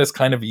find that it's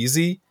kind of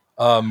easy,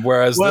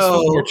 whereas this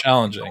was more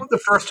challenging. The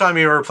first time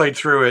you ever played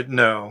through it,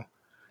 no.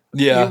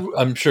 Yeah,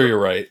 I'm sure you're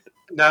right.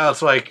 now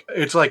it's like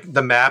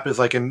the map is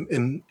like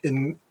in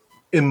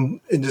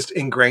just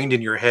ingrained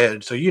in your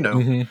head, so you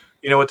know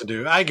what to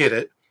do. I get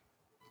it.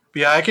 But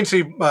yeah, I can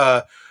see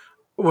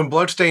when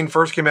Bloodstained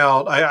first came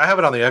out. I have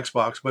it on the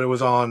Xbox, but it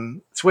was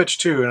on Switch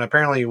too, and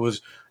apparently it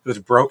was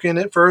broken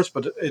at first,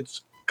 but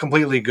it's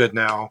completely good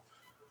now.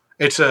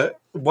 It's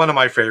one of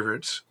my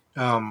favorites.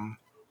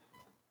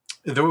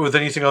 Was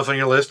anything else on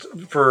your list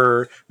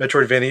for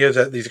Metroidvania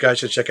that these guys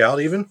should check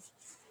out? Even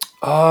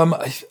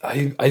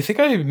I think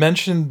I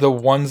mentioned the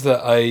ones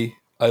that I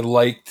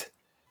liked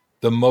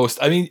the most.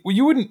 I mean,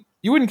 you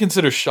wouldn't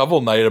consider Shovel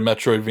Knight a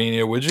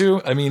Metroidvania, would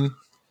you? I mean,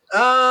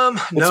 no,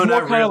 it's more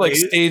not kind of really. like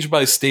stage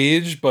by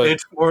stage, but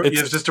it's more.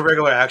 It's just a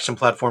regular action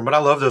platform. But I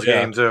love those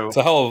games too. It's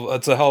a hell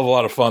of a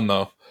lot of fun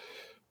though.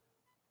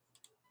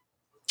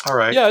 All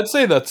right. Yeah, I'd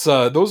say that's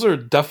those are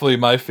definitely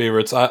my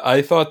favorites.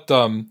 I thought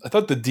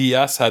the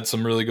DS had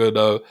some really good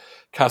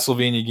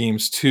Castlevania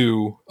games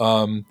too.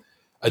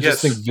 I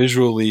just think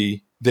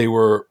visually they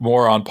were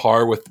more on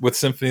par with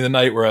Symphony of the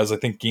Night, whereas I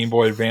think Game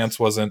Boy Advance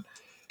wasn't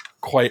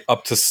quite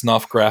up to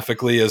snuff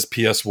graphically as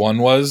PS1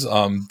 was.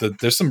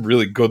 There's some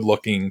really good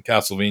looking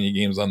Castlevania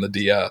games on the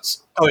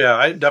DS. Oh yeah,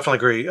 I definitely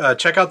agree.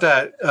 Check out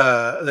that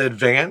the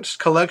Advanced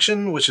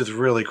collection, which is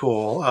really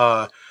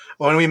cool.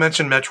 When we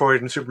mentioned Metroid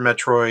and Super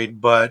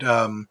Metroid, but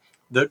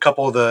the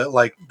couple of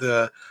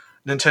the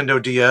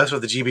Nintendo DS or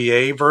the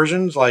GBA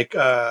versions, like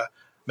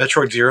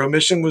Metroid Zero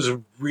Mission, was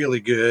really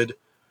good.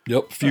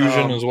 Yep,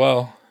 Fusion as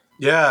well.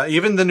 Yeah,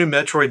 even the new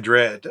Metroid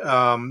Dread.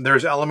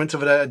 There's elements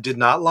of it I did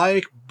not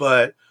like,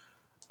 but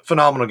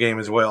phenomenal game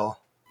as well.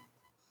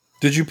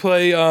 Did you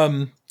play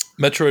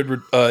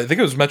Metroid? I think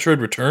it was Metroid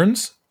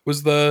Returns.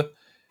 Was the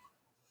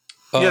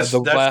yes,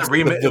 that's the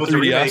remake. It was the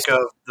remake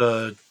of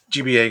the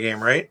GBA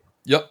game, right?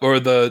 Yep, or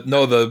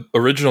the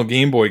original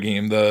Game Boy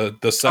game, the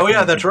second. Oh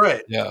yeah, that's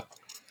right. Yeah,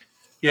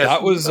 yeah,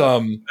 that was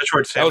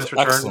Metroid Samus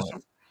Returns.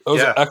 Excellent. That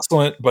was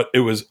excellent, but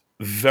it was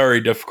very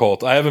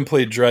difficult. I haven't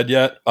played Dread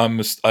yet. I'm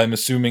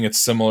assuming it's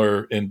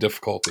similar in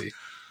difficulty.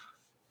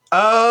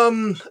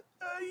 The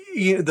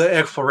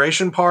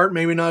exploration part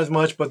maybe not as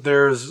much, but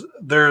there's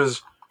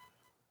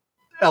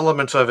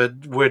elements of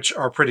it which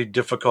are pretty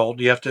difficult.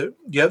 You have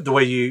the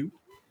way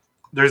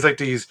there's like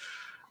these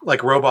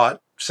like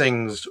robot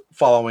things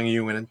following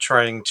you and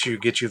trying to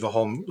get you the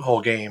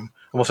whole game.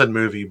 Almost said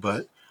movie,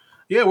 but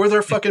yeah, we're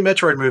their fucking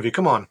Metroid movie.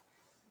 Come on.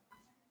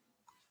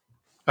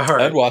 All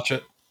right. I'd watch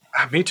it.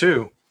 Me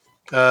too.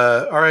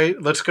 All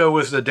right, let's go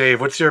with the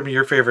Dave. What's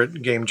your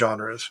favorite game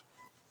genres?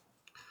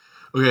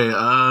 Okay,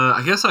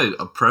 I guess I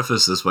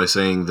preface this by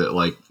saying that,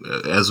 like,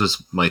 as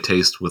was my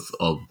taste with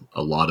a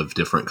lot of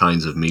different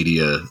kinds of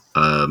media,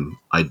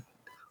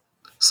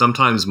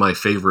 sometimes my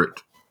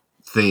favorite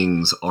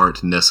things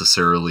aren't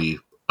necessarily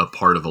a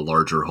part of a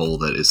larger whole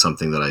that is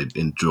something that I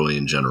enjoy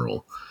in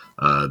general.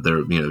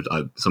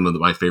 Some of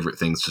my favorite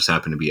things just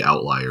happen to be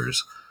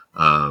outliers.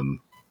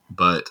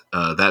 But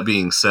that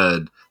being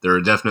said, there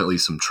are definitely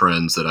some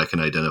trends that I can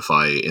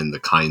identify in the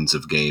kinds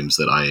of games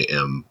that I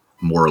am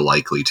more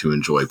likely to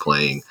enjoy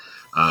playing.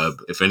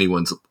 If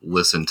anyone's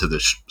listened to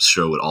this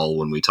show at all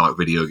when we talk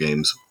video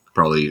games,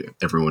 probably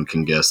everyone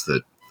can guess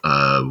that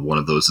one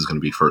of those is going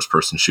to be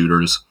first-person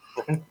shooters.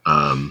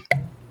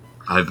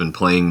 I've been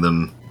playing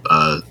them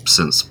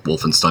since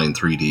Wolfenstein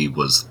 3D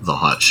was the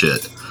hot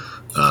shit.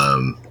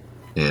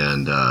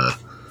 And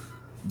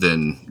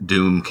then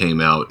Doom came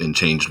out and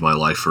changed my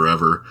life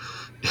forever.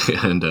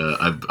 And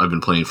I've been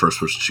playing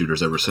first-person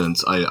shooters ever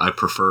since. I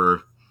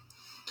prefer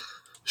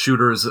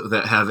shooters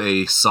that have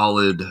a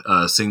solid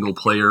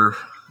single-player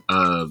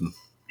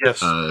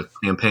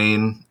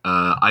campaign.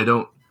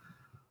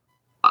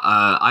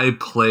 I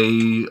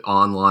play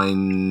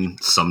online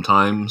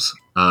sometimes,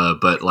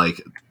 but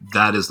like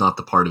that is not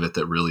the part of it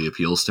that really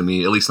appeals to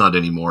me. At least not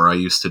anymore. I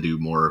used to do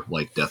more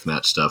like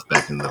deathmatch stuff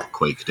back in the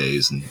Quake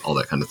days and all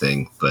that kind of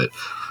thing. But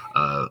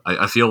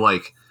I feel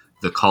like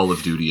the Call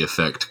of Duty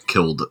effect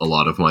killed a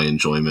lot of my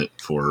enjoyment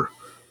for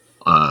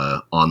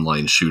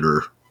online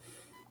shooter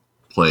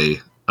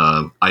play.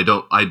 I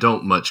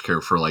don't much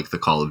care for like the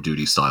Call of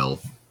Duty style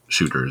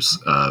shooters.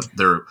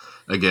 They're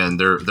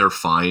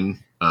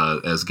fine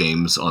as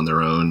games on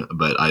their own,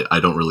 but I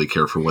don't really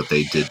care for what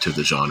they did to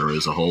the genre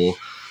as a whole.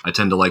 I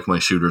tend to like my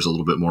shooters a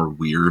little bit more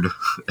weird.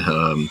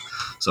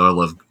 So I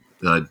love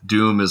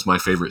Doom is my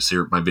favorite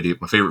my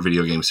favorite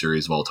video game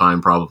series of all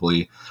time,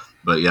 probably.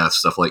 But yeah,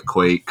 stuff like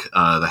Quake,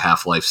 the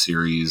Half-Life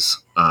series,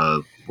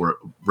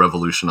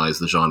 revolutionized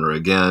the genre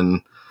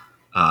again.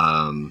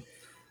 And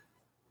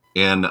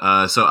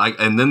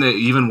then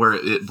even where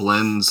it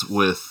blends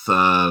with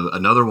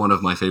another one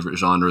of my favorite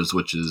genres,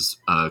 which is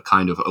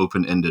kind of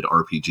open-ended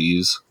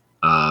RPGs,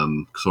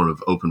 sort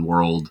of open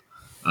world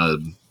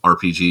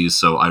RPGs.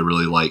 So I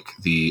really like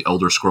the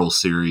Elder Scrolls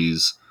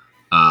series,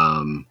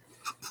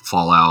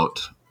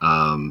 Fallout,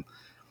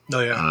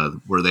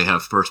 where they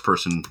have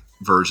first-person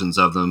versions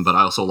of them. But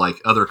I also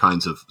like other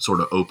kinds of sort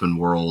of open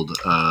world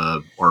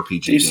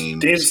RPG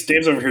games.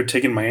 Dave's over here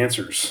taking my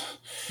answers.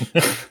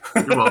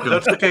 You're welcome.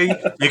 That's okay.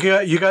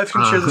 You guys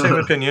can share the same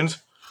opinions.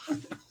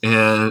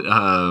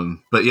 And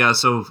but yeah,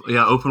 so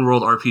yeah, open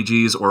world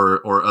RPGs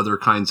or other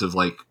kinds of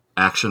like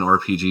action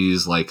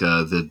RPGs, like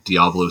the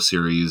Diablo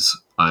series.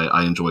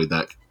 I enjoyed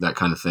that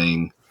kind of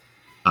thing.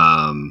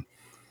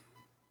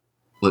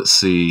 Let's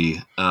see.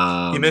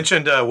 You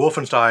mentioned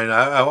Wolfenstein.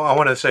 I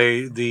want to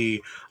say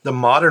the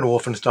modern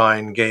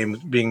Wolfenstein games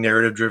being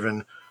narrative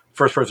driven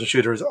first person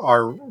shooters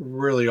are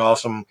really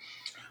awesome.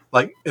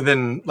 Like, and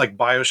then like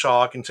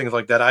BioShock and things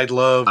like that. I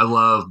love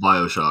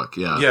BioShock.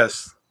 Yeah.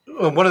 Yes.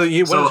 One of the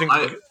things.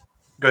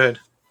 Go ahead.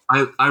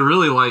 I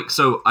really like.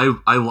 So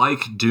I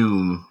like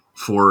Doom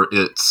for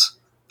its.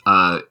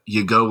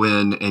 You go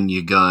in and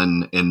you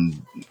gun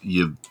and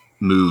you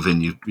move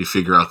and you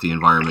figure out the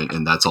environment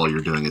and that's all you're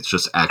doing. It's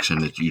just action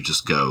that you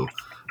just go.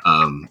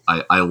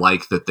 I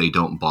like that they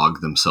don't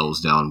bog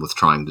themselves down with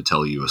trying to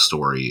tell you a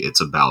story.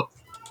 It's about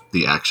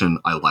the action.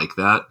 I like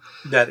that.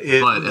 But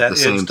at the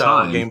same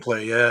time,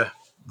 gameplay, yeah.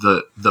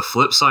 The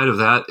flip side of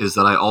that is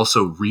that I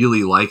also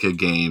really like a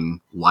game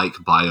like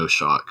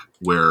BioShock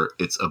where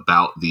it's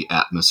about the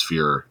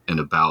atmosphere and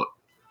about,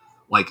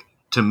 like,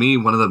 to me,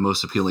 one of the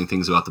most appealing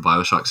things about the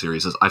BioShock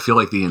series is I feel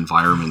like the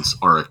environments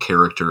are a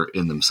character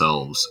in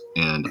themselves,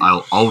 and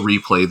I'll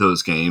replay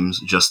those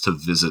games just to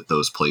visit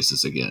those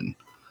places again.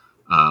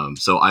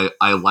 So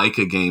I like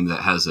a game that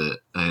has an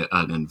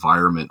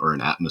environment or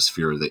an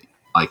atmosphere that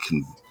I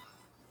can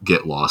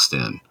get lost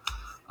in.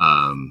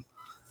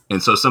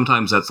 And so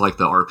sometimes that's like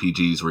the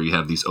RPGs where you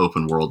have these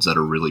open worlds that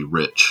are really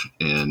rich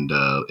and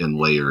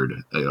layered.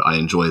 I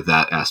enjoy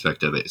that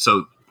aspect of it.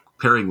 So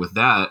pairing with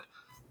that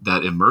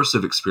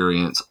immersive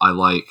experience, I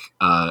like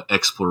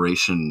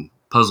exploration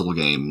puzzle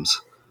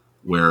games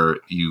where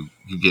you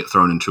get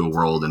thrown into a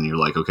world and you're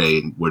like,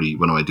 okay, what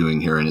am I doing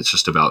here? And it's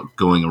just about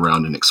going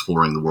around and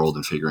exploring the world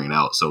and figuring it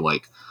out. So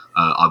like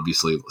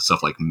obviously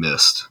stuff like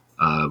Myst.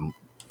 When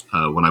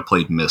I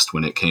played Myst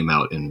when it came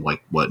out in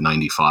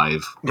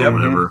 95 or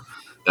whatever,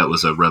 that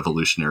was a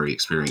revolutionary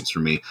experience for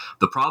me.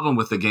 The problem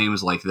with the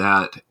games like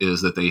that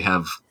is that they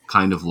have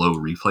kind of low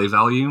replay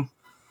value.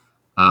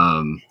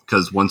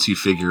 Because once you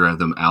figure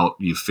them out,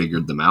 you've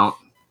figured them out.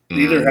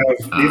 And,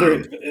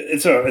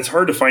 it's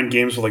hard to find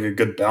games with like a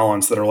good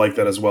balance that are like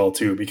that as well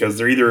too, because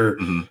they're either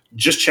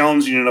just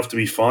challenging enough to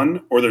be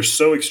fun, or they're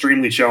so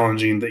extremely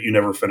challenging that you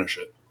never finish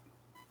it.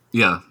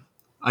 Yeah,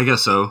 I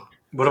guess so.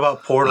 What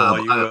about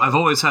Portal? I've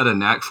always had a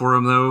knack for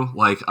them though.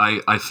 Like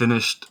I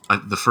finished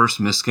the first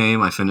Myst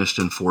game. I finished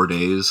in 4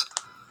 days,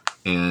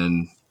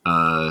 and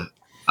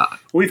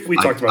we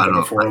talked about that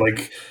before.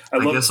 I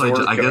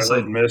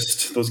love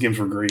Myst. Those games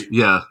were great.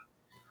 Yeah,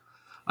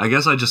 I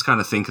guess I just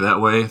kind of think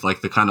that way, like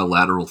the kind of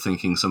lateral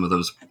thinking. Some of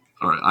those.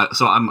 All right,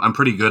 so I'm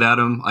pretty good at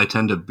them. I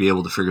tend to be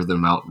able to figure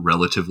them out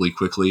relatively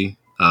quickly.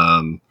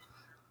 But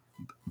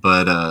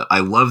I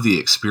love the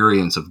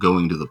experience of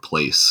going to the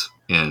place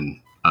and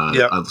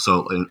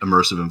so in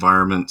immersive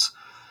environments.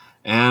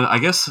 And I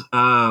guess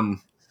I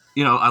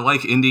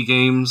like indie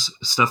games,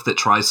 stuff that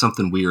tries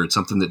something weird,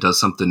 something that does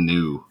something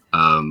new.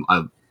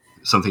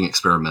 Something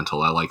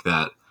experimental. I like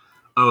that.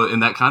 Oh,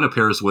 and that kind of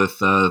pairs with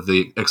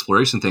the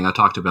exploration thing I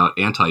talked about,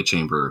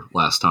 Antichamber,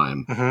 last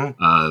time.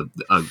 An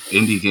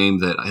indie game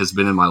that has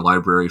been in my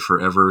library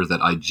forever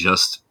that I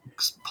just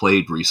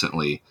played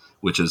recently,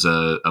 which is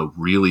a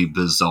really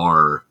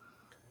bizarre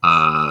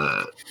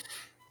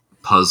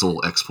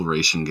puzzle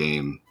exploration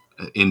game,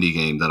 indie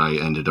game that I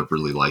ended up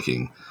really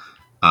liking.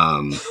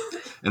 And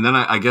then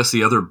I guess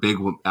the other big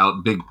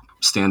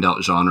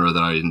standout genre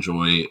that I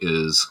enjoy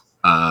is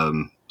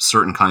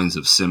certain kinds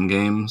of sim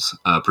games,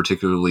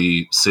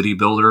 particularly city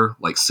builder,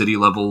 like city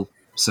level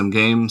sim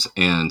games,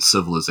 and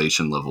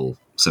civilization level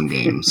sim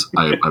games.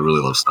 I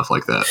really love stuff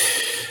like that.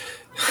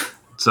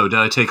 So did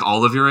I take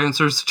all of your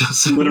answers?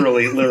 Just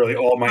literally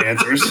all my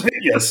answers.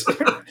 Yes.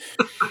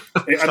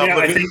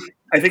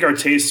 I think our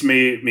tastes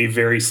may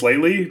vary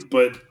slightly,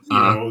 but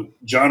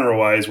genre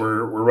wise,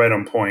 we're right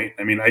on point.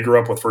 I mean, I grew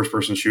up with first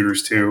person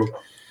shooters too.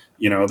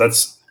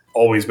 That's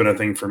always been a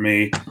thing for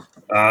me.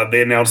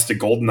 They announced the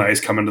GoldenEye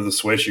is coming to the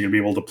Switch. You're gonna be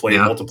able to play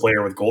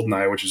multiplayer with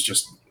GoldenEye, which is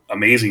just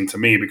amazing to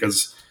me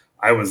because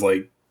I was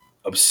like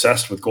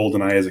obsessed with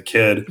GoldenEye as a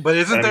kid. But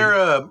isn't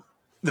there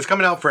it's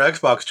coming out for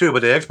Xbox too?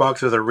 But the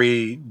Xbox is a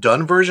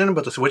redone version,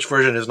 but the Switch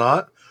version is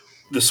not.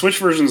 The Switch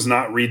version is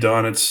not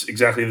redone. It's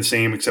exactly the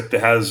same, except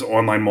it has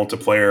online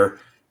multiplayer.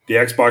 The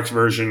Xbox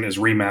version is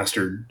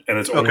remastered, and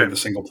it's only the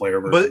single player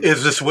version. But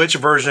is the Switch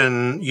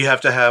version, you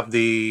have to have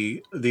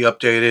the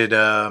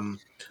updated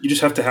you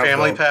just have to have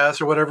Family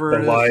Pass or whatever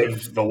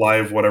the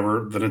live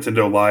whatever, the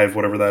Nintendo Live,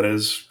 whatever that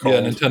is called.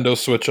 Yeah, Nintendo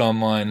Switch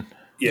Online.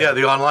 Yeah,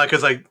 the online,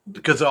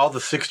 because all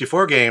the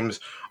 64 games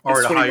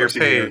are at a higher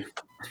pay.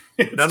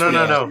 No, they're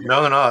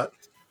not.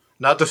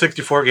 Not the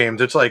 64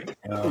 games. It's like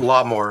a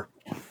lot more.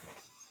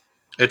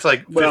 It's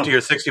like $50 or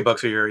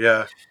 $60 a year.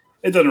 Yeah,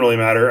 it doesn't really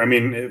matter. I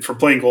mean, for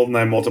playing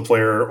GoldenEye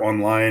multiplayer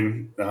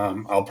online,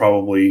 I'll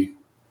probably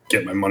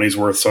get my money's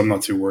worth, so I'm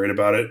not too worried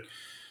about it.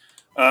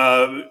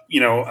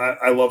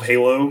 I love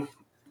Halo,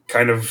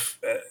 kind of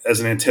as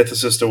an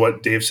antithesis to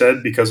what Dave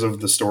said because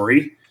of the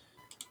story.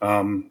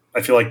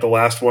 I feel like the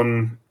last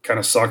one kind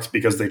of sucked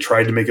because they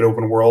tried to make it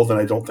open world, and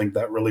I don't think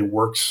that really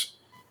works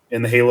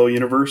in the Halo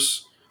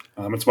universe.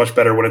 It's much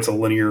better when it's a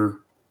linear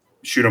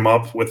shoot 'em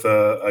up with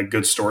a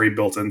good story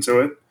built into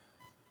it.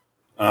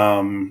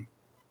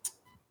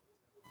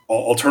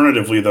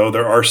 Alternatively, though,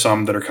 there are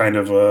some that are kind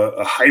of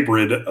a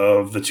hybrid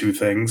of the two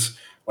things.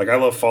 Like, I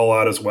love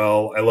Fallout as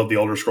well. I love the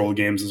Elder Scroll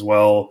games as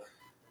well.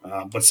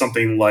 But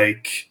something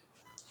like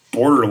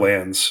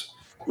Borderlands,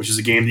 which is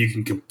a game that you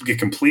can get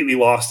completely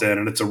lost in,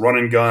 and it's a run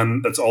and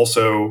gun that's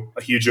also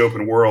a huge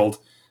open world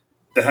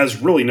that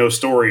has really no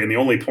story, and the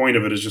only point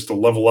of it is just to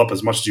level up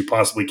as much as you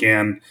possibly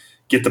can,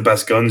 get the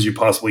best guns you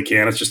possibly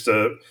can.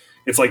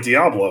 It's like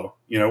Diablo,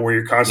 where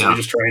you're constantly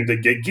just trying to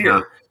get gear.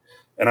 Yeah.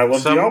 And I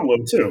love Diablo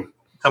too.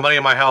 Somebody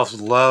in my house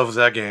loves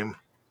that game.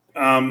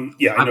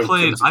 I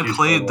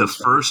played the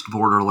first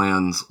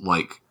Borderlands,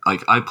 like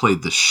I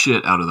played the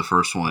shit out of the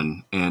first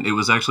one, and it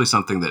was actually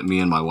something that me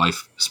and my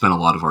wife spent a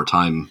lot of our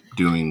time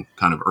doing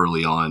kind of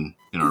early on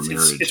in our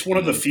marriage. It's one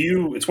of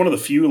the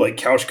few like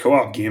couch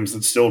co-op games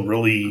that still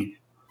really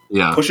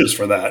pushes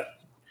for that.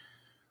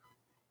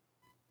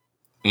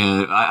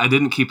 And I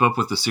didn't keep up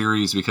with the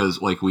series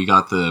because like we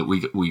got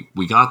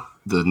the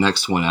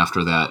next one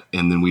after that,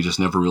 and then we just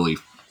never really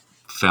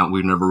we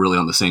were never really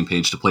on the same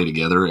page to play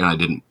together, and I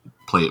didn't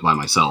play it by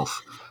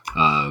myself.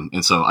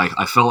 And so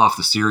I fell off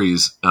the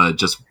series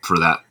just for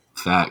that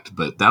fact,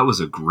 but that was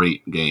a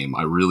great game.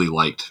 I really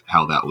liked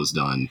how that was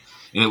done.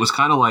 And it was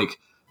kind of like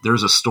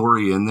there's a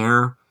story in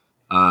there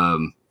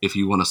if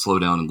you want to slow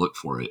down and look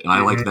for it. And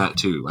I like that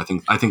too.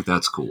 I think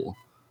that's cool.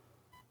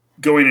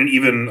 Going in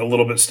even a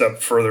little bit step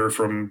further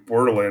from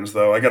Borderlands,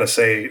 though, I got to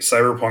say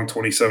Cyberpunk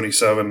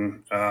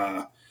 2077,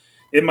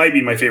 it might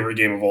be my favorite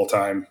game of all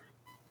time,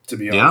 to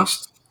be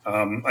honest.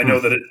 I know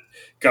that it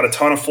got a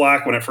ton of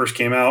flack when it first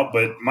came out,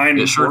 but mine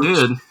did.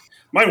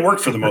 Mine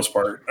worked for the most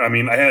part. I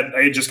mean, I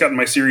had just gotten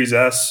my Series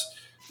S.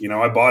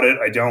 I bought it.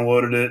 I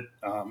downloaded it.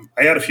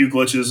 I had a few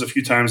glitches, a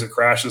few times it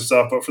crashed and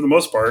stuff, but for the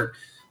most part,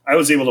 I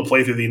was able to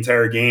play through the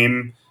entire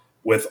game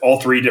with all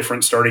three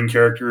different starting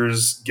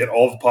characters, get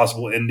all the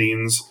possible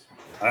endings.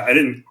 I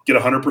didn't get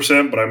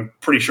 100%, but I'm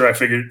pretty sure I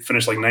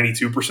finished like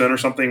 92% or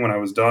something when I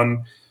was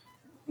done.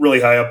 Really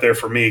high up there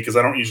for me because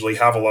I don't usually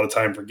have a lot of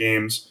time for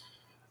games.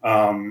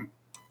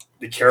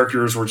 The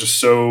characters were just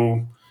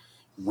so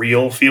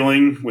real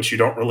feeling, which you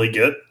don't really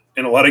get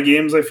in a lot of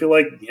games. I feel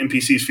like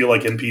NPCs feel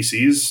like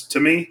NPCs to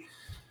me.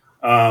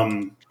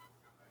 And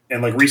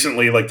like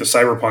recently, like the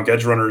Cyberpunk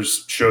Edge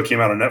Runners show came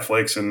out on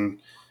Netflix and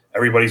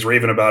everybody's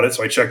raving about it.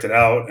 So I checked it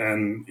out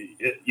and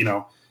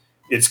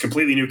it's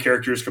completely new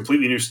characters,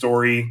 completely new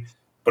story,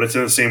 but it's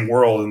in the same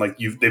world. And like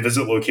they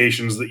visit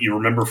locations that you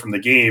remember from the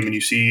game and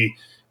you see,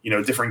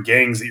 different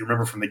gangs that you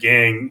remember from the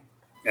gang.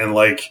 And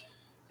like,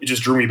 it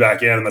just drew me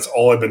back in. And that's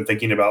all I've been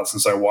thinking about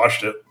since I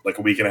watched it like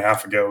a week and a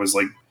half ago is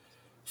like,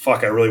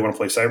 fuck, I really want to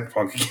play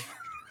Cyberpunk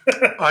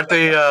again. Aren't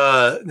they,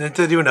 did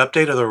they do an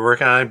update or they're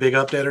working on a big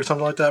update or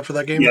something like that for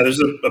that game? Yeah,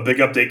 there's a big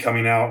update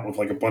coming out with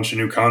like a bunch of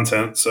new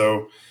content.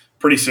 So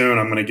pretty soon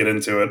I'm going to get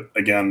into it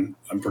again,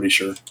 I'm pretty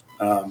sure.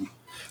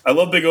 I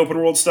love big open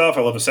world stuff.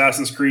 I love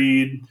Assassin's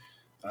Creed.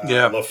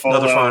 I love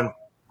Fallout. Another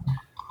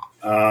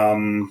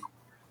fun.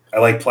 I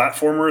like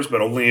platformers,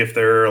 but only if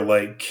they're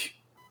like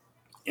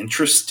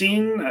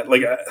interesting.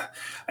 Like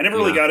I never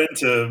really got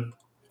into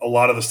a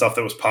lot of the stuff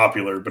that was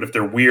popular, but if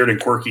they're weird and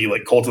quirky,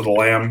 like Cult of the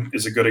Lamb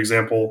is a good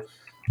example.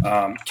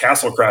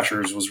 Castle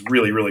Crashers was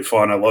really, really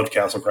fun. I loved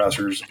Castle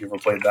Crashers. If you ever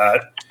played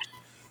that,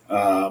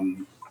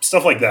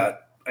 stuff like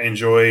that, I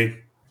enjoy.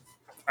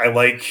 I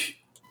like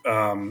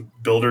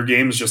builder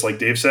games, just like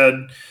Dave said,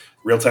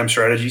 real-time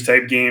strategy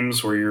type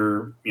games where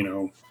you're,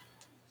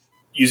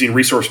 using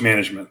resource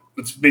management.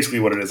 That's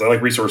basically what it is. I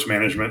like resource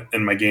management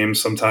in my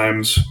games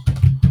sometimes.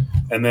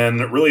 And then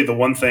really the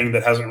one thing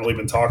that hasn't really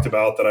been talked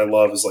about that I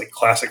love is like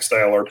classic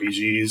style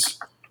RPGs,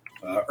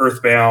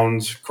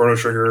 Earthbound, Chrono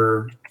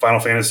Trigger, Final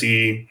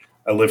Fantasy.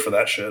 I live for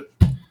that shit.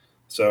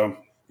 So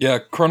yeah,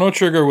 Chrono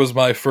Trigger was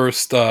my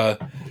first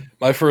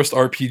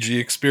RPG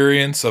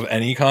experience of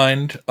any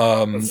kind.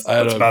 That's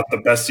about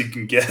the best you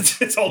can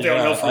get. It's all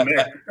downhill from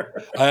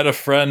there. I had a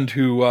friend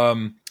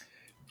who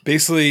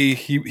basically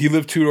he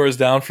lived 2 doors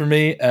down from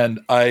me,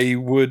 and I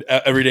would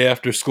every day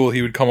after school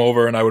he would come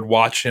over and I would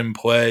watch him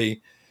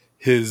play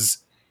his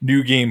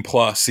New Game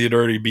Plus. He had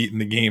already beaten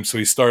the game, so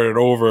he started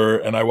over,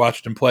 and I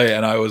watched him play,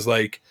 and I was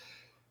like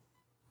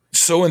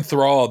so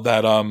enthralled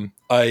that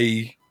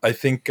I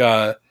think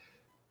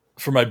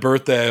for my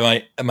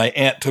birthday my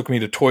aunt took me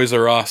to Toys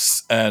R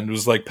Us and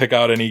was like, pick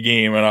out any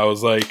game, and I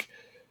was like,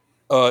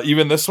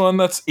 even this one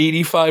that's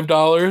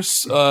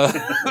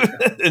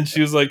 $85, and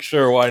she was like,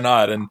 sure, why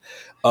not? And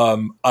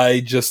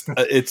I just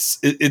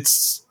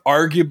it's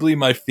arguably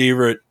my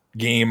favorite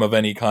game of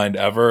any kind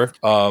ever.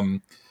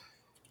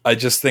 I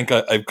just think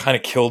I've kind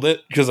of killed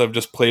it because I've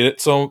just played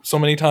it so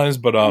many times.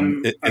 But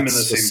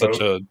it's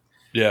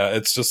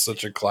just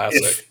such a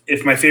classic.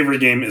 If my favorite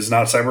game is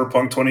not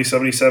Cyberpunk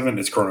 2077,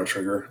 it's Chrono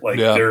Trigger. Like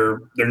they're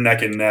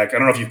neck and neck. I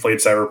don't know if you've played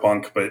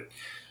Cyberpunk, but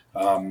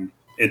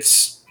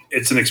it's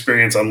it's an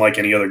experience unlike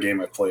any other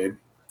game I've played.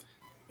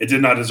 It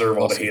did not deserve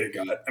all the hate it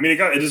got. I mean,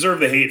 it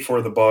deserved the hate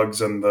for the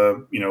bugs and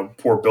the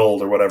poor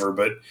build or whatever.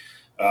 But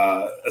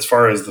as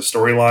far as the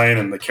storyline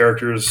and the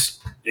characters,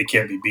 it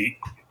can't be beat.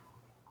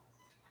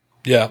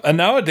 Yeah, and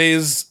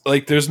nowadays,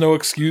 like, there's no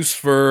excuse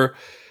for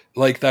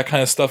like that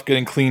kind of stuff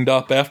getting cleaned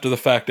up after the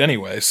fact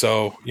anyway.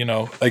 So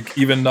like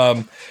even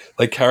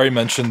like Carrie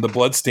mentioned, the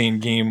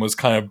Bloodstained game was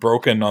kind of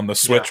broken on the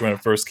Switch when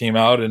it first came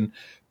out, and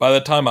by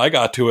the time I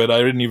got to it, I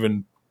didn't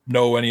even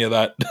know any of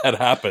that had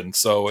happened.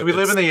 So we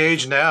live in the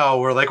age now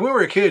where, like, when we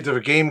were kids, if a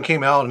game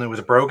came out and it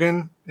was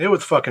broken, it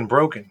was fucking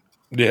broken.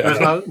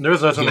 Yeah,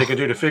 there's nothing they can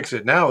do to fix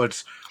it. Now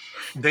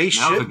they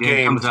ship the game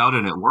games comes out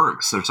and it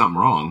works. There's something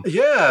wrong.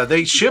 Yeah,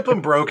 they ship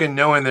them broken,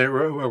 knowing that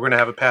we're going to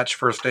have a patch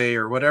first day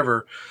or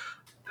whatever.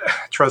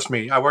 Trust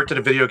me, I worked at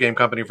a video game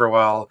company for a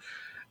while.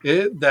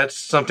 That's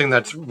something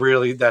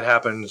that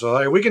happens. So,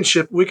 like,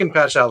 we can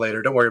patch out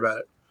later. Don't worry about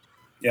it.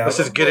 Yeah, let's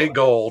just get it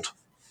gold.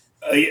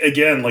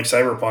 Again, like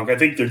Cyberpunk, I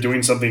think they're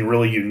doing something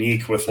really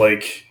unique with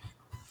like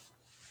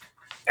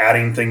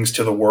adding things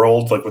to the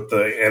world, like with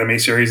the anime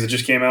series that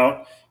just came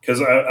out. Because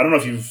I don't know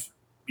if you've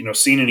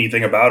seen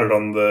anything about it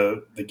on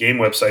the game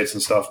websites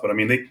and stuff, but I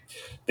mean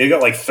they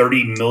got like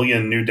 30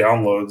 million new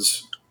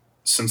downloads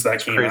since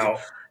that came out.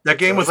 That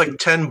game was like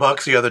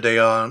 $10 the other day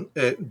on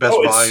at Best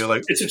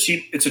Buy.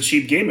 It's a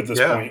cheap game at this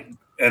point,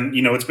 and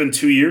it's been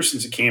 2 years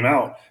since it came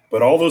out.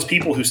 But all those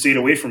people who stayed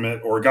away from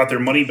it or got their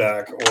money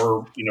back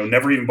or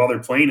never even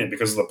bothered playing it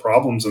because of the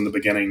problems in the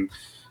beginning,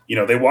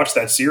 they watched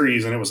that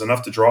series and it was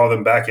enough to draw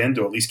them back in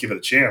to at least give it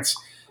a chance.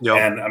 Yep.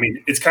 And I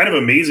mean, it's kind of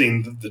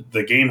amazing that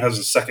the game has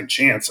a second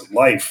chance at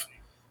life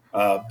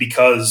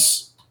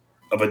because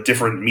of a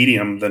different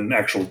medium than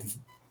actual,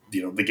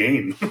 the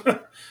game.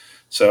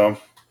 So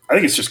I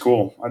think it's just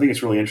cool. I think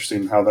it's really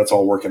interesting how that's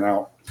all working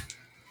out.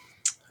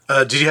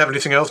 Did you have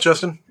anything else,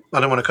 Justin?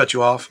 I don't want to cut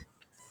you off.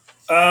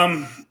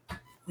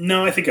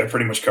 No, I think I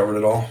pretty much covered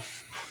it all.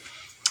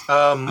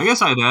 I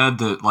guess I'd add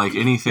that, like,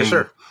 anything. Yeah,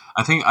 sure.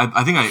 I think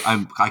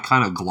I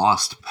kind of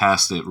glossed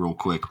past it real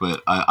quick,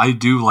 but I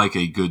do like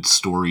a good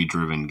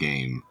story-driven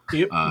game.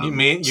 You and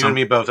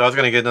me both. I was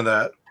going to get into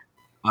that.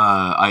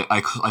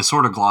 I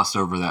sort of glossed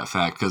over that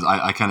fact because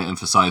I kind of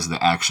emphasized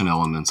the action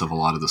elements of a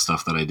lot of the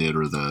stuff that I did,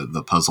 or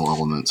the puzzle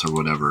elements, or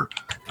whatever.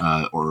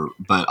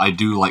 But I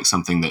do like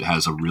something that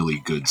has a really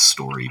good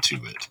story to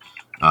it.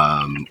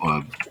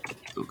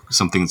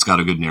 Something that's got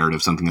a good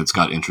narrative, something that's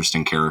got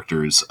interesting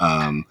characters.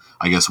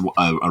 I guess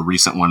a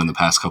recent one in the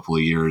past couple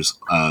of years,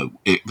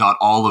 it got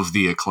all of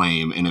the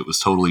acclaim and it was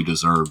totally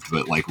deserved.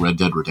 But like Red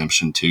Dead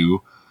Redemption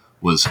 2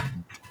 was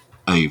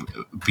a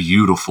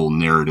beautiful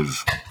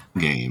narrative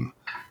game.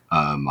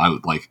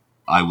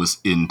 I was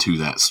into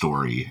that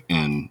story,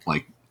 and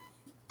like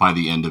by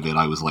the end of it,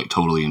 I was like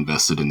totally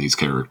invested in these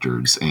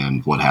characters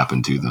and what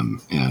happened to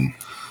them.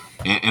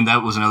 And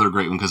that was another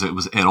great one because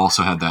it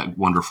also had that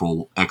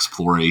wonderful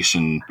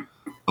exploration,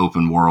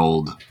 open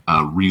world,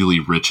 really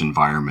rich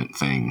environment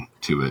thing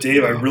to it.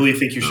 Dave, I really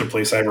think you should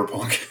play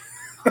Cyberpunk.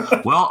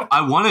 Well,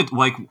 I wanted,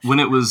 like, when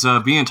it was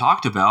being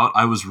talked about,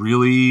 I was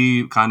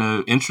really kind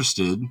of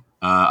interested.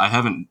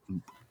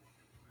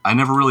 I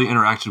never really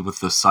interacted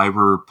with the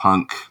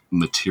Cyberpunk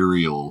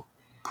material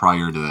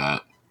prior to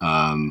that.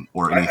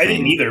 Or anything. I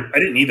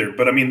didn't either.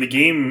 But I mean, the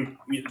game,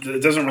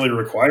 it doesn't really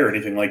require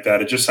anything like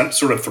that. It just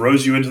sort of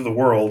throws you into the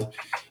world,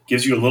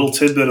 gives you a little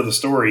tidbit of the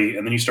story,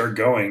 and then you start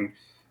going.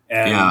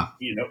 And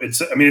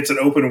it's an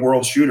open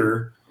world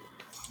shooter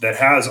that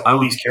has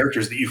all these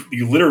characters that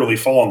you literally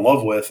fall in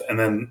love with, and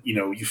then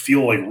you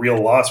feel like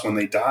real loss when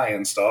they die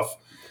and stuff.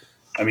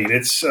 I mean,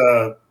 it's.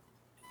 The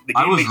game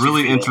I was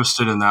really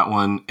interested in that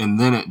one, and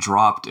then it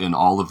dropped, and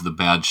all of the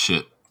bad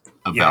shit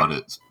about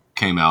it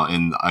came out,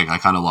 and I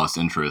kind of lost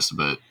interest,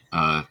 but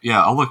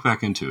I'll look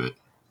back into it.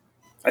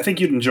 I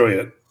think you'd enjoy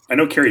it. I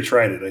know Carrie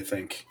tried it, I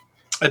think.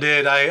 I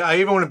did. I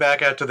even went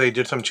back after they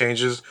did some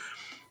changes,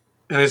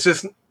 and it's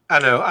just, I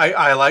don't know,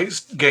 I like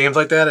games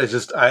like that. It's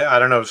just, I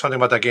don't know, something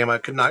about that game I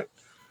could not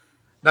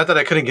that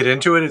I couldn't get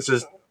into it, it's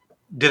just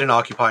didn't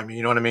occupy me,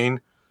 you know what I mean?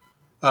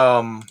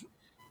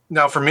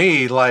 Now for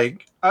me,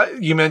 like,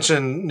 you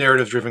mentioned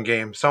narrative-driven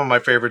games. Some of my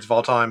favorites of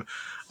all time,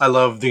 I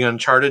love the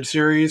Uncharted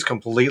series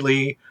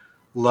completely.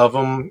 Love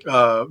them.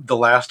 The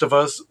Last of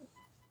Us.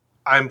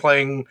 I'm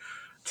playing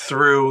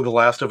through The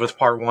Last of Us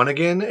Part 1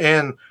 again,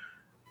 and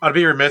I'd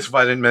be remiss if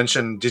I didn't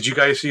mention, did you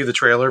guys see the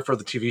trailer for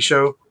the TV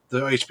show,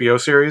 the HBO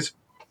series?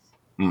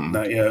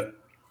 Not yet.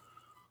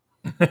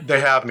 They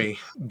have me.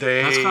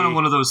 That's kind of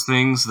one of those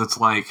things that's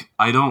like,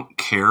 I don't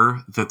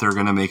care that they're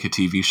going to make a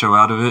TV show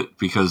out of it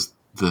because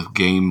the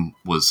game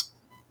was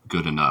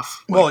good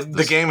enough. Well, like,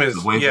 the game is,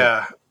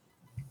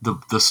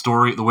 the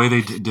story, the way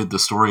they did the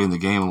story in the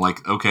game, I'm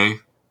like, okay,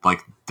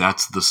 like,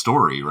 that's the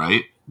story,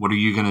 right? What are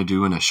you going to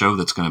do in a show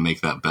that's going to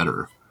make that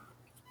better?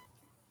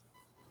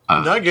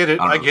 I get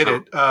it. I get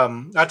it.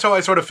 That's how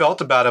I sort of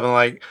felt about it. I'm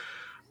like,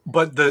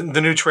 but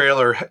the new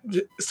trailer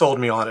sold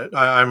me on it.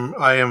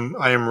 I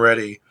am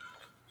ready.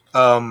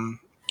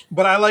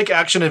 But I like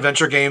action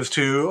adventure games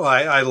too.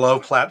 I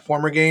love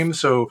platformer games.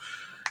 So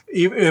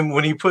even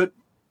when you put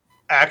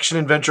action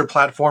adventure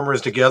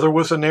platformers together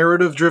with a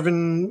narrative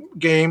driven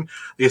game,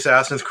 the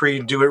Assassin's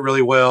Creed do it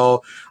really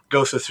well.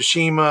 Ghost of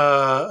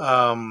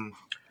Tsushima.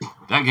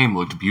 That game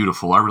looked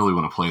beautiful. I really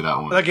want to play that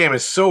one. That game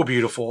is so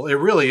beautiful. It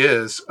really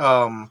is.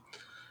 Even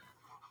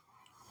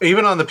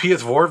on the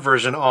PS4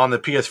 version, on the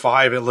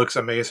PS5, it looks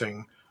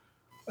amazing.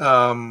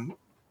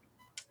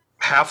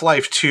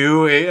 Half-Life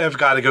 2, I've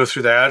got to go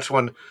through that. It's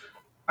when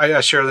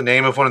I share the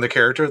name of one of the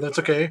characters. That's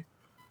okay.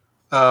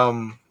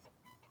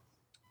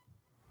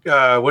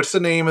 What's the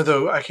name of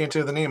the... I can't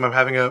tell you the name. I'm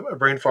having a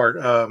brain fart.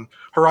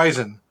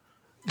 Horizon.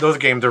 Those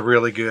games are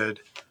really good.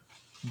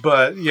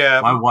 But,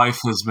 yeah. My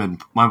wife's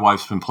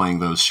been playing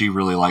those. She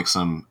really likes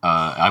them.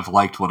 I've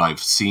liked what I've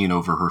seen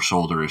over her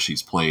shoulder as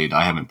she's played.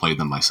 I haven't played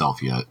them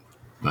myself yet.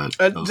 But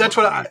that's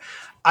what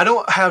I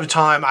don't have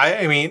time.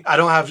 I mean, I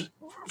don't have...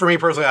 For me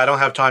personally, I don't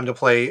have time to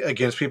play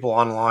against people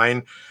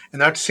online,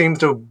 and that seems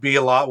to be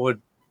a lot what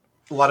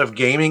a lot of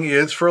gaming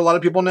is for a lot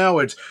of people now.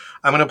 It's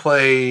I'm going to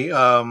play,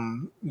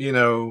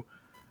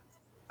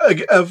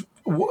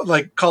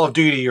 like Call of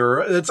Duty,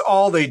 or that's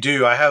all they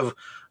do. I have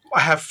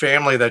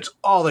family that's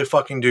all they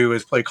fucking do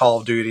is play Call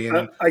of Duty.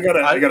 And I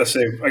gotta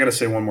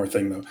say one more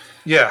thing though.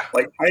 Yeah,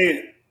 like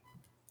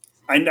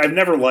I've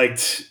never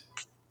liked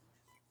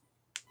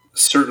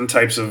certain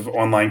types of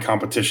online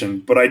competition,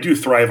 but I do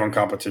thrive on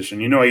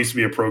competition. I used to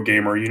be a pro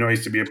gamer. I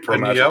used to be a pro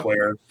Magic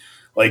player.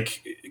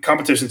 Like,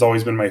 competition's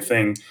always been my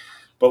thing.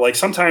 But like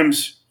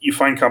sometimes you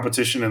find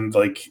competition in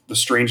like the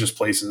strangest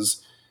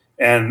places.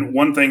 And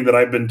one thing that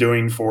I've been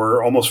doing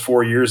for almost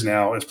 4 years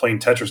now is playing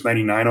Tetris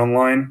 99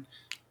 online,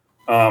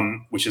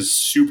 which is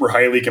super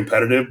highly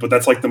competitive. But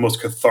that's like the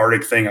most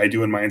cathartic thing I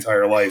do in my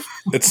entire life.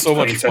 It's so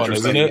much fun,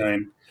 isn't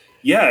it?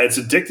 Yeah, it's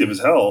addictive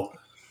as hell.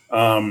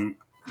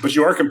 But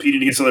you are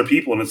competing against other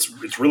people, and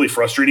it's really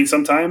frustrating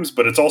sometimes.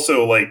 But it's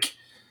also like,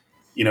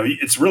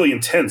 it's really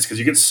intense because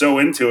you get so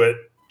into it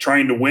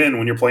trying to win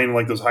when you're playing in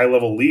like those high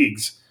level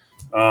leagues.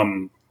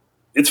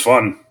 It's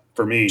fun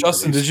for me.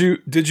 Justin,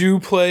 did you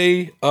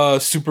play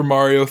Super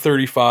Mario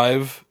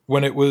 35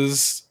 when it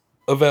was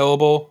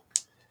available?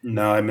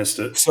 No, I missed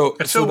it. So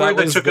it's so weird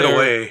they took it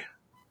away.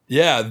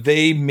 Yeah,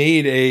 they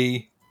made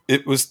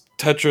it was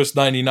Tetris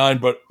 99,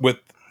 but with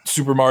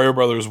Super Mario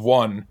Brothers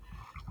 1,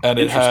 and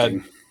it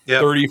had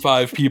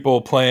 35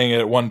 people playing it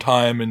at one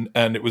time,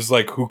 and it was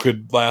like who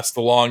could last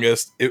the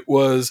longest. It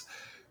was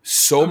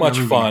so much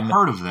fun.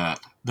 Heard of that?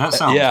 That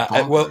sounds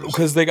well,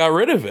 because they got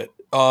rid of it.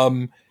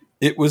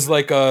 It was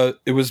like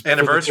it was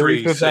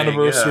anniversary, 35th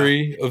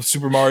anniversary of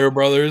Super Mario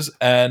Brothers,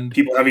 and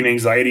people having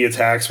anxiety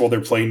attacks while they're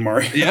playing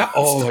Mario. Yeah.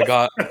 Oh my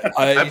god,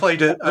 I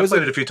played it. I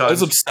played it a few times. I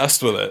was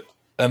obsessed with it,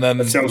 and then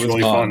that sounds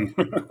really fun.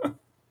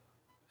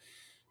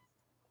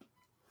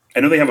 I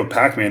know they have a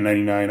Pac-Man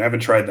 99. I haven't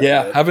tried that.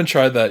 Yeah, haven't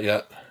tried that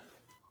yet.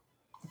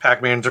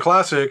 Pac-Man's a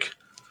classic.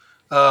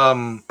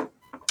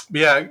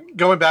 Yeah,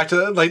 going back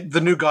to like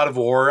the new God of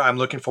War, I'm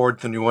looking forward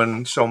to the new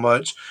one so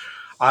much.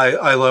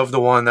 I love the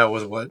one that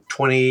was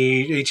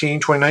 2018,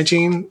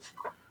 2019.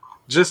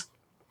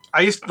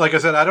 Like I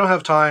said, I don't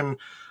have time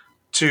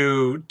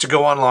to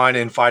go online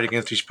and fight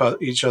against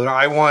each other.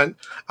 I want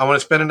to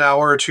spend an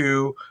hour or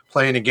two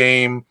playing a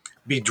game,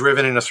 be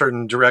driven in a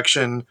certain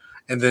direction,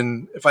 and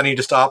then if I need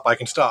to stop, I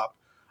can stop.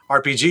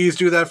 RPGs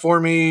do that for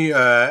me,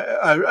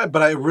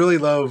 but I really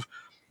love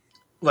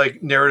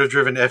like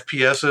narrative-driven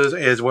FPSs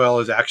as well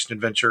as action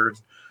adventure.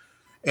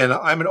 And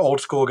I'm an old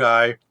school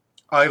guy.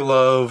 I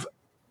love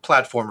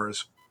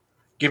platformers.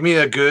 Give me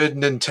a good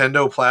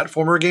Nintendo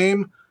platformer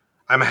game,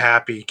 I'm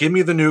happy. Give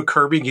me the new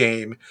Kirby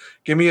game.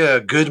 Give me a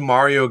good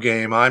Mario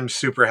game. I'm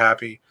super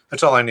happy.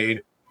 That's all I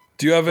need.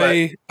 Do you have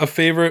a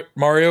favorite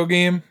Mario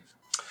game?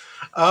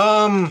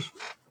 3.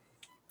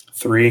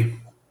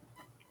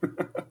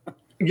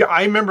 Yeah,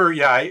 I remember.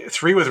 Yeah,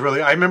 3 was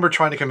really. I remember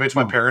trying to convince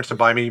my parents to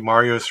buy me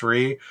Mario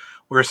 3. We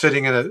were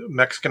sitting in a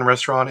Mexican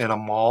restaurant in a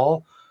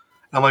mall.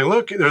 I'm like,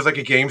 look, there's like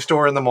a game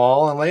store in the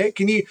mall. I'm like,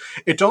 hey,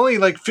 it's only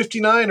like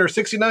 $59 or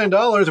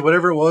 $69 or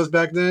whatever it was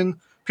back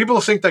then.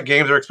 People think that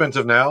games are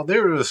expensive now. They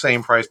were the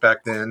same price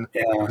back then.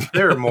 Yeah.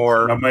 They were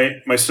more.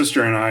 My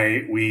sister and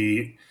I,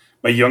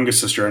 my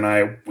youngest sister and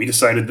I, we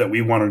decided that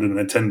we wanted a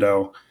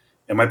Nintendo,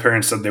 and my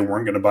parents said they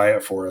weren't going to buy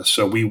it for us.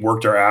 So we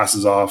worked our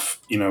asses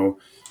off,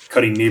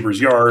 cutting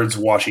neighbors' yards,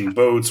 washing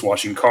boats,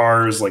 washing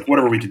cars, like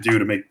whatever we could do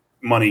to make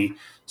money,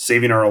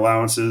 saving our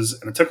allowances.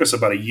 And it took us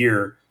about a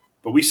year,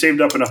 but we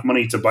saved up enough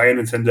money to buy a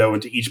Nintendo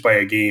and to each buy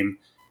a game.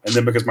 And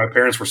then because my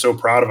parents were so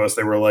proud of us,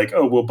 they were like,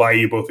 oh, we'll buy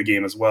you both a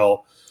game as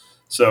well.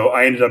 So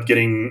I ended up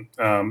getting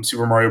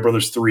Super Mario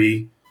Brothers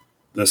 3.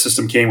 The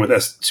system came with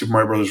Super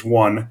Mario Brothers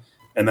 1.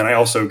 And then I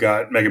also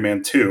got Mega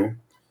Man 2.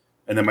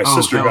 And then my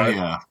sister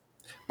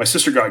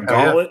got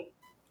Gauntlet,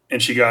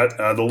 and she got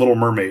The Little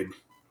Mermaid.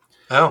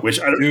 Oh,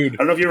 which I don't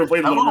know if you ever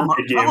played the Little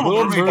Mermaid game. The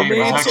Little Mermaid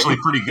game was actually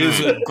pretty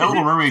good. The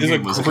Little Mermaid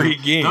game was a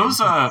great game.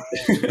 Those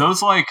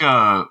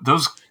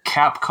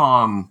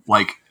Capcom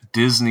like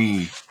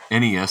Disney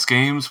NES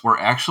games were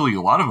actually,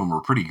 a lot of them were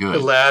pretty good.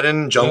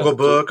 Aladdin, Jungle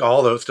Book,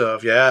 all those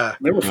stuff. Yeah,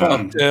 they were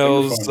fun.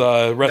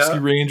 DuckTales,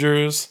 Rescue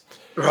Rangers.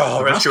 Oh,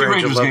 The Rescue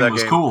Rangers love game that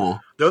was game. cool.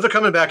 Those are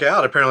coming back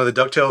out. Apparently,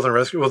 the DuckTales and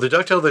Rescue. Well, the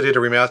DuckTales they did a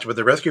remaster, but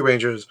the Rescue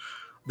Rangers,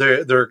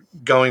 they're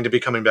going to be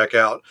coming back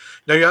out.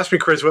 Now, you asked me,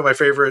 Chris, what my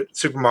favorite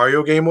Super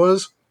Mario game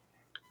was.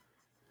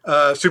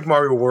 Super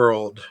Mario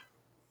World.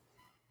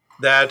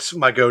 That's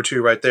my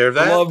go-to right there.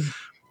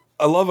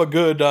 I love a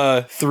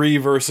good 3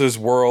 versus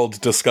world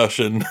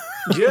discussion.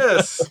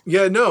 Yes.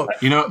 Yeah. No.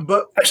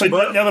 But Actually,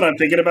 now that I'm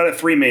thinking about it,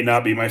 3 may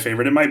not be my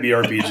favorite. It might be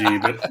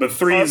RPG, but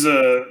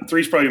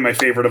three's probably my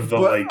favorite of the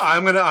but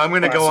I'm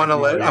gonna go on a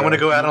ledge. Mario. I'm gonna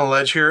go out on a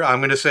ledge here. I'm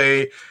gonna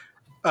say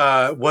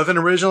wasn't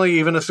originally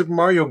even a Super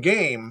Mario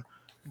game,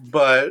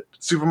 but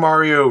Super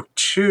Mario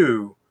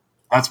 2.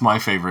 That's my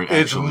favorite.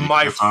 It's Actually.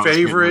 my That's what I was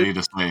getting favorite. ready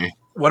to say.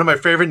 One of my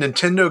favorite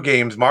Nintendo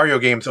games, Mario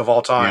games of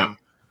all time. Yep.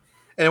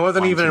 And it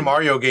wasn't Mine even a too.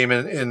 Mario game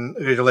in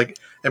like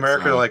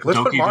America. Like, let's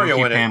put Doki Mario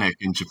Doki in Panic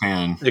in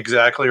Japan. it.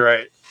 Exactly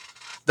right.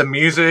 The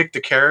music, the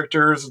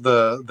characters,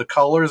 the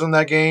colors in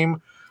that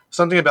game.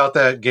 Something about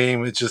that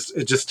game, it just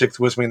sticks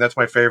with me. And that's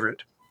my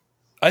favorite.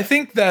 I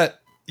think that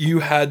you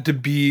had to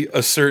be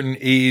a certain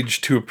age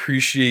to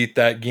appreciate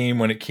that game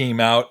when it came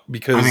out,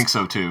 because I think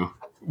so too.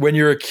 when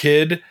you're a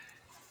kid,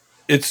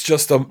 it's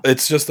just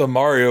a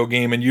Mario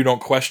game and you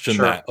don't question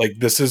Sure. that. Like,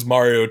 this is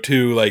Mario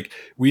 2. Like,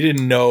 we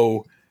didn't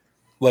know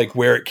like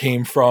where it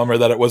came from or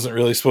that it wasn't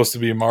really supposed to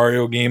be a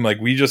Mario game. Like,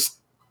 we just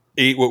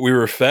ate what we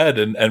were fed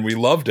and we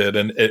loved it.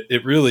 And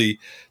it really,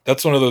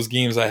 that's one of those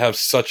games I have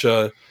such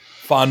a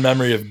fond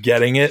memory of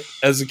getting it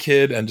as a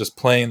kid and just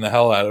playing the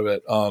hell out of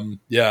it.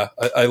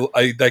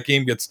 I that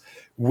game gets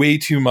way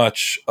too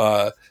much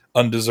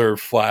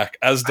undeserved flack,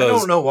 as I does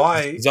don't know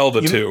why.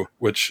 Zelda You- 2,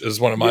 which is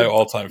one of my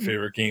all-time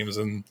favorite games.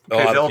 And a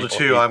lot Okay, of Zelda people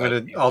 2, hate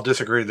that game. I'll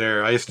disagree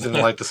there. I just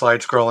didn't like the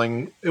side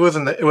scrolling. It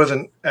wasn't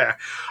all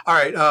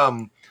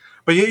right.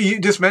 But you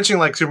just mentioned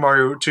like Super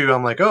Mario 2,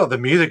 I'm like, oh, the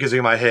music is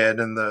in my head,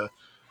 and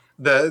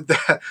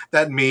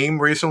that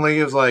meme recently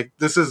is like,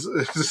 this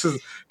is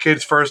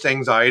kid's first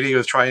anxiety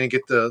was trying to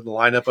get the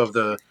lineup of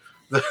the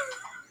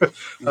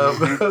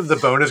of the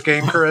bonus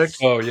game correct.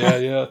 Oh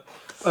yeah.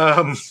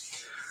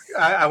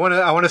 I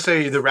want to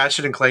say the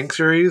Ratchet and Clank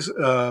series,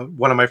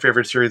 one of my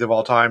favorite series of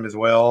all time as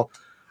well.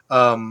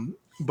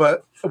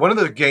 But one of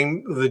the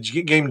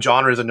game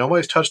genres that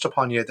nobody's touched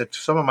upon yet, that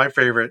some of my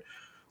favorite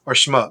are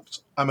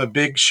shmups. I'm a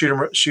big shoot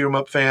 'em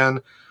up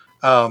fan.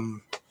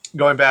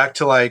 Going back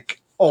to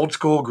like old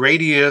school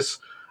Gradius,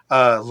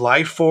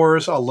 Life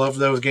Force. I love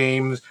those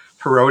games.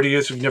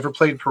 Parodius. If you've never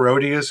played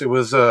Parodius, it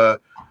was a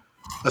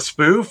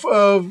spoof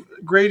of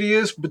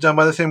Gradius, but done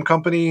by the same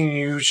company. And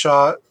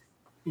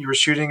you were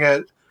shooting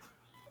at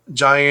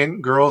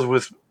giant girls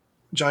with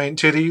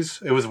giant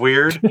titties. It was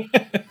weird,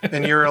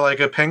 and you're like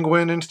a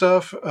penguin and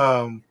stuff.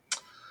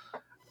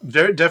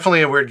 They're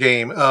definitely a weird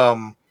game.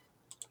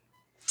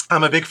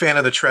 I'm a big fan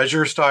of the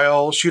treasure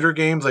style shooter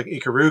games like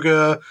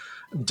Ikaruga,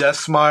 Death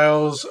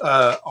Smiles,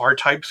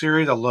 R-Type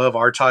series. I love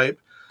R-Type.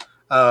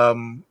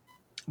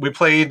 We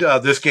played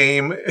this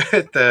game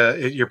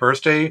at your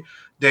birthday,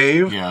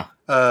 Dave. Yeah.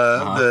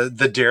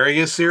 The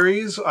Darius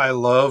series. I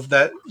love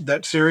that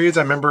series.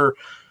 I remember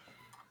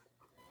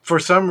for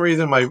some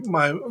reason my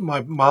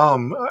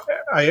mom,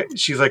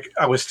 she's like,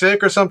 I was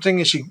sick or something,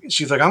 and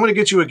she's like, I'm going to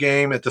get you a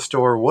game at the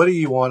store. What do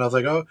you want? I was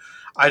like, oh,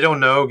 I don't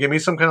know. Give me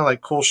some kind of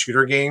like cool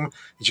shooter game.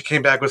 And she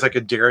came back with like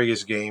a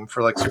Darius game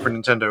for like Super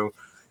Nintendo,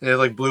 and it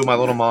like blew my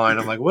little mind.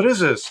 I'm like, what is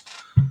this?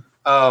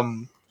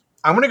 I'm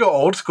going to go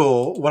old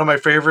school. One of my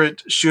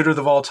favorite shooters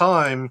of all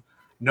time,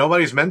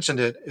 nobody's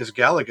mentioned it, is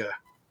Galaga.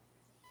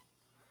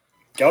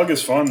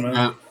 Galaga's fun,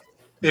 man.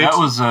 That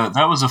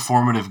was a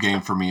formative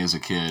game for me as a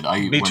kid.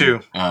 Me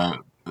too.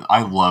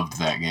 I loved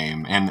that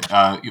game, and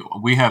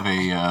we have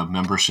a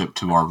membership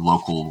to our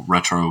local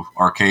retro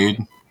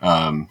arcade,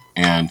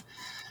 and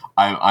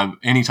I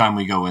anytime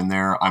we go in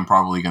there, I'm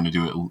probably going to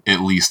do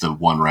at least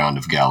one round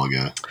of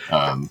Galaga.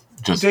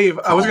 Just Dave,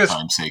 I was going to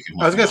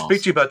to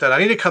speak to you about that. I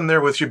need to come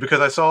there with you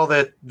because I saw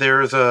that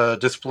there's a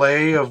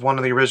display of one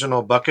of the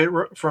original bucket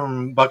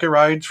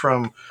rides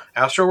from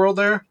Astroworld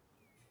there.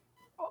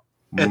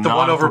 Not at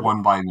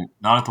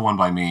the one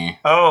by me.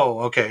 Oh,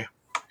 okay.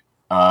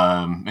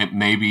 It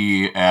may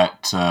be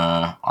at.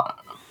 I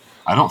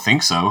don't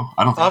think so.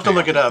 I don't. I'll have to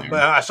look it up. There.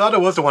 I thought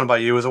it was the one by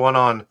you. It was the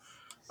one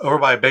over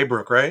by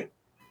Baybrook, right?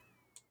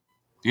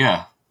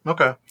 Yeah.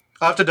 Okay.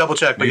 I'll have to double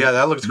check, but yeah,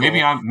 that looks cool.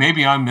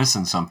 Maybe I'm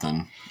missing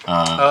something.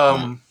 But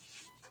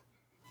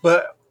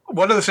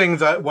one of the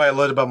things why I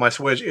loved about my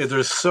Switch is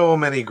there's so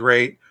many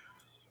great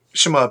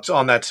shmups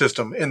on that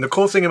system, and the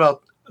cool thing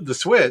about the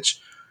Switch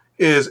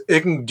is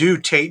it can do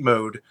Tate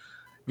mode.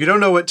 If you don't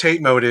know what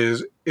Tate mode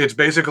is, it's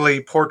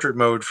basically portrait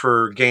mode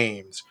for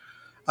games.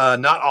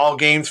 Not all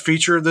games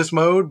feature this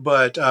mode,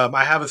 but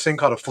I have a thing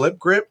called a flip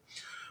grip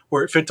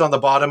where it fits on the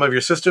bottom of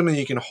your system and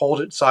you can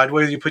hold it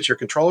sideways. You put your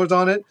controllers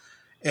on it,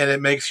 and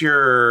it makes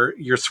your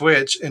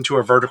Switch into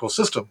a vertical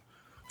system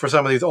for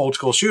some of these old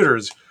school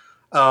shooters.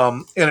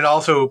 And it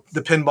also,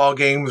 the pinball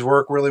games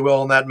work really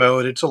well in that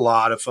mode. It's a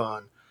lot of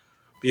fun.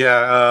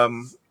 Yeah,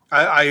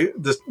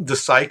 the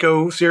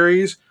Psycho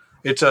series.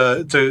 It's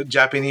a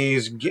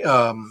Japanese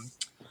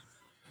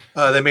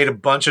They made a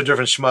bunch of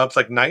different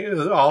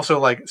shmups, also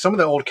like some of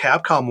the old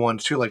Capcom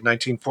ones too, like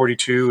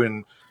 1942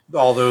 and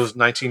all those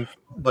World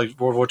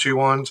War II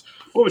ones.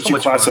 What would you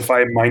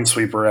classify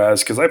Minesweeper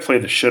as? Because I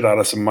played the shit out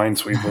of some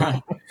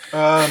Minesweeper.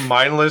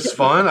 Mindless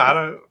fun. I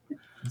don't.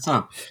 It's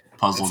a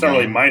puzzle. It's not game.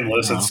 really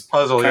mindless. No. It's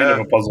kind of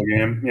a puzzle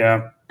game.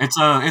 Yeah. It's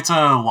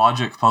a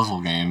logic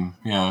puzzle game.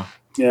 Yeah.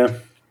 Yeah.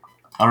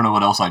 I don't know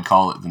what else I'd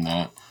call it than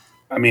that.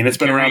 I mean, it's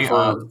been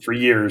around for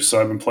years,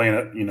 so I've been playing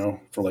it,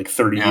 for like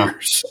 30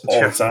 years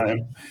all the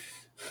time.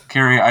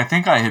 Carrie, I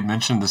think I had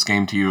mentioned this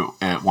game to you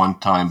at one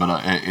time,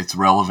 but it's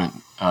relevant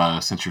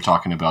since you're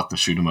talking about the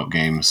shoot 'em up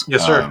games.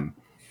 Yes, sir.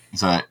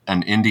 It's an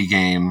indie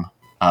game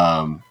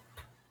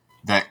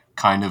that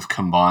kind of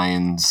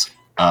combines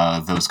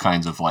those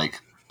kinds of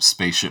like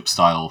spaceship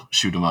style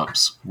shoot 'em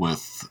ups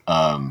with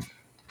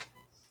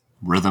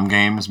rhythm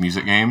games,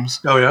 music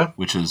games. Oh yeah,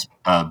 which is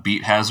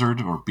Beat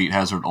Hazard or Beat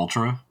Hazard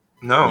Ultra.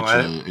 No,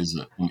 which is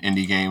an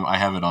indie game. I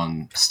have it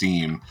on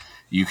Steam.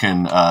 You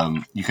can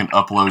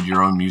upload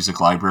your own music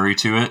library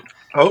to it.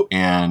 Oh,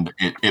 and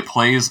it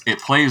plays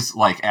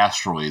like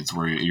Asteroids,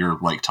 where you're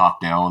like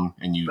top down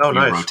and you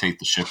rotate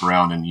the ship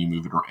around and you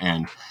move it,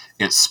 and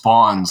it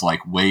spawns like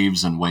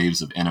waves and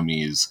waves of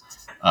enemies.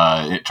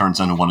 It turns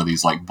into one of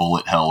these like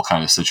bullet hell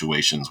kind of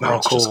situations where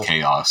it's just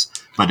chaos,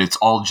 but it's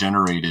all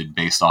generated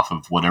based off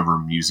of whatever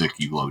music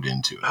you load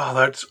into it. Oh,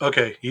 that's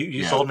okay.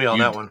 You sold me on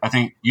that one. I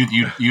think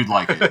you'd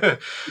like it.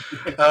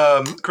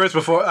 Chris,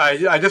 before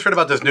I just read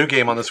about this new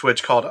game on the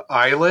Switch called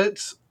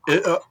Islets,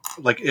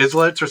 like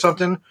Islets or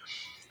something.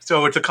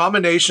 So it's a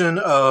combination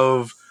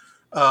of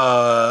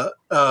a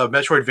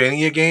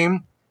Metroidvania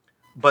game,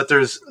 but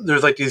there's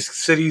like these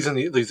cities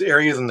and these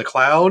areas in the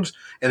clouds,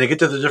 and to get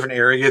to the different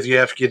areas, you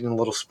have to get in a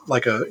little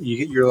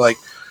you're like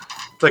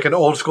it's like an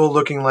old school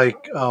looking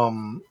like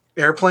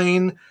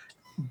airplane,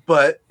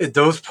 but at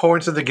those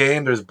points of the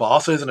game, there's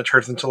bosses, and it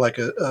turns into like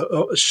a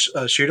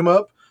shoot 'em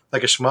up,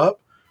 like a shmup.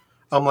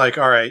 I'm like,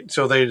 all right,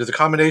 so there's a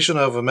combination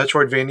of a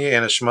Metroidvania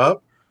and a shmup.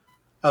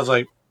 I was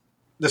like,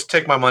 just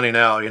take my money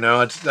now,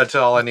 that's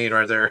all I need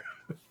right there.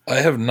 I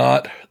have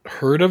not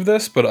heard of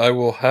this, but I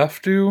will have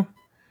to.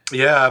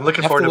 Yeah, I'm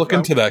looking forward to look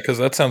into that because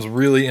that sounds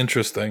really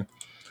interesting.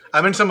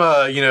 I'm in some,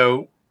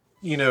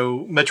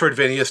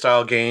 Metroidvania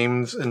style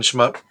games and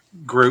shmup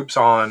groups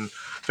on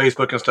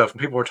Facebook and stuff, and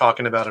people were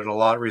talking about it a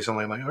lot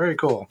recently. I'm like, very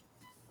cool.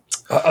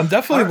 I'm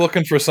definitely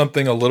looking for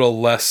something a little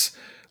less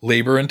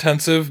labor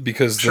intensive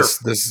because this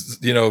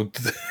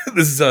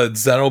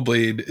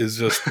Xenoblade is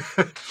just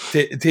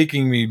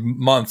taking me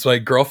months. My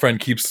girlfriend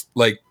keeps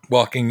like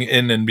walking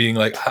in and being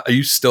like, "Are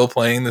you still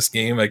playing this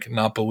game? I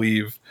cannot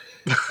believe."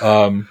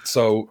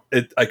 So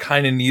I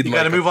kind of need. You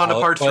got to move on to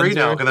part 3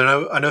 now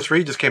because I know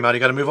 3 just came out. You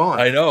got to move on.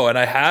 I know, and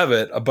I have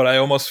it, but I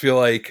almost feel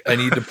like I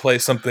need to play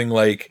something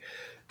like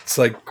it's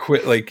like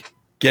quit like.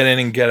 Get in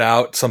and get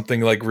out, something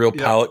like real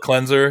palate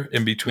cleanser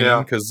in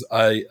between because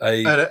I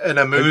and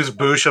a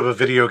amuse-bouche of a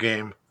video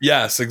game.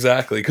 Yes,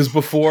 exactly. Because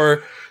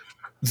before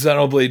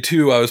Xenoblade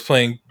 2, I was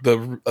playing the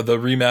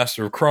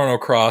remaster of Chrono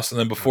Cross, and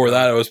then before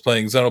that, I was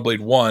playing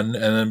Xenoblade 1,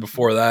 and then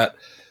before that,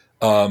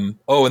 and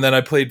then I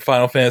played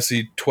Final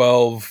Fantasy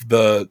 12,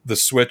 the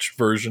Switch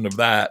version of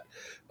that.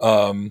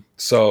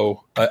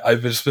 So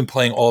I've just been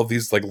playing all of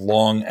these like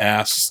long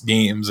ass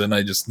games, and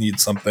I just need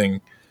something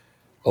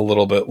a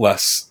little bit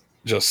less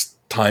just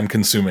time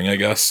consuming, I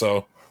guess.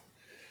 So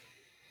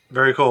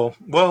very cool.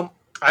 Well,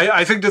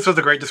 I think this was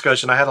a great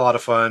discussion. I had a lot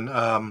of fun.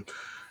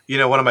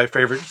 One of my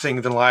favorite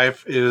things in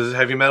life is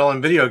heavy metal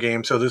and video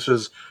games. So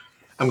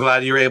I'm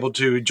glad you were able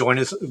to join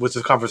us with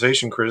this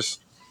conversation, Chris.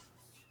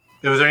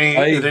 Was there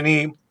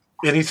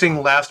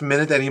anything last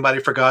minute that anybody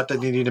forgot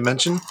that you need to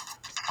mention?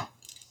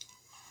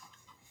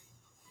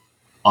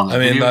 On the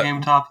video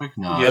game topic?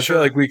 No. Yeah, I feel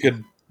like we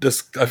could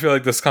I feel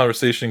like this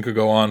conversation could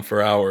go on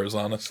for hours,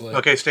 honestly.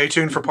 Okay, stay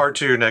tuned for part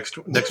 2 next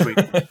week.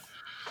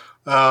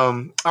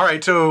 All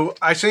right, so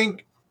I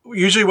think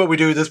usually what we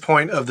do at this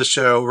point of the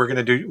show,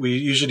 we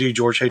usually do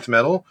George Hates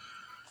Metal,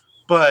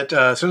 but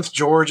since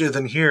George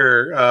isn't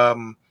here,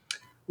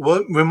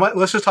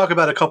 let's just talk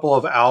about a couple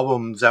of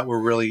albums that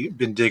we're really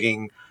been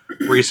digging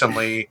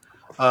recently,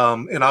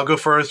 and I'll go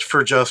first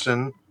for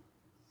Justin,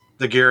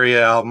 the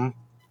Garia album.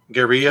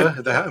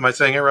 Garia, am I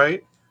saying it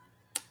right?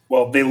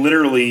 Well, they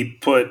literally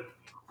put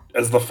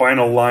as the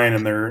final line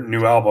in their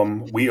new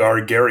album, "We are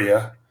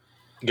Garia."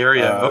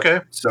 Garia,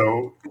 okay.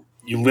 So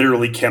you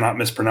literally cannot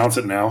mispronounce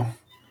it now.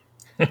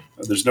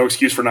 There's no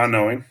excuse for not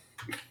knowing.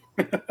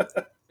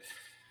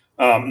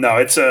 No,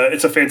 it's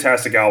a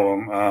fantastic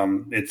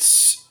album.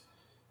 It's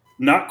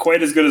not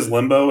quite as good as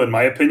Limbo, in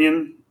my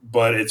opinion,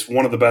 but it's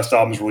one of the best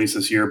albums released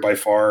this year by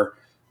far.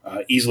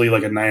 Easily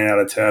like a 9 out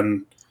of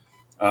 10.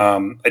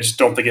 I just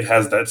don't think it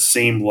has that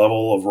same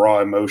level of raw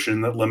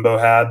emotion that Limbo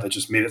had that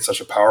just made it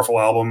such a powerful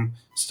album.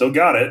 Still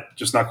got it,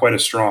 just not quite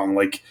as strong.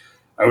 Like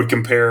I would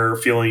compare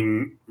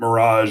feeling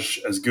Mirage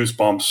as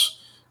goosebumps,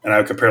 and I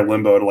would compare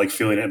Limbo to like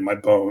feeling it in my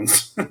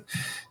bones.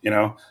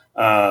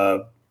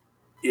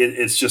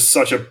 It's just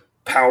such a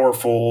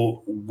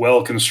powerful,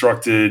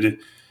 well-constructed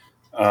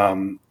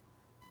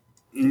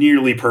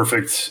nearly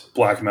perfect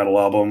black metal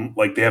album.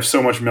 Like, they have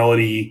so much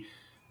melody.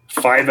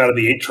 5 out of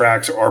the 8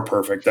 tracks are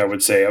perfect, I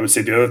would say. I would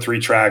say the other 3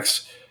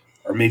 tracks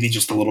are maybe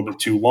just a little bit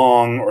too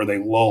long, or they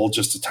lull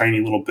just a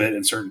tiny little bit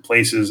in certain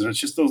places. And it's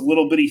just those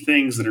little bitty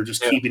things that are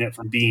just keeping it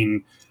from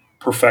being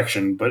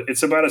perfection. But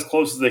it's about as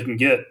close as they can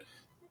get.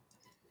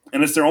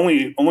 And it's their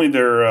only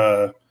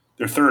their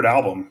third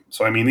album.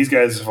 So, I mean, these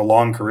guys have a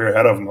long career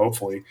ahead of them,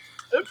 hopefully.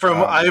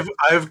 I've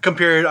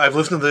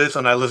listened to this,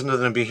 and I listened to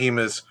the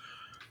Behemoths,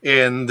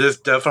 and this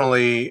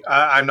definitely,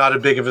 I'm not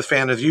as big of a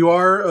fan as you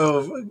are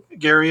of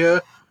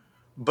Garia,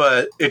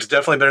 but it's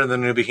definitely better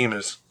than the New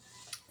Behemoths.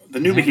 The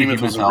New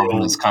Behemoths was a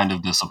album is kind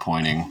of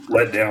disappointing.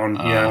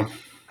 Letdown,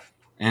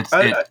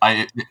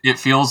 It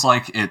feels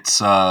like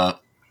it's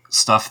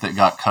stuff that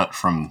got cut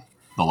from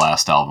the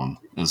last album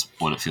is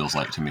what it feels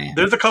like to me.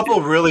 There's a couple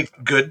of really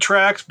good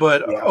tracks,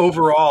 but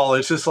overall,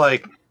 it's just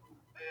like,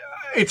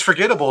 it's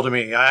forgettable to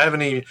me. I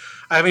haven't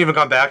even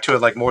gone back to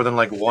it like more than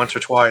like once or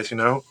twice, you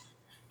know?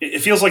 It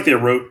feels like they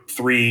wrote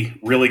 3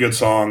 really good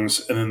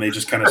songs, and then they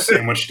just kind of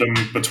sandwiched them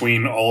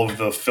between all of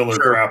the filler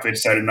crap they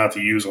decided not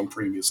to use on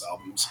previous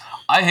albums.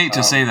 I hate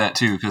to say that,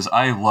 too, because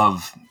I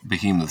love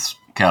Behemoth's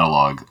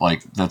catalog.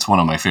 Like, that's one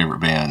of my favorite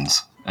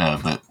bands,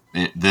 but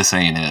this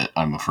ain't it,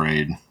 I'm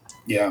afraid.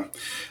 Yeah.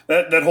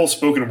 That whole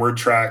spoken word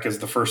track is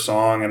the first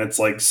song, and it's,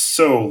 like,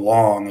 so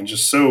long and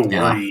just so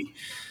wordy.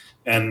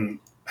 And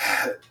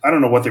I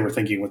don't know what they were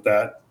thinking with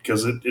that,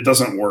 because it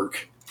doesn't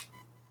work.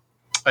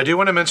 I do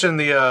want to mention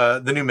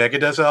the new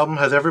Megadeth album.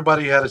 Has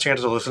everybody had a chance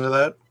to listen to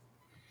that?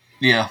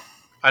 Yeah.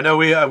 I know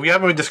we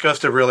haven't really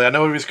discussed it, really. I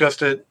know we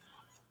discussed it.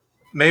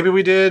 Maybe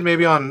we did.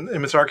 Maybe on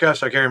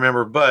MSRcast. I can't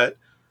remember. But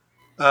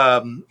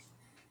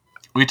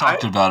we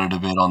talked about it a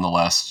bit on the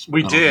last.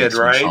 We did,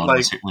 right?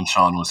 When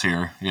Sean was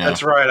here. Yeah.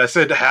 That's right. I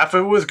said half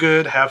of it was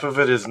good. Half of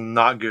it is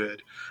not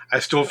good. I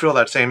still feel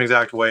that same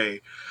exact way.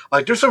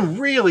 Like, there's some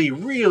really,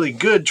 really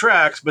good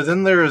tracks, but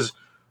then there's...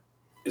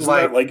 Isn't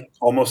that like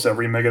almost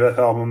every Megadeth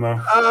album,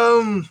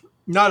 though?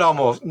 Not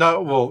almost.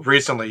 Not well.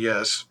 Recently,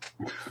 yes.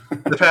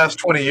 The past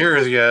 20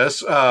 years,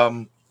 yes.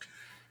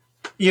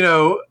 You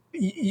know,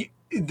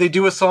 they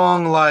do a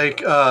song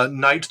like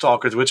 "Night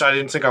Stalkers," which I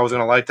didn't think I was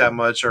going to like that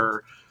much.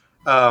 Or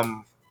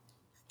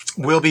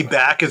 "We'll Be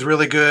Back" is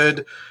really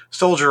good.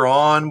 "Soldier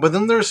On," but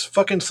then there's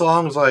fucking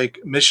songs like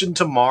 "Mission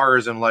to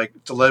Mars" and like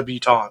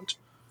 "Celebutante."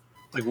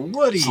 Like,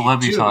 what are you doing?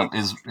 Celebutante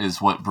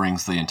is what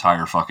brings the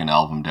entire fucking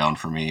album down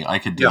for me. I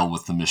could deal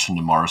with the Mission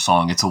to Mars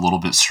song. It's a little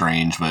bit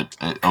strange, but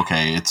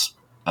okay,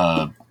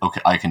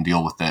 I can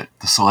deal with that.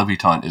 The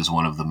Celebutante is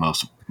one of the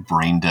most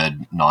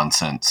brain-dead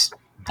nonsense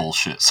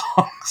bullshit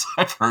songs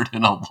I've heard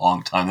in a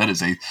long time. That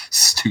is a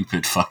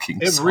stupid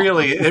fucking song.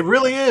 It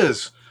really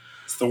is.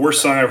 It's the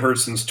worst song I've heard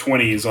since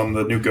 20s on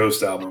the new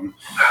Ghost album.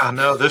 Oh,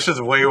 no, this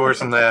is way worse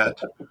than that.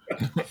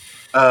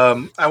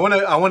 I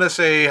want to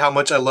say how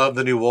much I love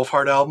the new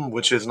Wolfheart album,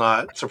 which is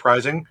not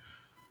surprising.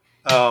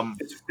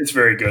 It's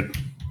very good.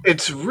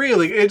 It's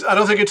really. I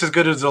don't think it's as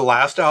good as the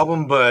last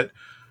album, but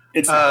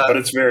it's not, but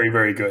it's very,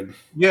 very good.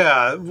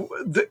 Yeah,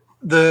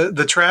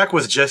 the track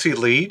was Jesse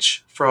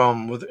Leach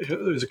from it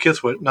was a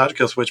Killswitch, not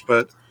Killswitch,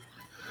 but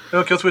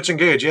no, Killswitch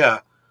Engage. Yeah,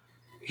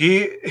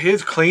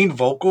 his clean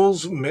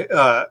vocals,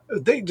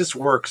 they just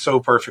work so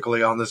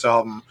perfectly on this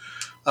album.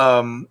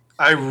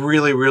 I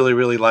really, really,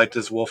 really like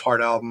this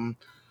Wolfheart album.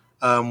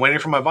 Waiting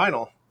for my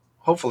vinyl,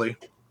 hopefully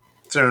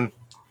soon.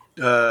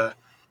 What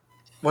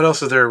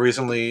else is there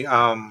recently?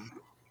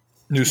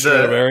 New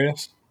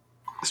Stradivarius.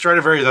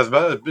 Stradivarius. I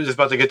was just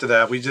about to get to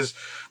that.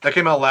 That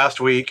came out last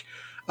week.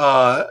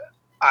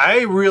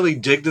 I really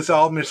dig this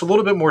album. It's a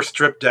little bit more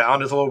stripped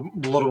down. It's a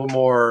little bit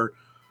more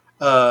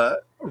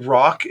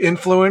rock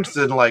influenced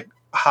than like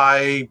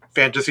high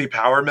fantasy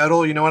power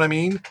metal. You know what I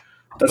mean?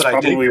 That's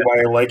probably why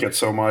I like it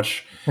so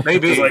much.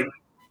 Maybe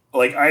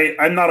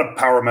I'm not a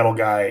power metal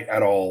guy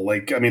at all.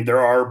 Like, I mean,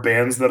 there are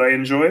bands that I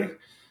enjoy,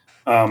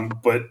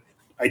 but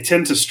I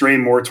tend to stray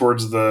more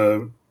towards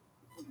the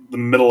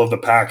middle of the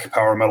pack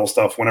power metal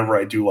stuff whenever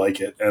I do like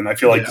it, and I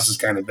feel like this is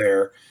kind of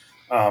there.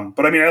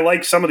 But I mean, I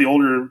like some of the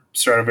older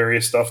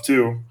Stradivarius stuff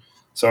too.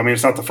 So I mean,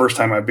 it's not the first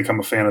time I've become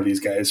a fan of these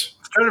guys.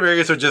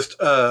 Stradivarius are just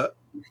a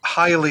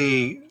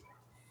highly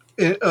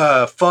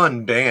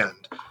fun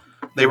band.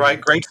 They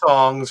write great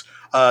songs.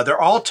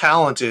 They're all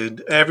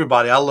talented.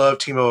 Everybody. I love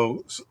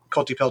Timo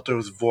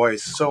Kotipelto's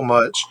voice so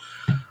much.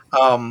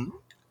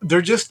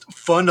 They're just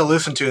fun to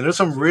listen to. And there's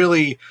some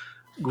really,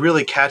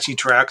 really catchy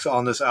tracks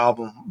on this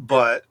album,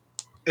 but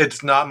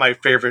it's not my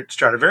favorite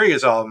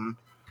Stradivarius album.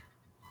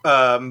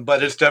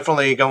 But it's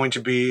definitely going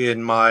to be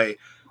in my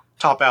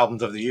top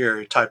albums of the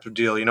year type of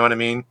deal. You know what I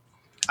mean?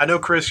 I know,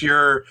 Chris,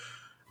 you're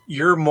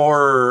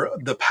more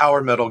the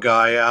power metal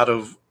guy out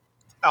of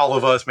all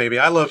of us. Maybe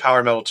I love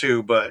power metal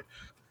too, but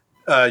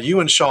you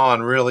and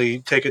Sean really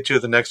take it to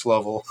the next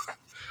level.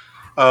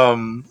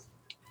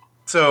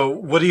 So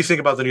what do you think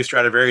about the new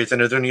Stradivarius?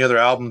 And are there any other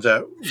albums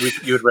that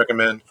you would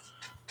recommend?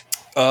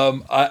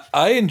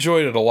 I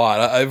enjoyed it a lot.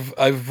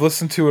 I've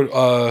listened to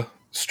it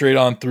straight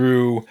on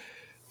through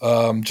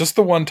just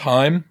the one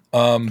time.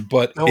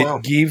 but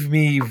it gave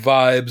me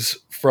vibes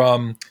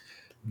from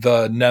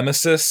the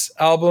Nemesis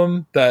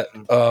album that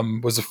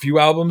was a few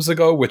albums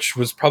ago, which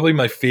was probably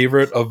my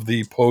favorite of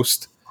the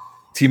post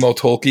Timo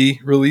Tolkki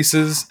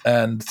releases,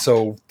 and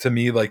so to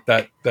me, like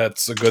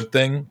that's a good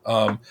thing.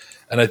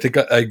 And I think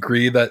I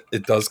agree that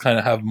it does kind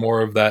of have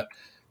more of that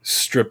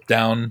stripped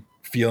down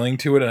feeling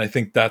to it, and I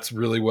think that's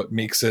really what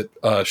makes it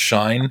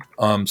shine.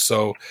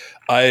 So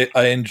I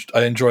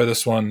enjoy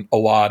this one a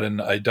lot,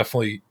 and I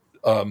definitely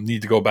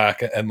need to go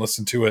back and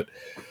listen to it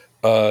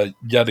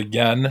yet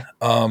again.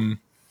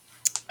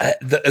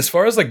 As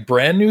far as like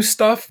brand new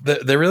stuff,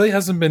 there really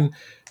hasn't been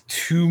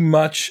too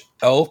much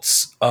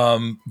else.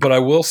 But I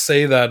will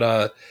say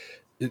that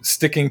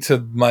sticking to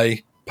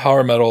my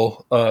power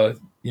metal,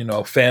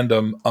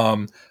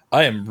 fandom,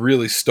 I am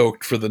really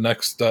stoked for the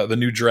next, the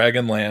new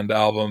Dragonland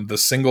album. The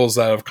singles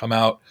that have come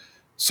out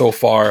so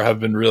far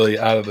have been really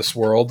out of this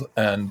world,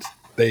 and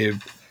I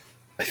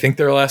think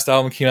their last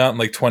album came out in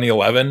like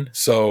 2011.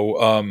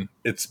 So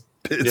it's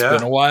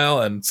been a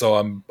while, and so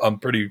I'm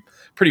pretty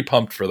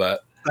pumped for that.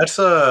 That's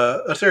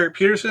Eric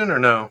Peterson or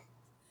no?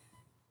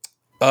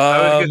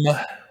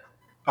 I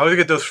always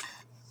get those.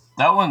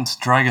 That one's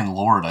Dragon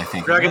Lord, I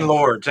think. Dragon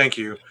Lord, thank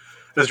you.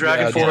 There's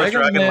Dragon Force,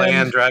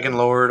 Dragonland, Dragon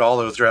Lord, all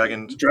those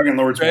dragons.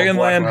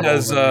 Dragonland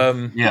has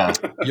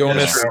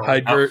Jonas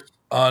Heidgert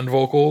on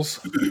vocals.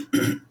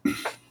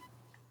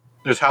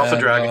 There's House of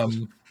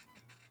Dragons.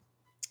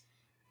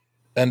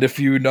 And if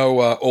you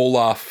know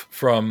Olaf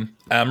from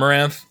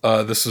Amaranth,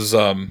 this is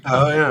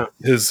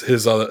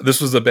his other.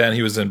 This was the band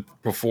he was in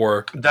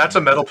before. That's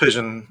a Metal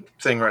Pigeon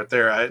thing right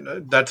there.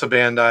 That's a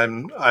band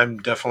I'm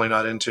definitely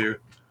not into.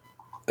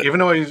 Even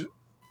though I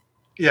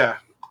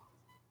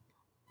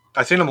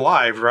seen him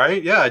live,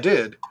 right? Yeah, I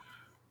did.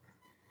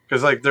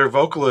 Because like their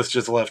vocalist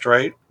just left,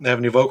 right? They have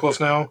a new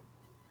vocalist now.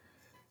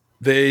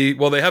 They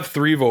have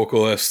 3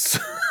 vocalists,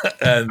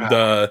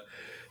 and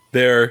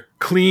their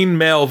clean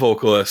male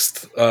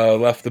vocalist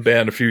left the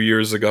band a few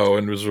years ago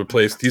and was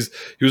replaced. He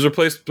was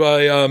replaced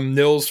by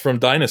Nils from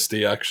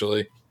Dynasty,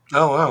 actually.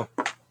 Oh wow!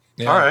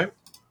 Yeah. All right.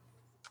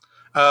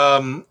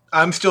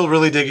 I'm still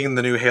really digging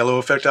the new Halo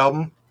Effect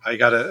album. I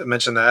gotta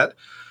mention that,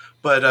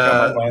 but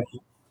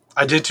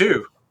I did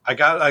too. I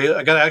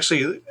got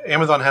actually.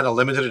 Amazon had a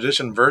limited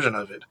edition version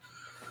of it.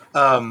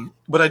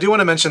 But I do want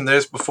to mention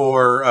this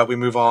before we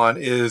move on.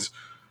 Is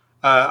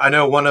I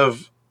know one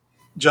of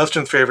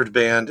Justin's favorite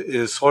band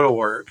is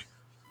Soilwork.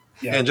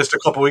 Yeah. And just a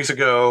couple weeks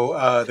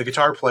ago, the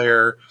guitar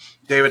player,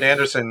 David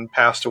Anderson,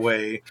 passed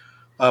away.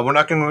 We're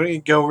not going to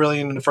go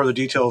really into further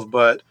details,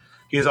 but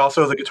he's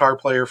also the guitar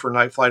player for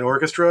Night Flight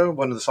Orchestra,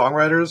 one of the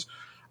songwriters.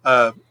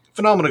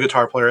 Phenomenal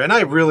guitar player. And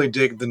I really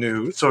dig the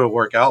new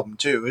Soilwork album,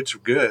 too. It's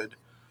good.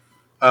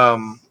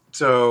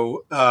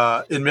 So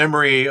in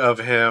memory of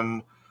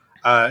him,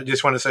 I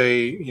just want to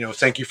say,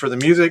 thank you for the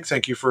music.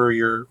 Thank you for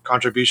your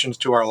contributions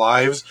to our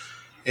lives.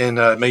 And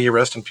may you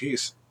rest in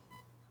peace.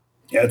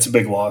 Yeah, it's a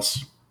big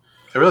loss.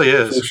 It really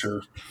is. For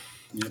sure.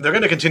 Yeah. They're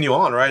going to continue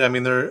on, right? I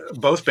mean,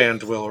 both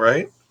bands will,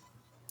 right?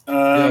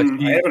 I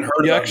haven't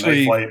heard about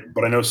Night Flight,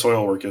 but I know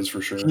Soilwork is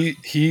for sure.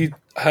 He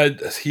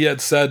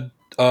had said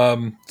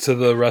to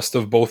the rest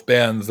of both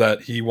bands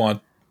that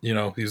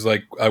he's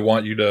like, I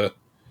want you to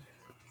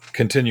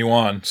continue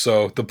on.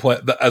 So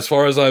as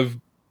far as I've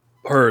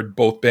heard,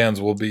 both bands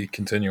will be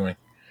continuing.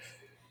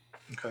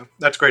 Okay,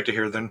 that's great to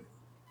hear then.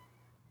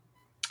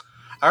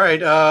 All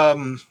right,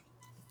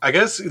 I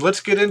guess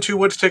let's get into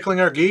what's tickling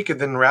our geek and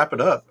then wrap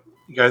it up.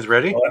 You guys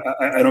ready? Well,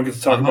 I don't get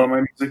to talk about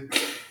my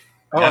music.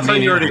 Oh, I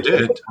thought you already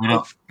did.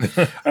 I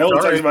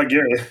only talked about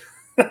Gary.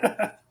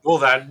 Well,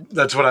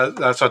 that's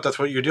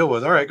what you deal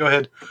with. All right, go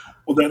ahead.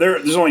 Well,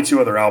 there's only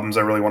 2 other albums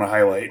I really want to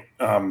highlight.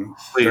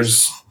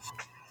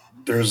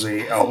 There's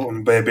a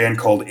album by a band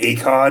called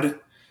ACOD,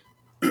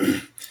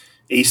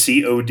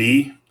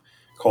 ACOD,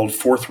 called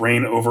Fourth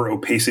Reign Over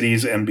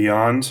Opacities and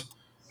Beyond.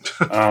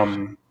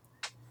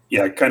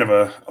 Yeah, kind of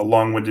a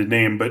long-winded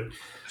name, but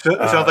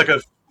it sounds like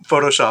a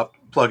Photoshop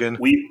plugin.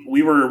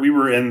 We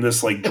were in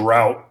this like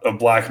drought of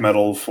black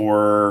metal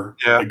for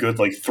a good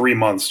 3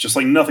 months, just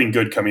like nothing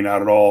good coming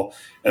out at all.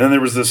 And then there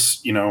was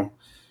this,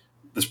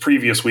 this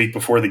previous week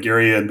before the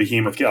Garia and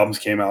Behemoth albums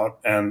came out,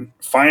 and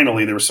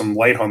finally there was some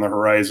light on the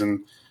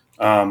horizon.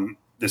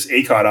 This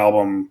ACOD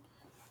album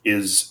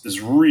is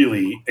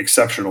really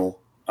exceptional.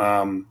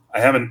 I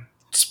haven't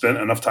spent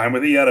enough time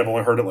with it yet. I've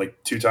only heard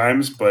it 2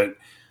 times, but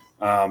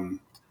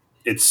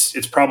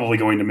it's probably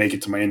going to make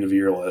it to my end of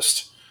year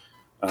list.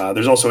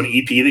 There's also an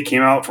EP that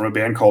came out from a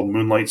band called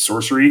Moonlight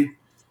Sorcery.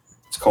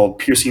 It's called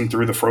Piercing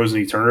Through the Frozen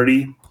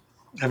Eternity.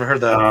 Haven't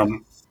heard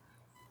that.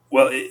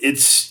 Well,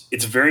 it's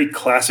very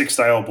classic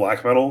style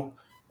black metal.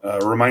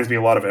 Reminds me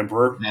a lot of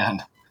Emperor.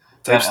 Man,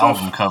 that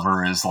album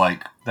cover is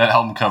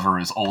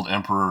old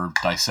Emperor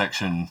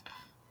dissection.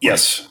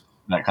 Yes,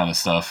 that kind of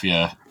stuff.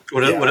 Yeah.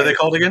 What are they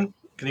called again?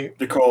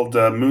 They're called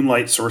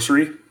Moonlight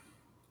Sorcery.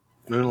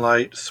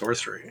 Moonlight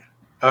Sorcery.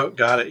 Oh,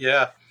 got it.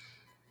 Yeah.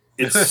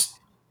 It's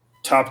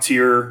top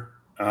tier.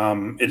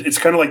 It's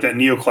kind of like that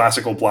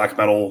neoclassical black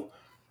metal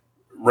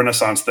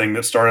renaissance thing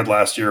that started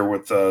last year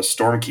with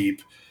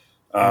Stormkeep.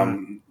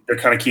 They're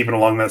kind of keeping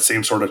along that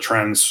same sort of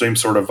trend, same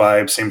sort of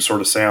vibe, same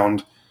sort of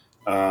sound.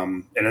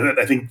 And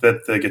I think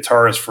that the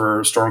guitarist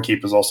for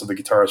Stormkeep is also the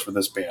guitarist for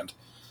this band.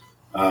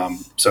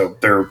 So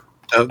they're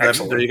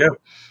excellent. There you go.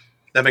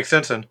 That makes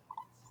sense then.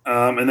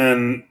 And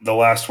then the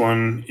last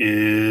one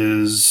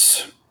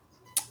is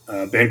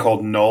a band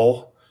called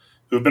Null,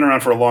 who have been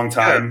around for a long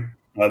time.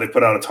 They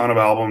put out a ton of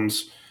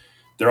albums.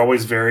 They're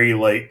always very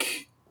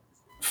like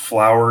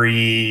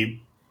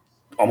flowery,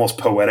 almost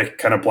poetic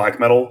kind of black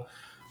metal.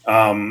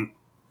 I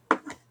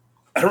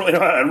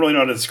don't really know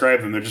how to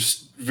describe them. They're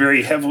just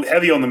very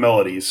heavy on the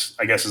melodies,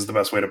 I guess is the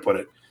best way to put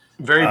it.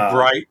 Very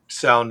bright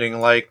sounding,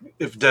 like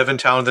if Devin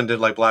Townsend did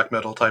like black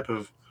metal type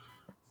of.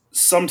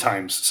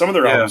 Sometimes some of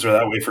their albums are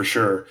that way for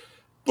sure,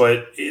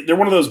 but they're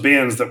one of those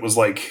bands that was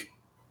like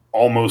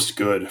almost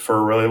good for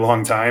a really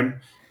long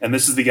time. And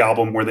this is the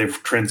album where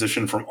they've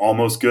transitioned from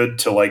almost good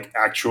to like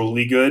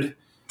actually good.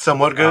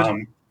 Somewhat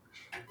good?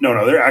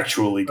 No, they're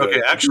actually good.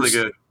 Okay, actually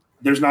good.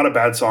 There's not a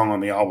bad song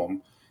on the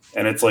album,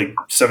 and it's like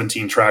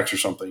 17 tracks or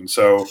something.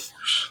 So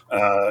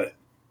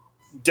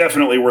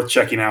definitely worth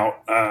checking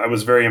out. I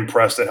was very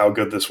impressed at how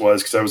good this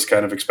was because I was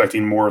kind of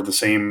expecting more of the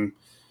same,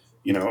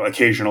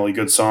 occasionally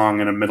good song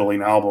and a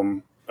middling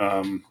album.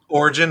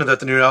 Origin, is that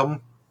the new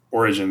album?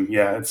 Origin,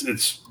 yeah,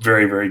 it's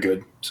very, very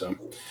good. So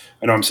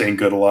I know I'm saying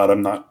good a lot.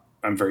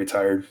 I'm very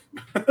tired.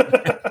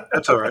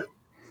 That's all right.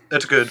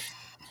 That's good.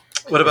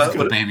 What about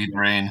baby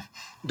brain?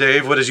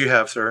 Dave, what did you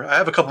have, sir? I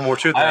have a couple more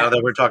too now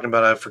that we're talking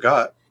about. I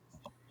forgot.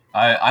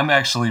 I'm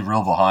actually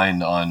real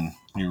behind on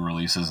new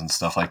releases and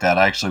stuff like that.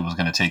 I actually was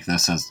going to take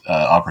this as an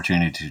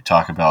opportunity to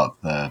talk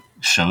about the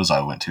shows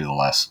I went to in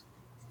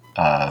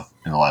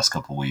the last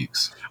couple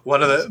weeks.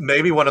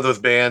 Maybe one of those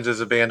bands is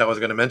a band I was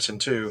going to mention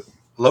too.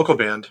 A local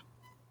band.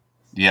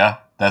 Yeah,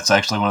 that's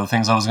actually one of the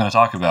things I was going to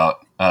talk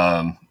about.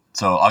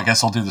 So I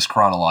guess I'll do this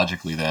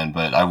chronologically then.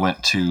 But I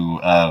went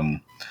to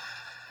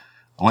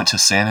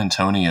San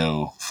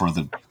Antonio for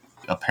the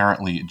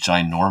apparently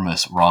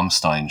ginormous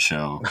Rammstein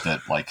show that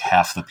like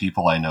half the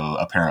people I know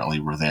apparently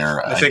were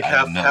there. I think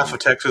half of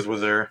Texas was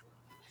there.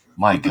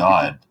 My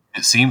God,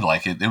 it seemed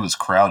like it was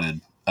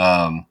crowded.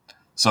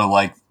 So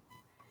like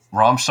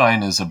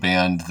Rammstein is a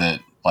band that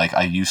like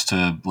I used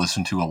to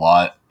listen to a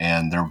lot,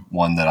 and they're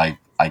one that I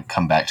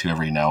come back to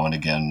every now and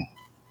again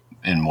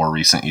in more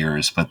recent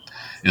years, but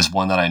is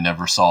one that I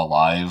never saw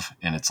live.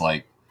 And it's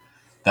like,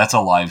 that's a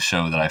live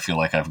show that I feel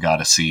like I've got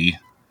to see.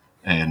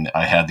 And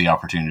I had the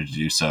opportunity to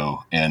do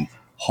so. And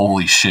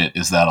holy shit,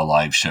 is that a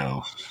live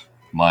show?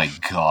 My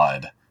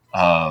God.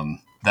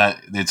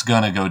 That it's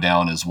going to go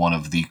down as one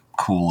of the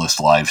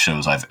coolest live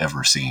shows I've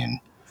ever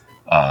seen.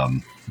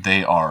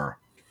 They are,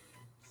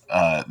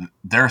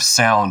 their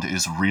sound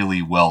is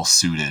really well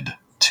suited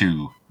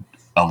to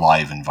a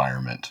live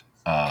environment.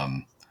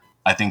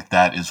 I think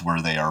that is where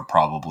they are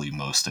probably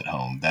most at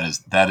home.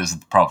 That is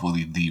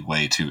probably the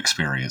way to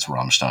experience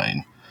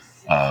Rammstein.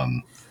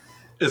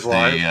 Is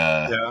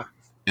live.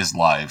 Is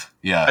live.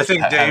 Yeah. I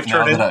think Dave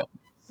turned into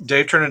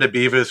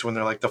Beavis when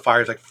they're like, the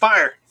fire's like,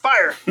 fire.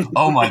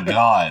 Oh my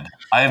God.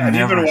 I have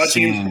never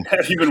seen.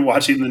 Have you been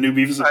watching the new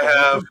Beavis? I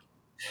have.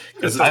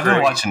 I've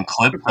been watching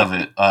clips of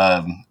it,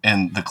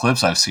 and the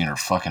clips I've seen are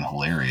fucking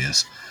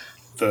hilarious.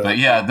 But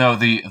yeah, no,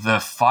 the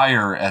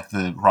fire at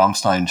the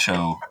Rammstein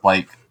show,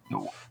 like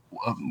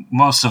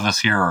most of us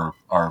here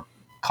are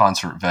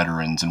concert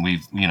veterans, and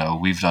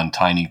we've done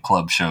tiny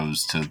club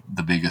shows to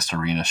the biggest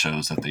arena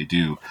shows that they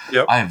do.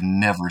 Yep. I have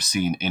never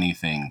seen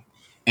anything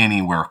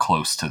anywhere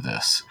close to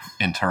this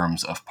in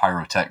terms of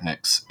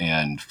pyrotechnics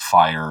and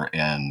fire,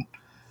 and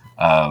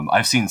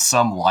I've seen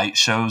some light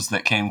shows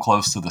that came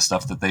close to the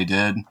stuff that they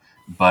did,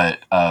 but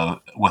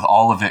with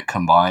all of it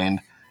combined,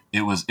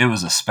 it was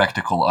a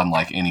spectacle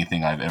unlike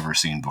anything I've ever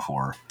seen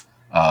before.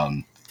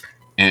 I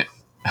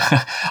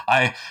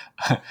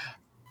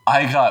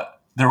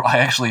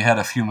actually had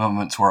a few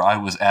moments where I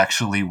was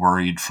actually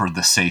worried for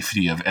the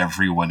safety of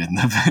everyone in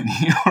the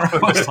venue. Where I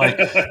was like,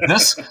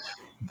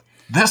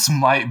 this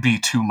might be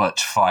too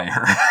much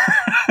fire.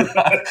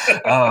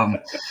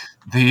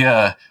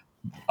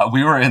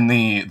 We were in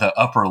the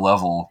upper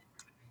level,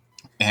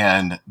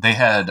 and they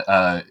had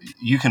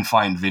you can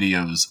find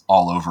videos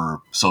all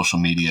over social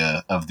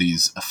media of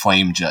these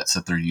flame jets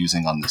that they're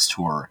using on this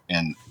tour,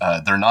 and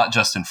they're not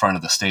just in front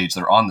of the stage,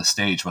 they're on the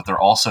stage, but they're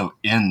also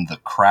in the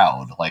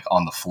crowd, like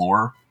on the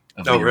floor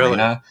of the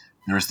arena.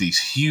 There's these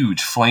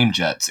huge flame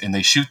jets, and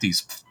they shoot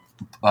these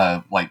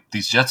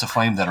these jets of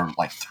flame that are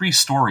like 3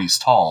 stories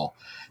tall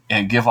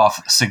and give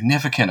off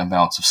significant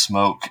amounts of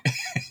smoke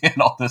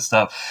and all this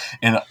stuff.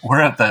 And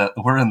we're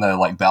in the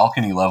like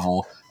balcony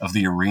level of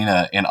the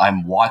arena, and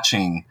I'm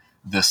watching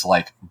this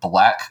like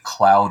black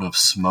cloud of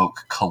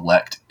smoke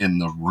collect in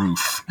the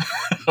roof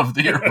of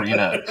the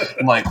arena.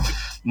 I'm like,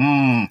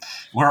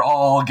 we're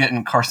all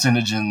getting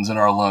carcinogens in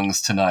our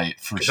lungs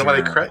tonight for sure.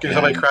 Can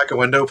somebody crack a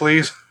window,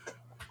 please?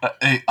 But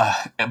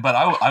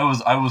I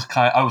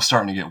was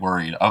starting to get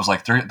worried. I was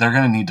like, they're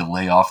going to need to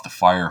lay off the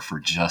fire for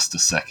just a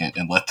second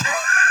and let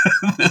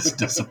this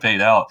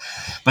dissipate out.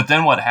 But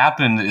then what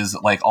happened is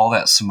like all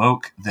that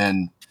smoke,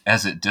 then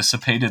as it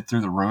dissipated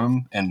through the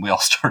room and we all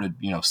started,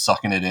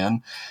 sucking it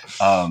in,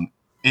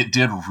 it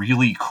did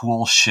really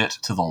cool shit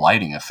to the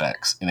lighting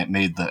effects, and it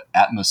made the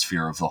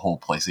atmosphere of the whole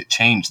place. It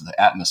changed the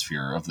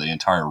atmosphere of the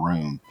entire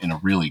room in a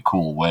really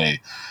cool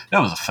way. That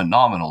was a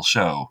phenomenal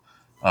show.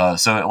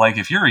 So like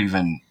if you're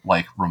even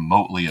like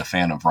remotely a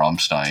fan of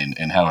Rammstein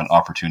and have an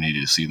opportunity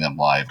to see them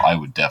live, I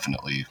would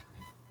definitely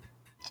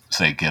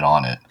say get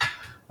on it.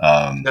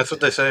 That's what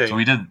they say. So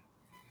we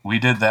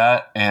did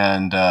that,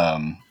 and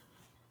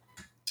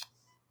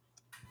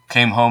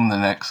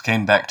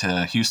came back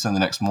to Houston the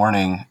next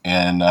morning,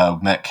 and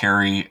met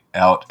Carrie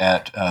out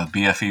at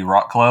BFE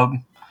Rock Club,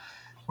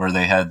 where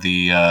they had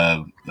the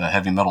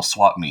heavy metal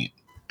swap meet.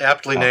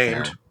 Aptly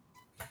named. There.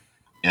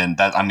 And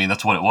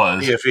that's what it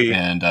was. BFE.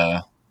 And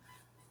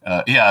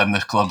and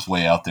the club's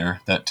way out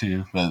there, that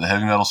too. But the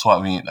heavy metal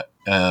swap meet,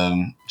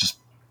 just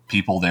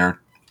people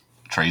there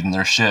trading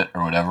their shit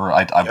or whatever.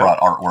 I brought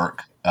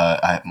artwork.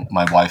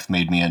 My wife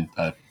made me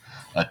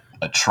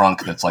a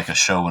trunk that's like a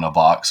show in a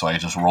box. So I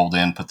just rolled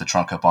in, put the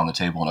trunk up on the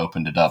table, and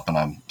opened it up, and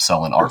I'm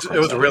selling art. It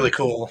was really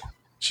cool.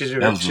 She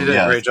did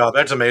a great job.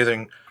 That's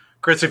amazing.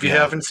 Chris, if you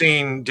haven't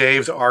seen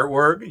Dave's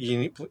artwork, you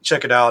need to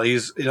check it out.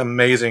 He's an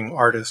amazing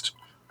artist.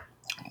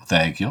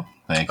 Thank you.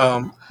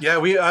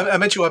 I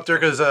met you up there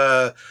because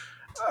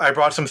I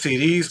brought some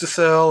CDs to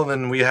sell, and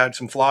then we had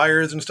some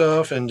flyers and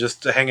stuff, and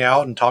just to hang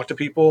out and talk to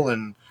people,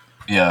 and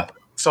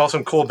saw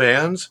some cool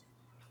bands.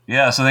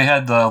 Yeah, so they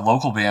had the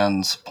local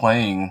bands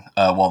playing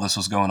while this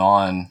was going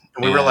on.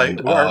 And we were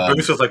like, our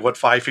booth was like,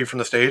 5 feet from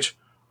the stage?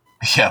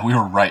 Yeah, we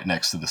were right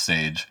next to the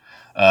stage.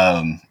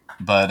 But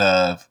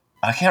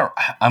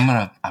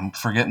I'm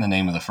forgetting the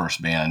name of the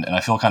first band, and I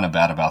feel kind of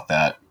bad about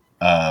that.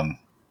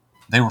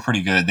 They were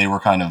pretty good. They were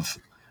kind of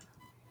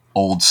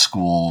old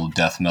school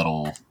death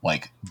metal,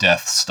 like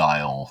death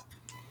style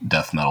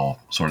death metal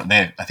sort of.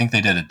 I think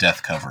they did a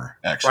death cover,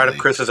 actually. Right up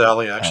Chris's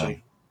alley,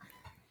 actually.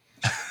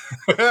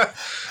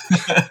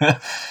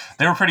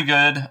 They were pretty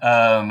good,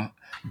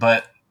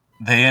 but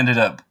they ended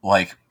up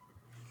like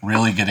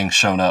really getting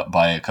shown up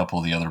by a couple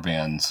of the other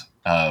bands.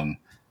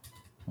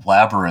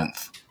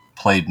 Labyrinth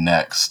played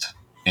next,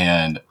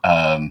 and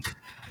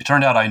it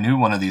turned out I knew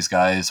one of these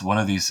guys.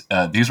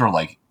 These were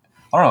like,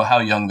 I don't know how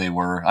young they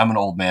were. I'm an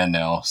old man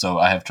now, so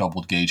I have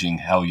trouble gauging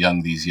how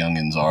young these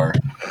youngins are.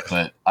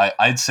 But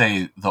I'd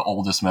say the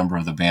oldest member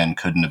of the band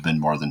couldn't have been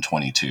more than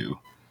 22.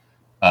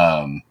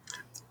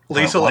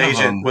 Lethal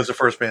Agent was the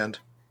first band.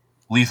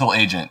 Lethal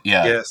Agent,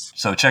 yeah. Yes.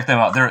 So check them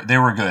out. They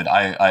were good.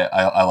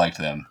 I liked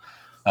them.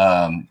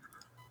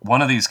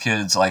 One of these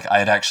kids, like I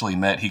had actually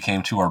met, he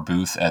came to our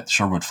booth at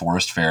Sherwood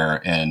Forest Fair,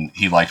 and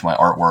he liked my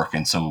artwork,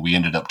 and so we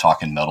ended up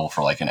talking metal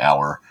for like an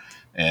hour.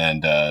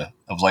 And I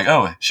was like,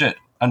 oh shit,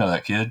 I know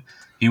that kid.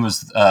 He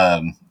was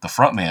the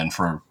front man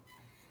for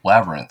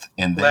Labyrinth,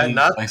 and they,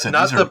 not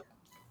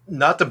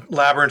the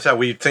Labyrinth that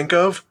we think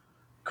of,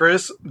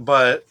 Chris,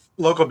 but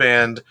local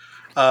band.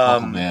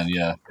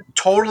 Yeah.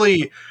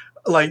 Totally,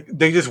 like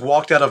they just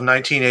walked out of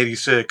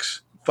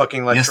 1986,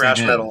 fucking like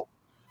thrash metal.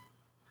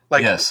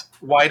 Like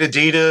white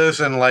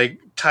Adidas and like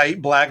tight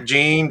black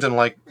jeans and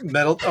like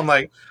metal. I'm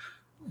like,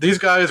 these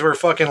guys were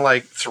fucking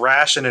like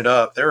thrashing it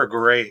up. They were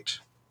great.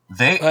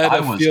 I had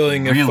a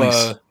feeling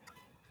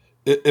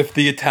if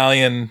the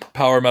Italian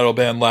power metal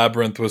band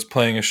Labyrinth was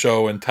playing a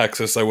show in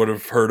Texas, I would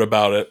have heard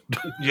about it.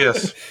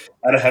 Yes.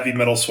 At a heavy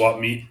metal swap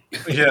meet.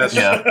 Yes.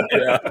 Yeah.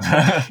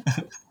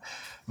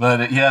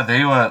 But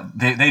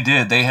they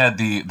did. They had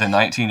the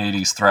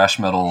 1980s thrash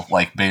metal,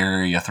 like Bay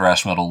Area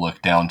thrash metal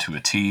look down to a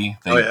T.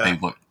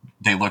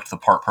 They looked the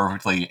part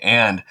perfectly,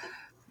 and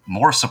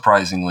more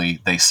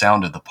surprisingly, they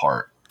sounded the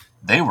part.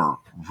 They were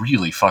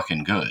really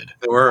fucking good.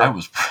 They were. I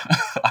was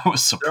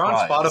surprised. They're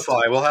on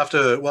Spotify. We'll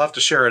have to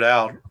share it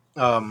out.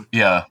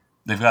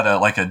 They've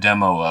got a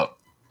demo up.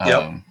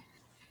 Yep.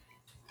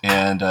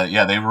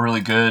 They were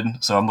really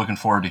good. So I'm looking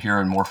forward to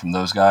hearing more from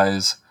those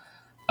guys.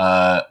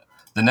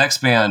 The next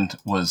band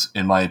was,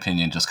 in my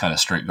opinion, just kind of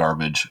straight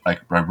garbage. I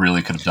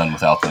really could have done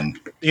without them.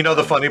 You know,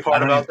 the funny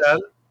part about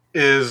that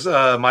is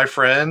my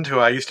friend who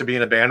I used to be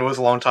in a band with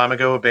a long time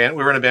ago. We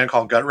were in a band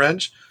called Gut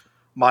Wrench.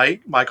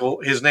 Michael.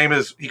 His name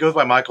he goes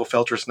by Michael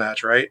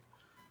Feltersnatch, right?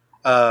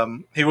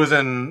 He was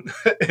in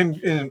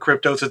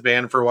Cryptos'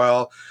 band for a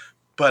while,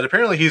 but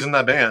apparently he's in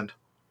that band.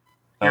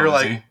 I'm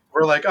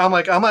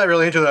not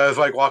really into that. I was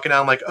like walking out,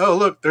 I'm like, oh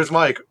look, there's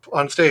Mike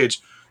on stage.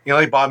 You know,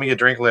 he bought me a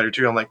drink later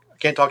too. I'm like, I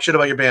can't talk shit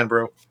about your band,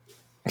 bro.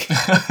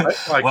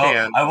 I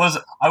can.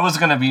 I was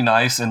gonna be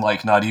nice and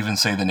like not even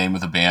say the name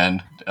of the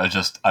band. I was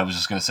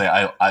just gonna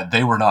say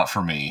they were not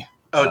for me.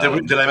 Oh,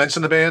 did I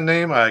mention the band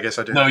name? I guess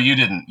I did. No, you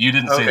didn't. You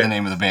didn't say the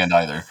name of the band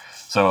either.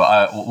 So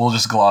we'll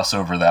just gloss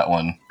over that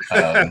one.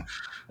 If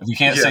you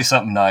can't say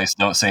something nice,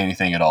 don't say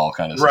anything at all,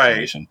 kind of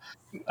situation.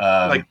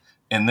 Right.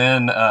 And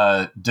then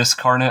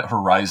Discarnate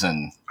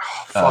Horizon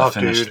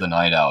finished the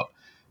night out.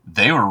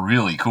 They were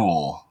really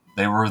cool.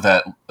 They were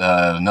that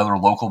another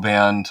local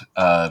band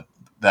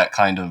that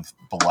kind of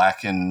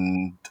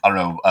blackened. I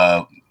don't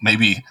know.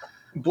 Maybe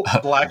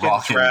Black and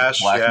rock and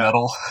thrash, black yeah.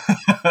 metal.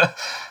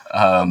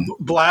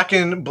 Black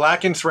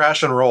and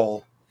thrash and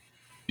roll.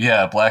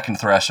 Yeah, black and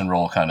thrash and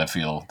roll kind of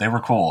feel. They were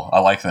cool. I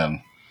like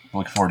them.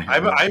 Looking forward to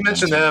hearing I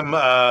mentioned them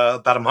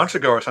about a month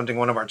ago or something.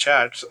 One of our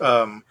chats.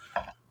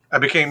 I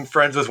became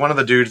friends with one of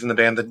the dudes in the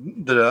band,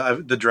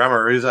 the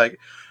drummer. Who's like,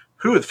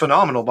 who is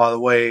phenomenal, by the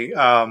way.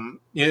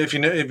 If you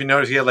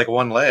notice, he had like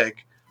one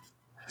leg.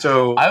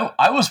 So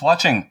I was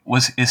watching.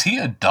 Is he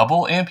a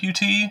double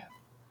amputee?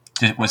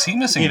 Was he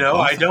missing? Both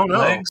I don't know.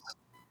 legs?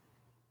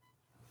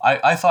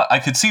 I thought I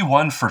could see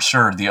one for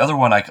sure. The other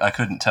one I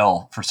couldn't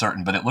tell for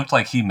certain, but it looked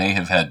like he may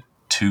have had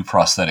two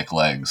prosthetic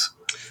legs.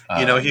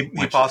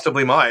 He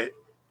possibly might.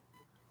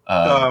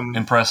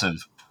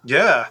 Impressive.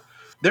 Yeah,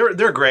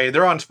 they're great.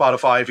 They're on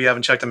Spotify if you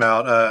haven't checked them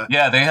out.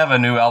 Yeah, they have a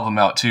new album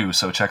out too,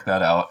 so check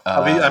that out.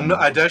 We're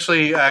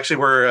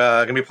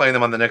gonna be playing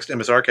them on the next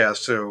MSR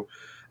cast, so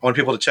I want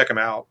people to check them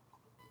out.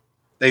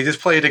 They just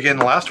played again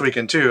last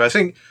weekend too. I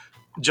think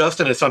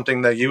Justin is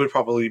something that you would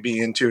probably be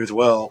into as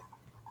well.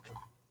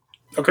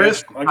 Okay,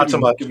 Chris, not so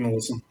much. Give him a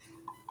listen.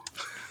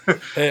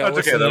 Hey, I'll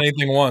listen to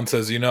anything once,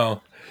 as you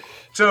know.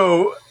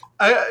 So,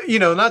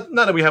 not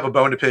that we have a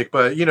bone to pick,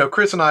 but,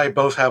 Chris and I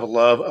both have a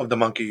love of the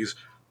Monkees.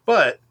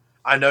 But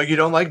I know you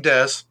don't like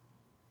Des,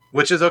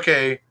 which is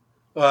okay.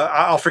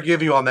 I'll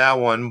forgive you on that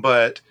one.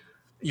 But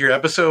your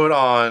episode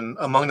on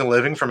Among the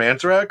Living from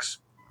Anthrax,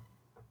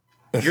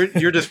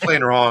 you're just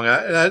plain wrong.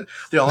 The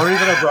only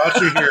reason I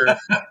brought you here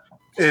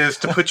is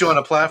to put you on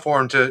a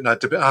platform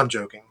I'm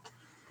joking.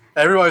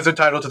 Everybody's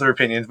entitled to their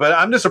opinions, but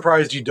I'm just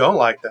surprised you don't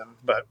like them.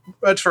 But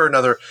that's for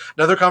another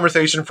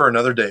conversation for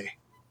another day.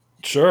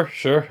 Sure.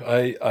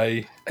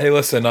 Hey,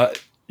 listen,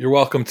 you're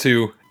welcome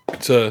to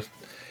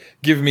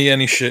give me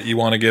any shit you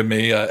want to give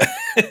me. No,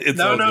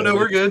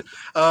 we're good.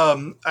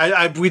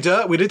 We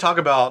did talk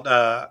about.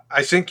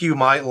 I think you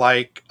might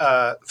like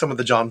some of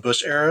the John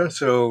Bush era.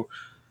 So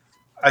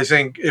I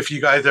think if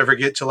you guys ever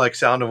get to like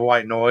Sound of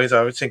White Noise,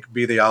 I would think it'd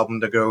be the album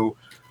to go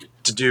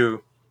to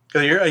do.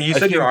 Because you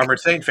said you're an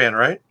Armored Saint fan,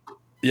 right?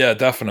 Yeah,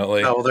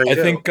 definitely. Oh, well, there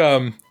you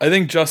go. I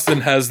think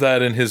Justin has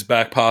that in his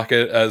back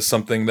pocket as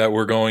something that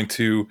we're going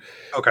to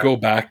go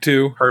back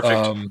to.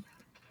 Perfect.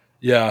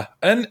 Yeah,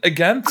 and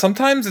again,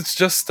 sometimes it's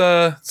just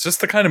the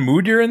kind of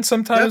mood you're in.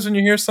 Sometimes when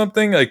you hear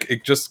something, like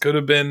it just could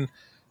have been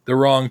the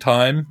wrong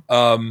time.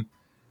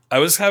 I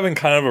was having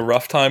kind of a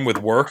rough time with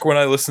work when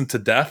I listened to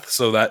Death,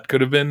 so that could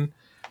have been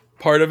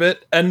part of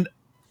it. And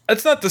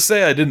that's not to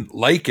say I didn't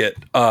like it.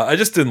 I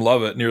just didn't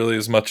love it nearly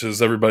as much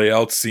as everybody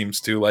else seems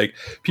to. Like,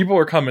 people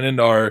were coming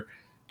into our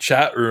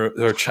chat room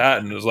or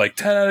chatting. It was like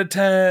 10 out of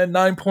 10,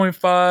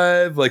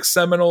 9.5, like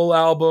seminal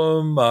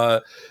album,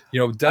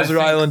 Desert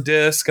Island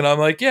Disc. And I'm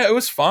like, yeah, it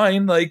was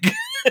fine. Like,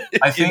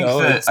 I think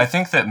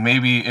that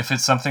maybe if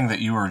it's something that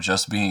you were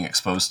just being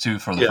exposed to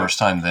for the first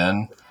time,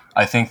 then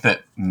I think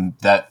that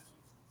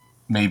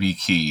may be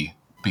key,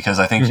 because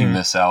I think you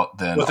miss out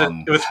then.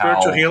 It was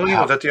Spiritual Healing?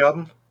 Was that the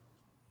album?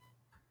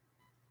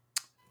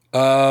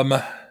 Or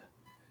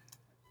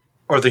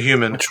The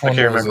Human. I can't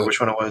remember which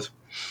one it was.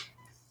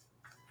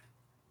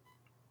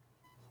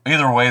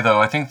 Either way,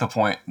 though, I think the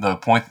point though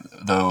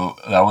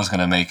that I was going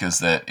to make is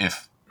that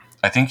if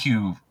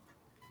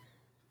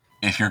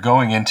you're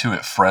going into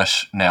it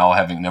fresh now,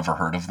 having never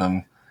heard of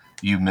them,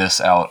 you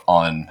miss out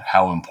on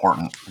how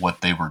important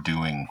what they were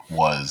doing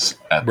was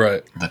at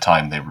the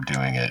time they were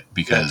doing it.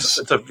 Because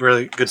it's a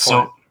really good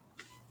point.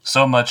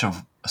 So much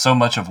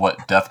of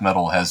what death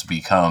metal has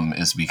become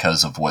is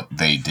because of what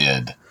they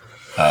did.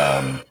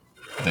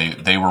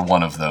 They were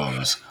one of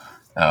those.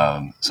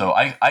 So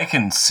I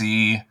can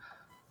see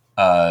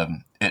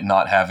it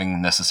not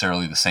having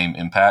necessarily the same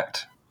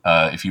impact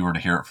if you were to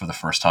hear it for the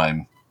first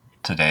time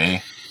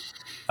today.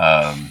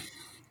 So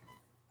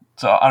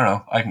I don't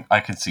know. I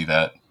can see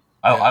that.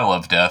 I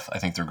love Death. I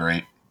think they're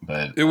great.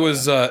 But it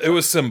was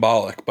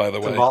symbolic, by the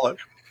way. Symbolic.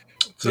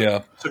 It's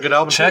a good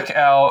album. Check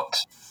out.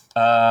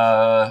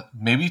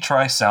 Maybe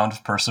try Sound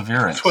of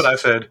Perseverance. That's what I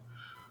said.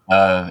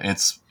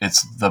 It's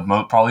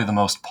probably the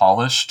most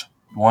polished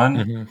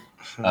one.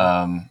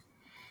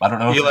 I don't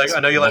know. I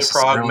know you like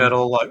prog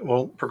metal.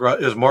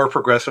 Is more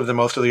progressive than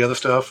most of the other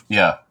stuff.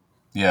 Yeah.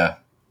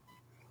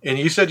 And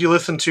you said you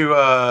listened to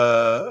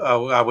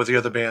was the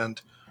other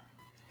band?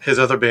 His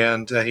other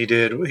band that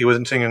he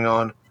wasn't singing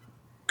on.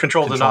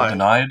 Control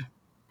Denied.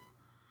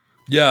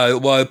 Yeah,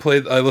 well, I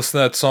listened to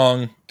that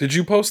song. Did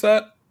you post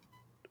that?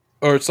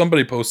 Or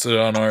somebody posted it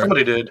on our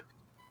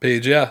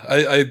page. Yeah,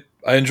 I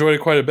enjoyed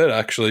it quite a bit,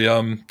 actually.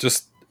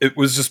 It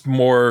was just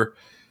more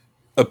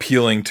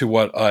appealing to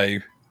what I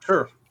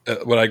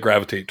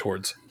gravitate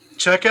towards.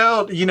 Check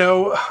out,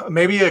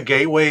 maybe a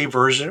gateway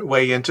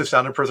way into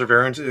Sound of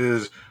Perseverance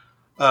is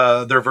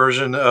their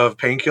version of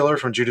Painkiller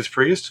from Judas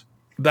Priest.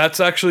 That's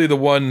actually the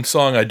one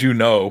song I do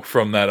know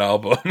from that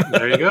album.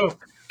 There you go.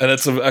 And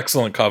it's an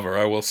excellent cover,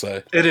 I will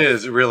say. It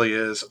is. It really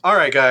is. All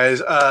right,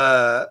 guys.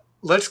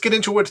 Let's get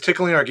into what's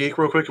tickling our geek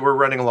real quick. We're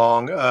running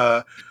along.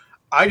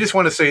 I just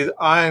want to say that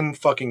I'm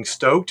fucking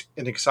stoked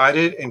and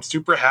excited and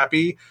super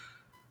happy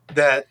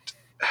that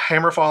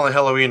Hammerfall and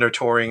Halloween are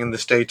touring in the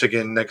States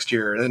again next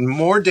year. And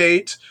more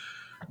dates.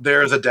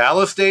 There's a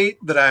Dallas date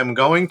that I'm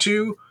going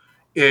to.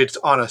 It's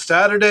on a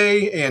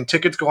Saturday, and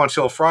tickets go on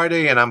sale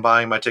Friday, and I'm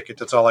buying my ticket.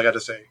 That's all I got to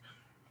say.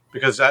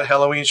 Because that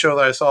Halloween show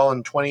that I saw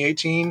in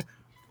 2018,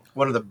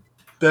 one of the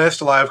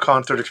best live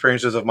concert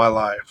experiences of my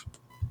life.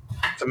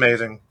 It's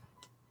amazing.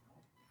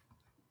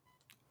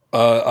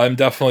 I'm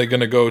definitely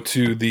going to go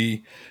to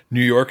the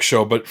New York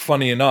show, but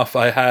funny enough,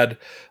 I had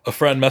a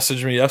friend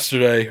message me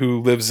yesterday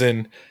who lives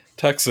in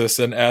Texas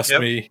and asked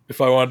me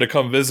if I wanted to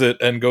come visit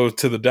and go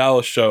to the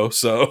Dallas show.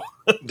 So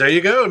there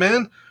you go,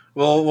 man.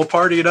 We'll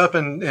party it up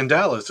in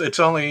Dallas. It's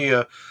only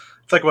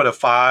it's like what a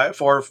 4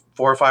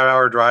 or 5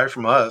 hour drive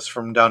from us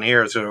from down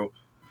here, so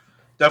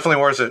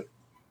definitely worth it.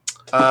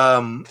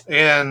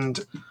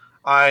 And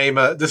I'm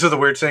this is the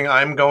weird thing.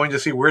 I'm going to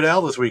see Weird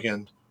Al this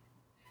weekend.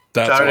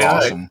 That's Saturday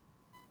awesome. night.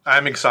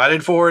 I'm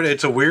excited for it.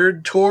 It's a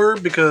weird tour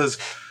because,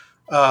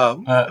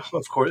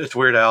 of course, it's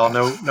Weird Al.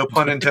 No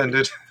pun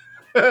intended.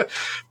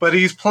 But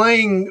he's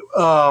playing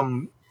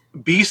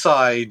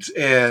B-sides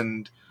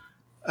and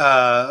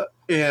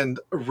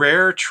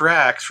rare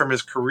tracks from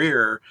his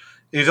career.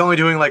 He's only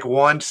doing like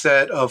one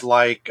set of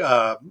like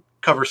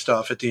cover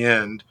stuff at the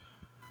end.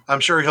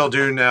 I'm sure he'll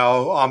do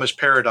now Amish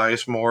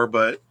Paradise more,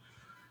 but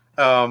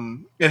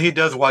and he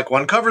does like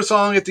one cover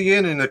song at the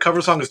end, and the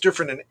cover song is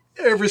different in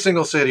every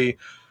single city.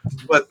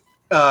 But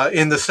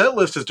in the set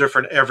list is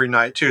different every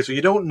night too, so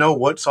you don't know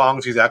what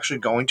songs he's actually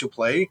going to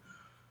play.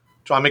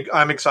 So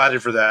I'm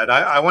excited for that.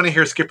 I want to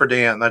hear Skipper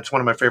Dan. That's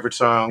one of my favorite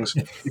songs.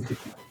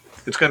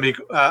 It's going to be.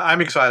 I'm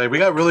excited. We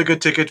got really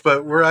good tickets,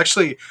 but we're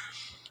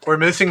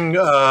missing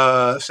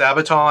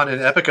Sabaton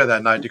and Epica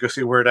that night to go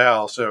see Weird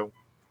Al. So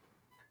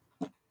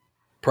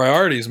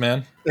priorities,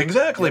 man.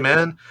 Exactly,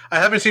 man. I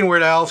haven't seen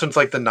Weird Al since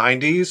like the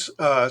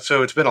 '90s,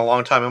 so it's been a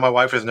long time, and my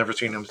wife has never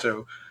seen him.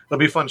 So it'll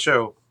be a fun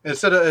show.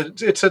 It's at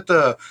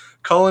the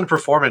Cullen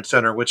Performance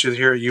Center, which is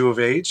here at U of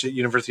H at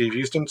University of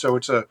Houston. So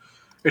it's a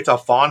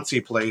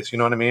fancy place. You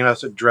know what I mean? I have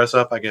to dress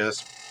up, I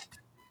guess.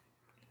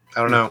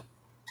 I don't know.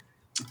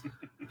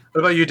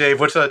 What about you, Dave?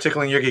 What's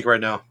tickling your geek right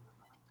now?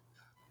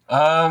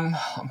 I'm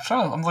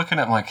looking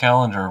at my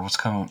calendar. What's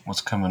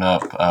coming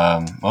up?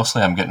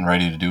 Mostly, I'm getting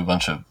ready to do a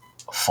bunch of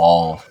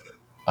fall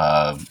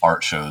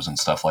art shows and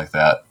stuff like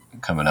that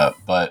coming up.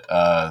 But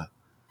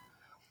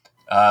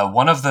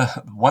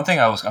one thing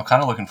I'm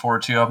kind of looking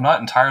forward to. I'm not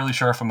entirely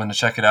sure if I'm going to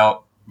check it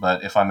out,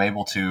 but if I'm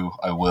able to,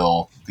 I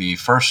will. The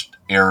first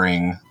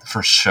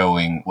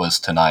showing was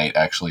tonight,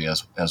 actually,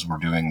 as we're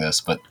doing this.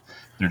 But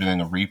they're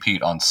doing a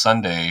repeat on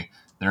Sunday.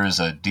 There is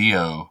a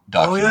Dio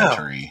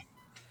documentary.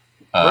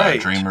 Right.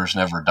 Dreamers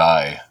Never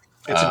Die.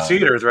 It's in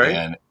theaters, right?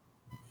 And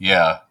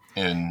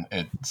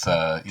it's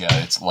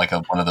like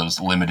one of those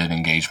limited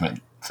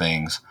engagement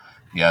things.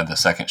 Yeah, the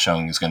second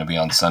showing is going to be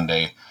on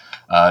Sunday.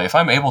 If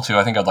I'm able to,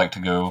 I think I'd like to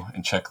go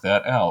and check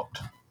that out.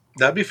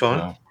 That'd be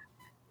fun.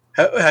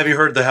 Have you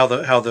heard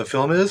how the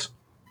film is?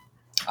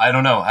 I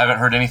don't know. I haven't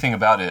heard anything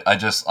about it. I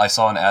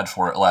saw an ad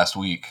for it last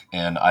week,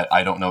 and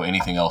I don't know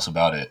anything else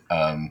about it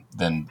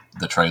than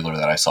the trailer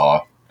that I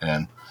saw.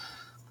 And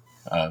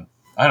I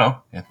don't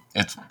know.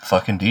 It's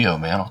fucking Dio,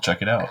 man. I'll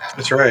check it out.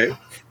 That's right.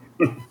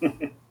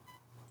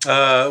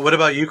 What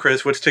about you,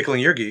 Chris? What's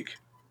tickling your geek?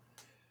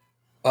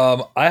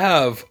 I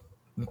have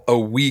a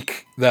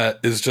week that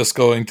is just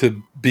going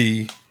to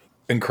be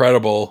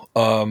incredible.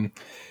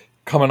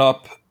 Coming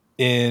up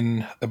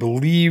in, I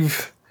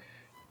believe,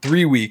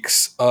 3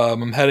 weeks,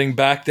 I'm heading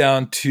back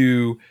down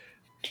to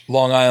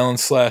Long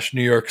Island /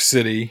 New York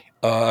City.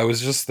 I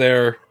was just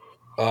there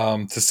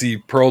to see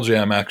Pearl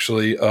Jam,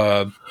 actually,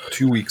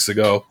 2 weeks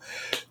ago.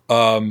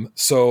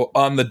 So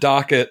on the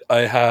docket, I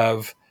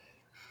have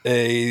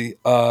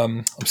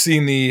I'm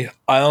seeing the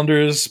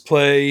Islanders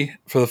play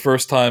for the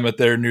first time at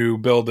their new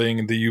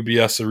building, the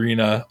UBS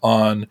Arena,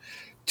 on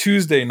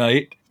Tuesday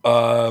night.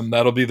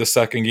 That'll be the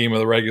second game of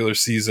the regular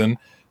season.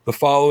 The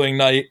following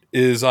night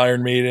is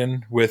Iron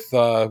Maiden with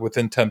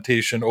Within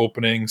Temptation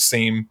opening,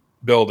 same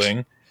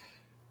building.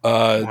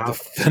 Wow.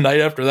 The night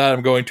after that,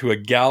 I'm going to a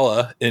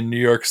gala in New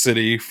York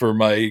City for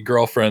my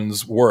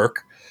girlfriend's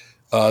work.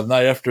 The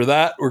night after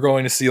that, we're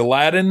going to see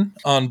Aladdin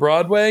on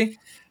Broadway.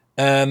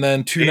 And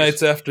then 2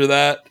 nights after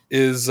that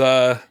is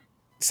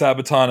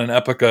Sabaton and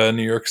Epica in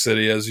New York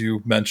City. As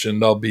you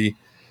mentioned, I'll be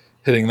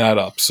hitting that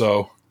up.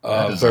 So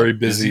very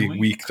busy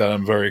week that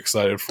I'm very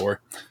excited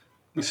for.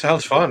 It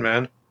sounds fun,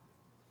 man.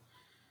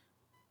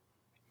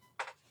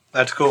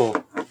 That's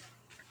cool.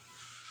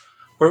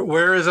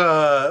 Where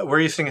are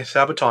you seeing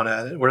Sabaton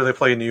at? Where do they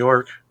play in New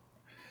York?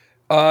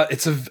 I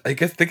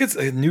think it's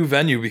a new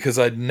venue because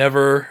I'd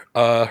never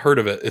heard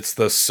of it. It's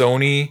the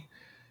Sony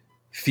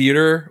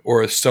Theater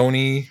or a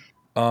Sony.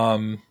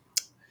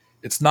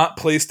 It's not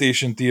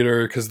PlayStation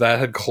Theater because that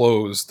had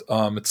closed.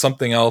 It's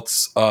something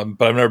else,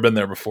 but I've never been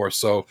there before.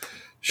 So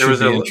there was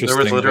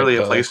literally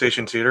a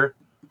PlayStation Theater.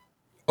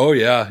 Oh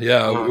yeah.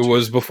 Oh, It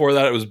was before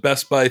that. It was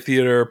Best Buy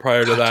Theater.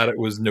 Prior to that, it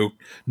was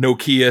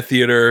Nokia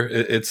Theater.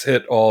 It's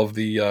hit all of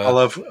the. I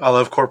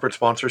love corporate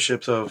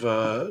sponsorships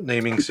of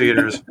naming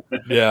theaters.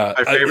 Yeah,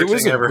 My favorite it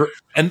was thing ever.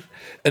 and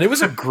it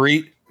was a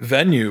great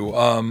venue.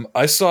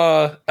 I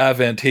saw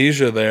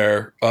Avantasia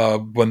there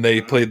when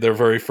they played their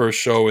very first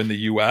show in the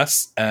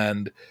U.S.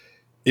 and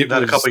it That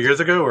was a couple years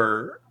ago,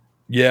 or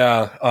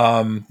yeah.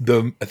 I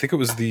think it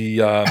was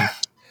the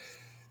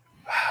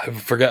I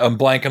forget. I'm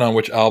blanking on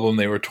which album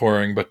they were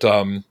touring, but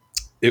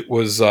it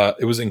was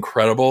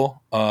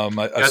incredible.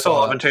 I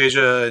saw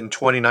Avantasia in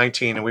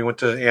 2019, and we went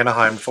to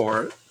Anaheim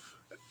for it.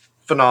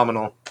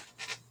 Phenomenal.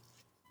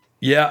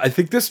 Yeah, I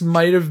think this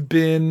might have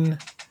been.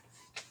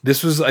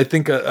 This was, I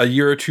think, a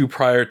year or two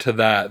prior to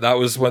that. That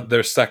was what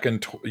their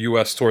second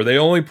U.S. tour. They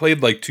only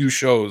played like 2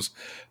 shows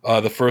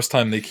the first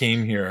time they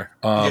came here.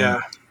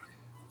 Yeah.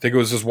 I think it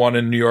was just one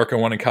in New York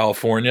and one in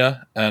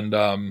California, and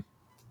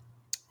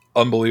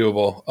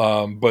unbelievable.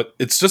 But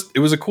it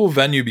was a cool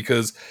venue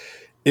because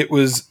it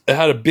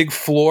had a big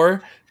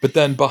floor, but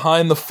then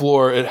behind the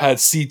floor it had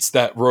seats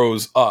that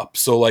rose up.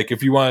 So like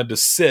if you wanted to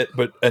sit,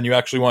 and you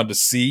actually wanted to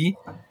see,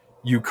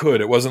 you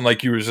could. It wasn't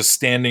like you were just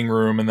standing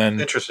room, and then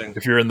Interesting.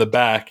 if you're in the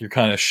back, you're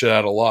kind of shit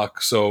out of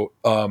luck. So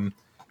it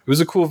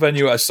was a cool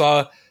venue. I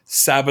saw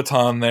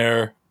Sabaton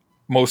there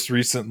most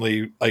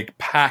recently, like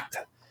packed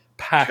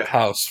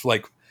house,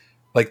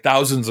 like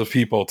thousands of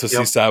people to see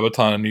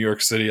Sabaton in New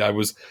York City. I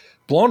was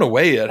blown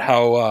away at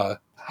how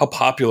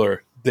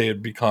popular they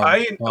had become.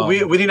 We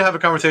need to have a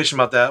conversation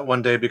about that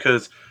one day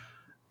because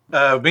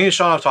me and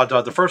Sean have talked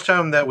about it. The first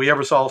time that we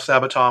ever saw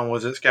Sabaton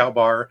was at Scout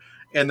Bar,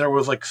 and there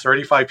was like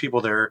 35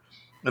 people there,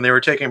 and they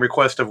were taking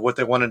requests of what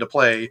they wanted to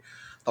play.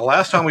 The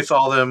last time we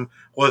saw them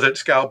was at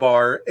Scout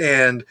Bar,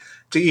 and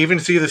to even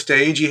see the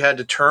stage, you had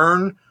to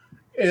turn,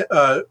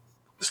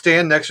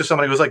 stand next to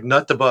somebody who was like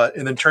nut to butt,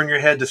 and then turn your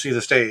head to see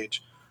the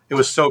stage. It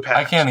was so packed.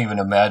 I can't even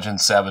imagine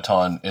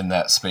Sabaton in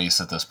that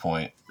space at this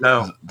point.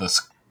 No. The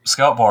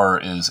Scout Bar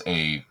is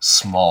a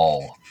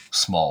small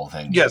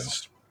venue.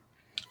 Yes.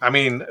 I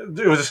mean,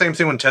 it was the same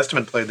thing when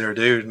Testament played there,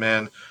 dude,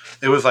 man.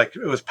 It was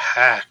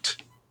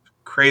packed.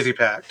 Crazy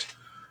packed.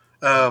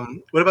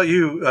 What about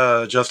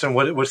you, Justin?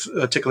 What's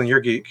tickling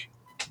your geek?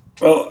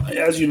 Well,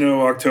 as you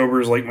know,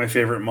 October is like my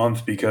favorite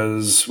month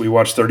because we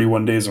watch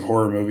 31 days of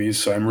horror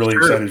movies, so I'm really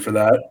excited for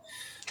that.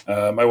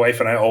 My wife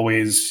and I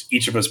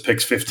each of us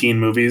picks 15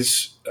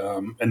 movies,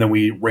 and then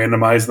we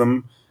randomize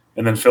them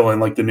and then fill in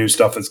like the new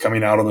stuff that's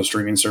coming out on the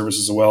streaming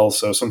services as well.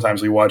 So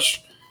sometimes we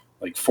watch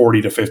like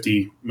 40 to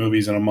 50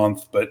 movies in a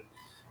month, but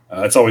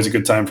it's always a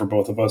good time for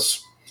both of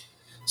us.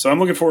 So I'm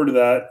looking forward to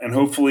that, and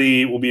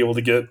hopefully we'll be able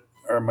to get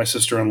my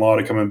sister-in-law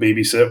to come and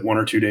babysit 1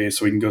 or 2 days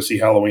so we can go see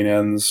Halloween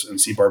Ends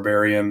and see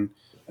Barbarian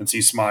and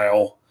see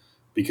Smile,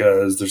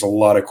 because there's a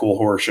lot of cool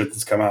horror shit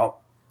that's come out.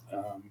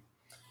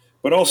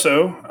 But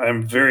also,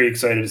 I'm very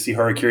excited to see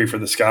Harakiri for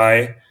the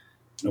Sky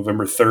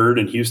November 3rd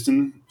in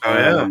Houston. Oh,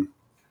 yeah.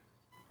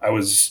 I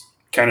was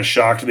kind of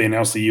shocked they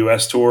announced the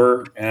U.S.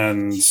 tour,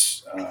 and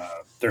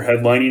they're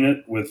headlining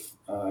it with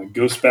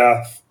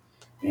Ghostbath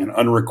and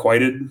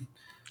Unrequited.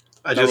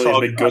 I just saw a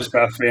big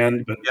Ghostbath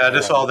fan, but I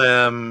just saw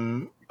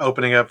them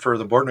opening up for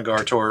the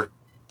Bortnagar tour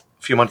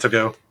a few months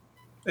ago.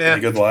 Yeah,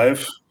 good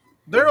live.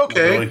 They're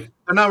okay. Really?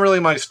 They're not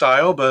really my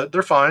style, but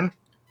they're fine.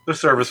 They're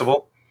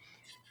serviceable.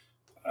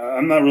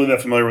 I'm not really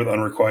that familiar with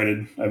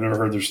Unrequited. I've never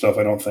heard their stuff,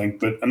 I don't think.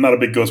 But I'm not a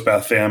big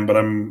Ghostbath fan, but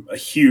I'm a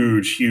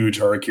huge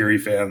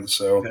Harakiri fan.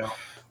 So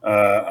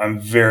I'm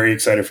very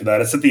excited for that.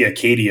 It's at the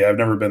Acadia. I've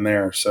never been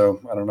there, so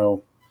I don't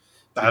know.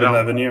 You been to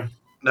that venue?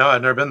 No,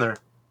 I've never been there.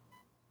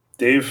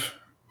 Dave?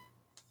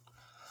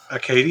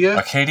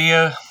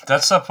 Acadia,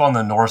 that's up on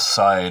the north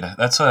side.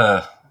 That's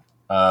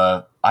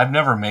I've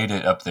never made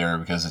it up there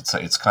because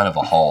it's kind of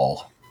a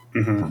haul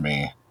for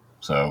me.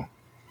 So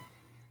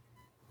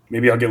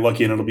maybe I'll get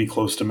lucky and it'll be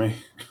close to me.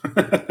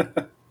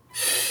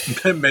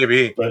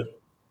 Maybe,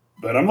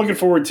 but I'm looking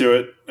forward to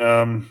it.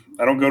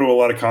 I don't go to a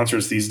lot of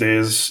concerts these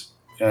days,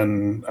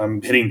 and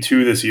I'm hitting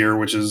 2 this year,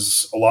 which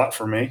is a lot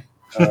for me.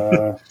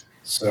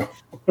 So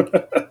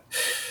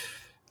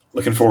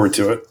looking forward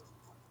to it.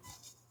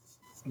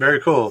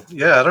 Very cool.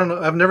 Yeah, I don't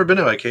know. I've never been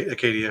to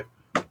Acadia.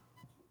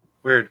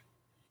 Weird.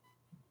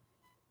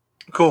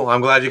 Cool.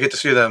 I'm glad you get to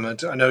see them.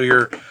 I know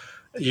you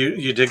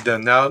dig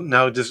them.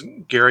 Now just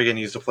Garrigan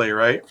needs to play,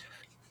 right?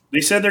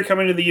 They said they're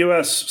coming to the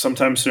U.S.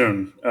 sometime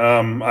soon.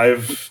 I'm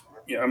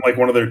like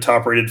one of their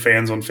top-rated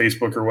fans on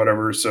Facebook or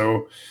whatever,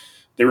 so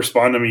they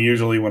respond to me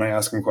usually when I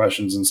ask them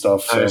questions and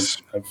stuff.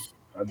 Nice. So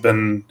I've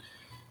been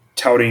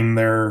touting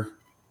their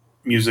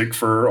music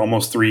for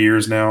almost 3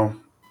 years now.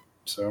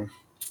 So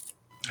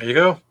there you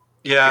go.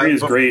 Yeah, it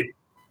is great.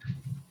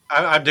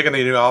 I'm digging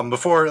the new album.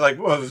 Before,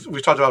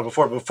 we talked about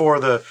before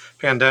the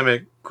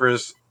pandemic,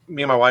 Chris,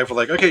 me and my wife were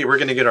like, okay, we're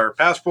going to get our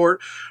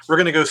passport. We're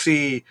going to go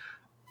see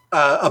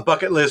a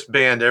bucket list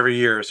band every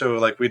year. So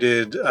like we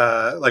did,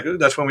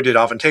 that's when we did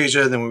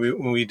Avantasia. Then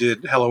when we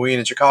did Halloween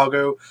in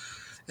Chicago,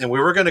 and we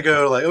were going to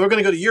go we're going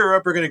to go to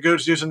Europe. We're going to go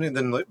do something. And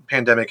then the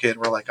pandemic hit. And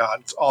we're like, God,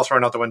 it's all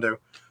thrown out the window.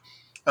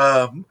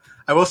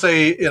 I will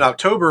say in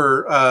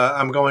October,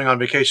 I'm going on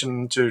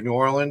vacation to New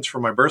Orleans for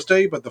my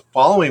birthday, but the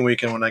following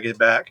weekend when I get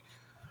back,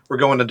 we're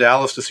going to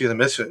Dallas to see the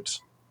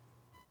Misfits.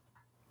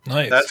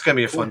 Nice. That's going to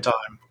be a fun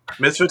time.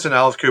 Misfits and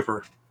Alice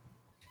Cooper.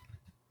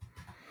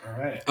 All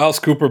right. Alice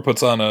Cooper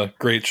puts on a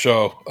great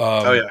show.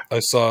 Oh, yeah. I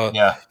saw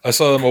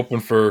them open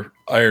for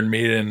Iron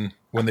Maiden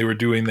when they were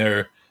doing their,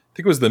 I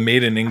think it was the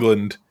Made in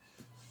England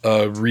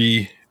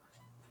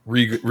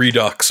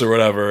Redux or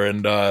whatever,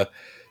 and I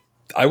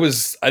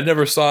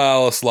never saw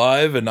Alice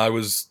live, and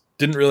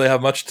didn't really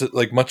have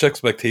much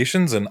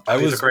expectations, and I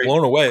was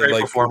blown away.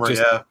 Great performer,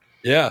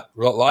 yeah.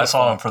 I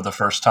saw him for the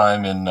first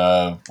time in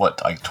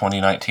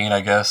 2019,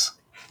 I guess.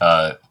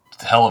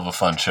 Hell of a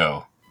fun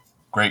show.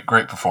 Great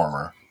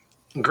performer.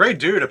 Great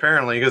dude,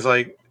 apparently,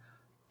 because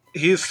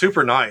he's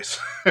super nice.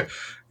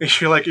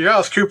 You're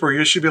Alice Cooper.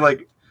 You should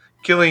be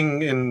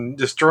killing and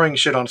destroying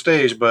shit on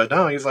stage, but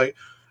no, he's like,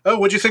 oh,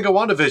 what'd you think of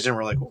WandaVision?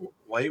 We're like,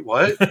 wait,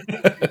 what?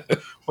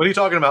 What are you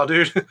talking about,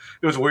 dude? It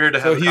was weird to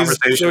have a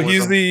conversation. So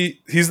he's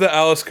the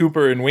Alice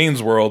Cooper in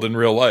Wayne's World in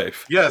real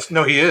life. Yes,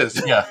 no, he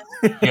is. Yeah.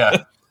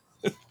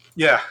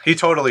 Yeah, he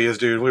totally is,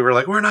 dude. We were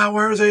like, we're not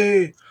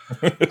worthy.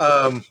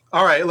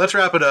 All right, let's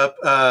wrap it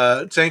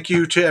up. Thank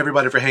you to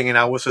everybody for hanging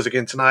out with us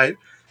again tonight.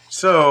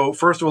 So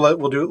first, we'll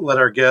let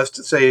our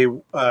guest say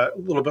a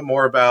little bit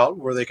more about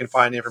where they can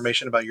find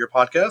information about your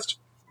podcast.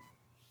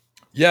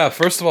 Yeah,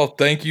 first of all,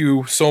 thank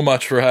you so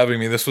much for having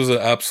me. This was an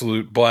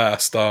absolute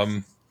blast.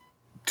 Almost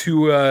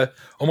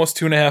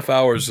 2.5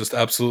 hours just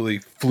absolutely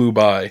flew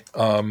by.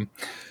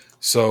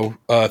 So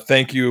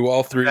thank you,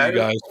 all three of you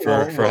guys,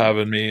 for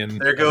having me. And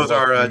there goes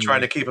our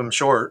trying to keep them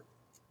short.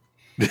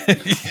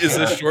 Is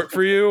this short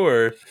for you,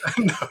 or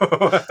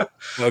no?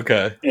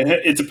 Okay.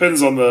 It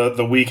depends on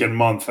the week and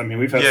month. I mean,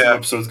 we've had some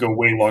episodes go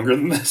way longer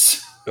than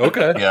this.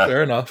 Okay,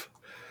 fair enough.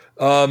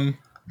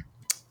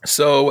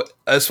 So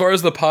as far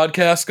as the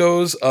podcast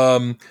goes,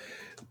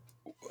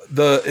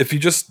 if you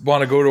just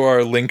want to go to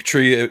our link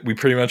tree, we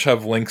pretty much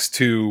have links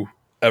to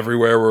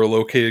everywhere we're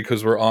located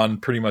because we're on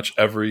pretty much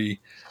every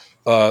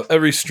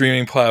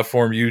streaming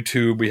platform.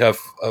 YouTube, we have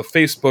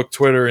Facebook,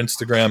 Twitter,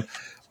 Instagram.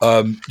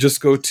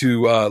 Just go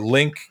to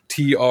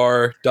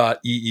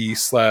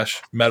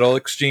linktr.ee/Metal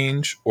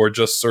Exchange, or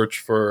just search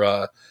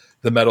for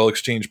the Metal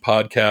Exchange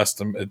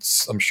podcast.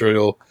 I'm sure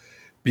you'll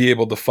be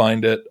able to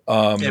find it.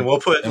 And we'll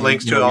put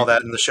links to all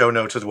that in the show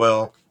notes as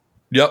well.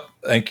 Yep.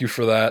 Thank you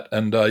for that.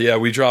 And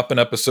we drop an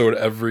episode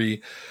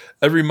every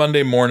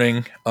Monday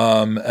morning.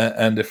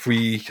 And if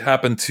we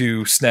happen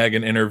to snag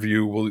an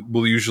interview,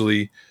 we'll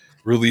usually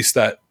release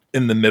that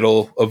in the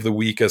middle of the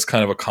week as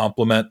kind of a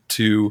complement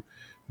to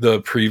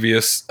the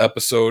previous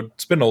episode.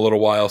 It's been a little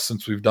while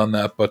since we've done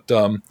that, but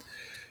I'm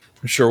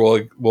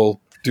sure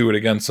we'll do it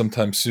again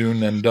sometime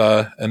soon. And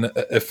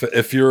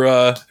if you're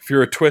a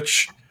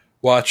Twitch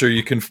watcher,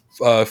 you can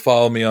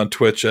follow me on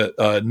Twitch at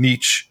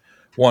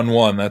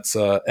Neetch11. That's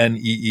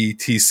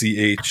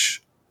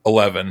NEETCH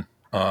 11.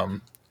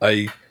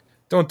 I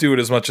don't do it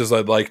as much as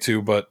I'd like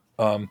to, but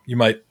you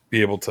might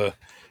be able to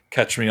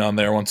catch me on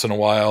there once in a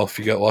while if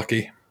you get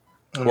lucky.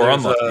 Or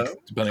unlucky.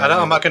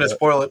 I'm not going to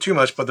spoil it too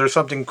much, but there's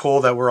something cool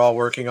that we're all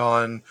working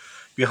on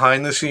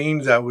behind the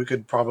scenes that we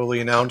could probably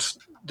announce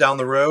down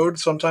the road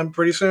sometime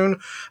pretty soon.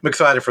 I'm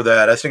excited for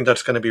that. I think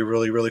that's going to be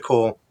really, really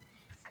cool.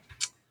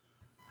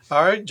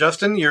 All right,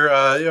 Justin, you're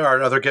our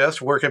other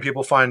guest. Where can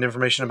people find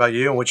information about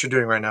you and what you're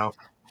doing right now?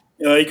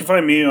 You can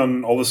find me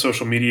on all the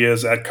social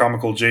medias at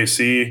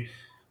ComicalJC.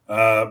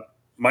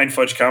 Mind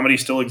Fudge Comedy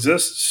still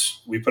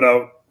exists. We put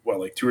out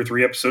 2 or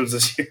 3 episodes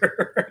this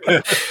year.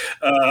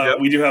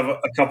 We do have a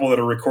couple that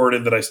are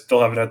recorded that I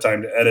still haven't had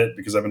time to edit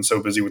because I've been so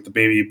busy with the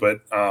baby. But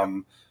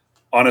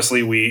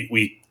honestly,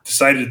 we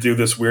decided to do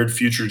this weird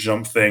future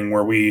jump thing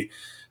where we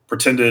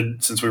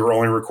pretended, since we were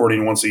only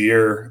recording once a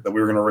year, that we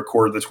were going to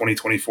record the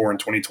 2024 and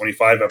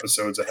 2025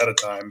 episodes ahead of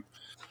time.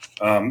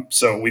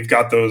 So we've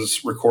got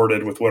those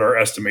recorded with what our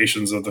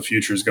estimations of the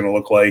future is going to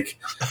look like.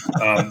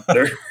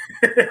 They're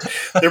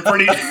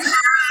pretty...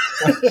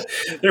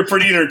 They're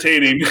pretty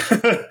entertaining.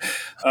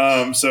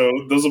 So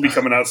those will be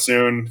coming out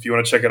soon. If you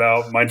want to check it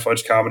out,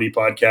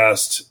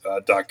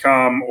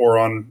 mindfudgecomedypodcast.com or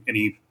on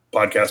any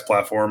podcast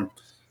platform.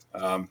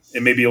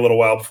 It may be a little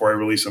while before I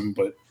release them,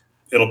 but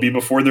it'll be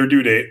before their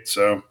due date.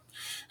 So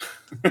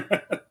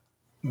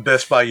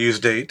best by use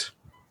date.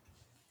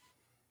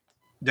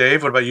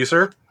 Dave, what about you,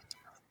 sir?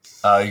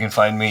 You can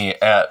find me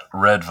at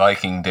Red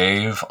Viking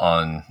Dave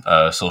on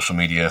social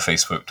media,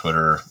 Facebook,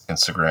 Twitter,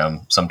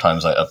 Instagram.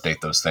 Sometimes I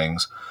update those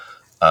things.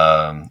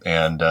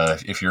 And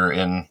if you're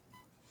in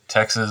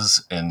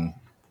Texas, in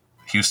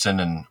Houston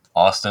and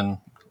Austin,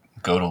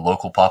 go to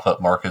local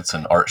pop-up markets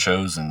and art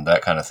shows and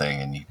that kind of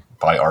thing, and you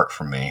buy art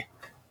from me.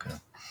 Okay.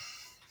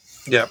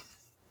 Yeah,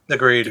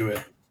 agreed. Do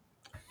it.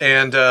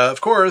 And of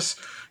course,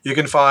 you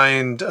can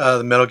find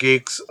the Metal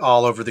Geeks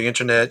all over the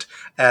internet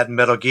at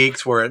Metal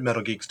Geeks. We're at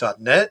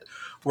metalgeeks.net.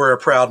 We're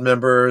proud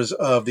members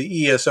of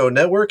the ESO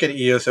Network at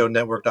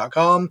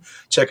esonetwork.com.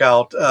 Check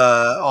out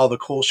all the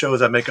cool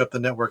shows that make up the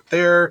network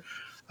there.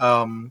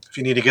 If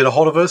you need to get a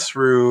hold of us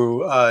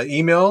through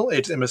email,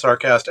 it's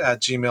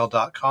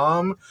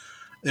msrcast@gmail.com.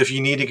 If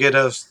you need to get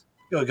a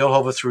hold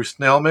of us through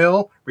snail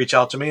mail, reach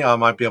out to me. I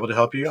might be able to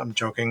help you. I'm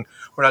joking.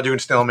 We're not doing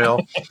snail mail.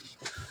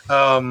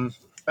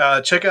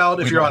 Check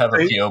out if you're on have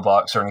a PO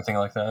box or anything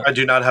like that. I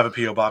do not have a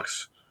PO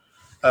box.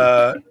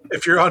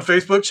 If you're on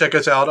Facebook, check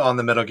us out on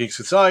the Metal Geek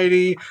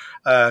Society.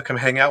 Come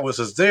hang out with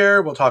us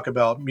there. We'll talk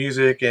about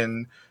music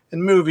and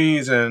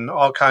movies and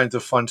all kinds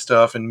of fun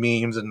stuff and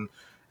memes and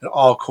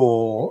all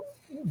cool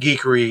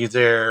geekery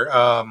there.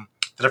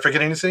 Did I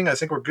forget anything? I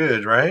think we're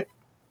good, right?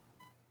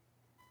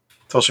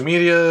 Social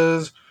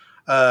medias,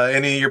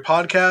 any of your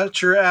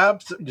podcatcher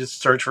apps,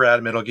 just search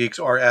for Metal Geeks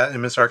or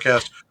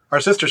MSRcast, our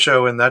sister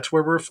show, and that's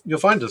where you'll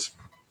find us.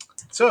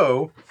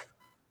 So,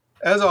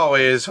 as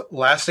always,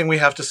 last thing we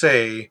have to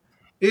say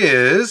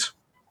is...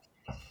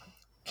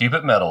 keep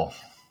it metal.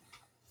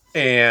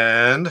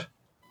 And...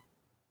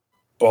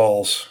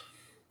 balls.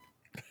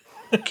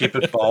 Keep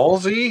it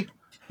ballsy?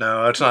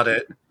 No, that's not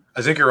it.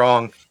 I think you're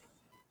wrong.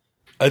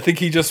 I think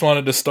he just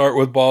wanted to start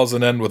with balls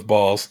and end with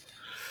balls.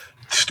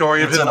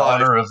 Story of his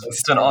life.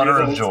 It's an honor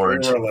of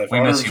George. We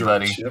miss you,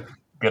 buddy. Yep.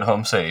 Get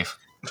home safe.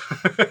 All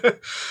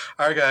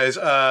right, guys.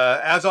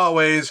 As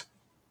always,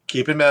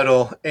 keep it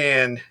metal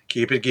and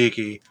keep it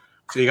geeky.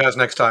 See you guys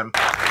next time.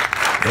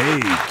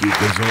 Hey,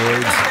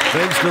 Geekazoids.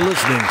 Thanks for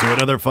listening to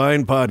another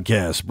fine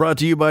podcast brought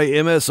to you by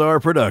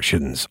MSR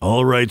Productions.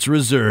 All rights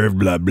reserved,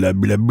 blah, blah,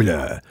 blah,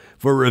 blah.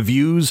 For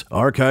reviews,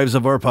 archives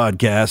of our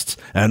podcasts,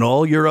 and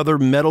all your other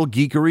metal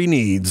geekery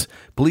needs,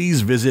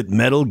 please visit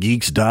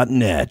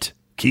metalgeeks.net.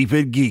 Keep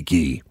it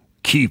geeky.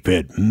 Keep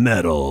it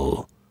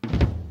metal.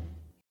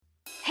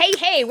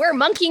 Hey, we're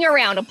Monkeying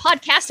Around, a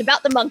podcast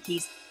about the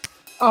monkeys.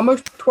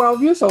 Almost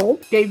 12 years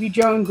old. Davy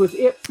Jones was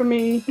it for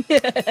me.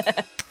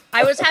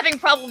 I was having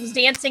problems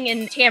dancing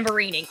and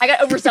tamborining. I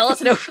got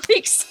overzealous and overly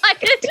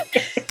excited.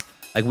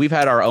 Like, we've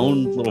had our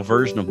own little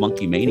version of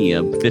Monkey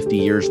Mania 50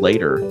 years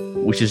later,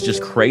 which is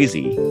just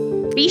crazy.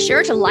 Be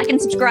sure to like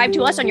and subscribe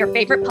to us on your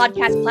favorite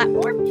podcast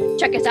platform.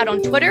 Check us out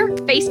on Twitter,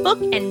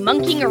 Facebook, and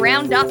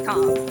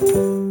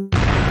monkeyingaround.com.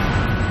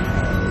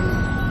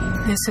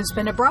 This has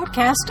been a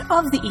broadcast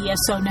of the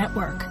ESO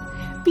Network.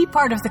 Be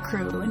part of the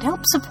crew and help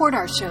support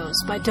our shows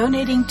by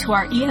donating to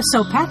our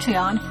ESO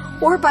Patreon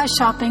or by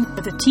shopping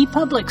at the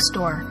TeePublic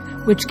store,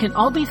 which can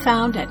all be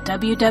found at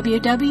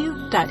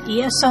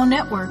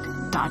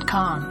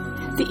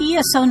www.esonetwork.com. The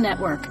ESO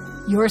Network,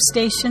 your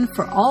station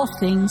for all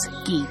things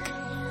geek.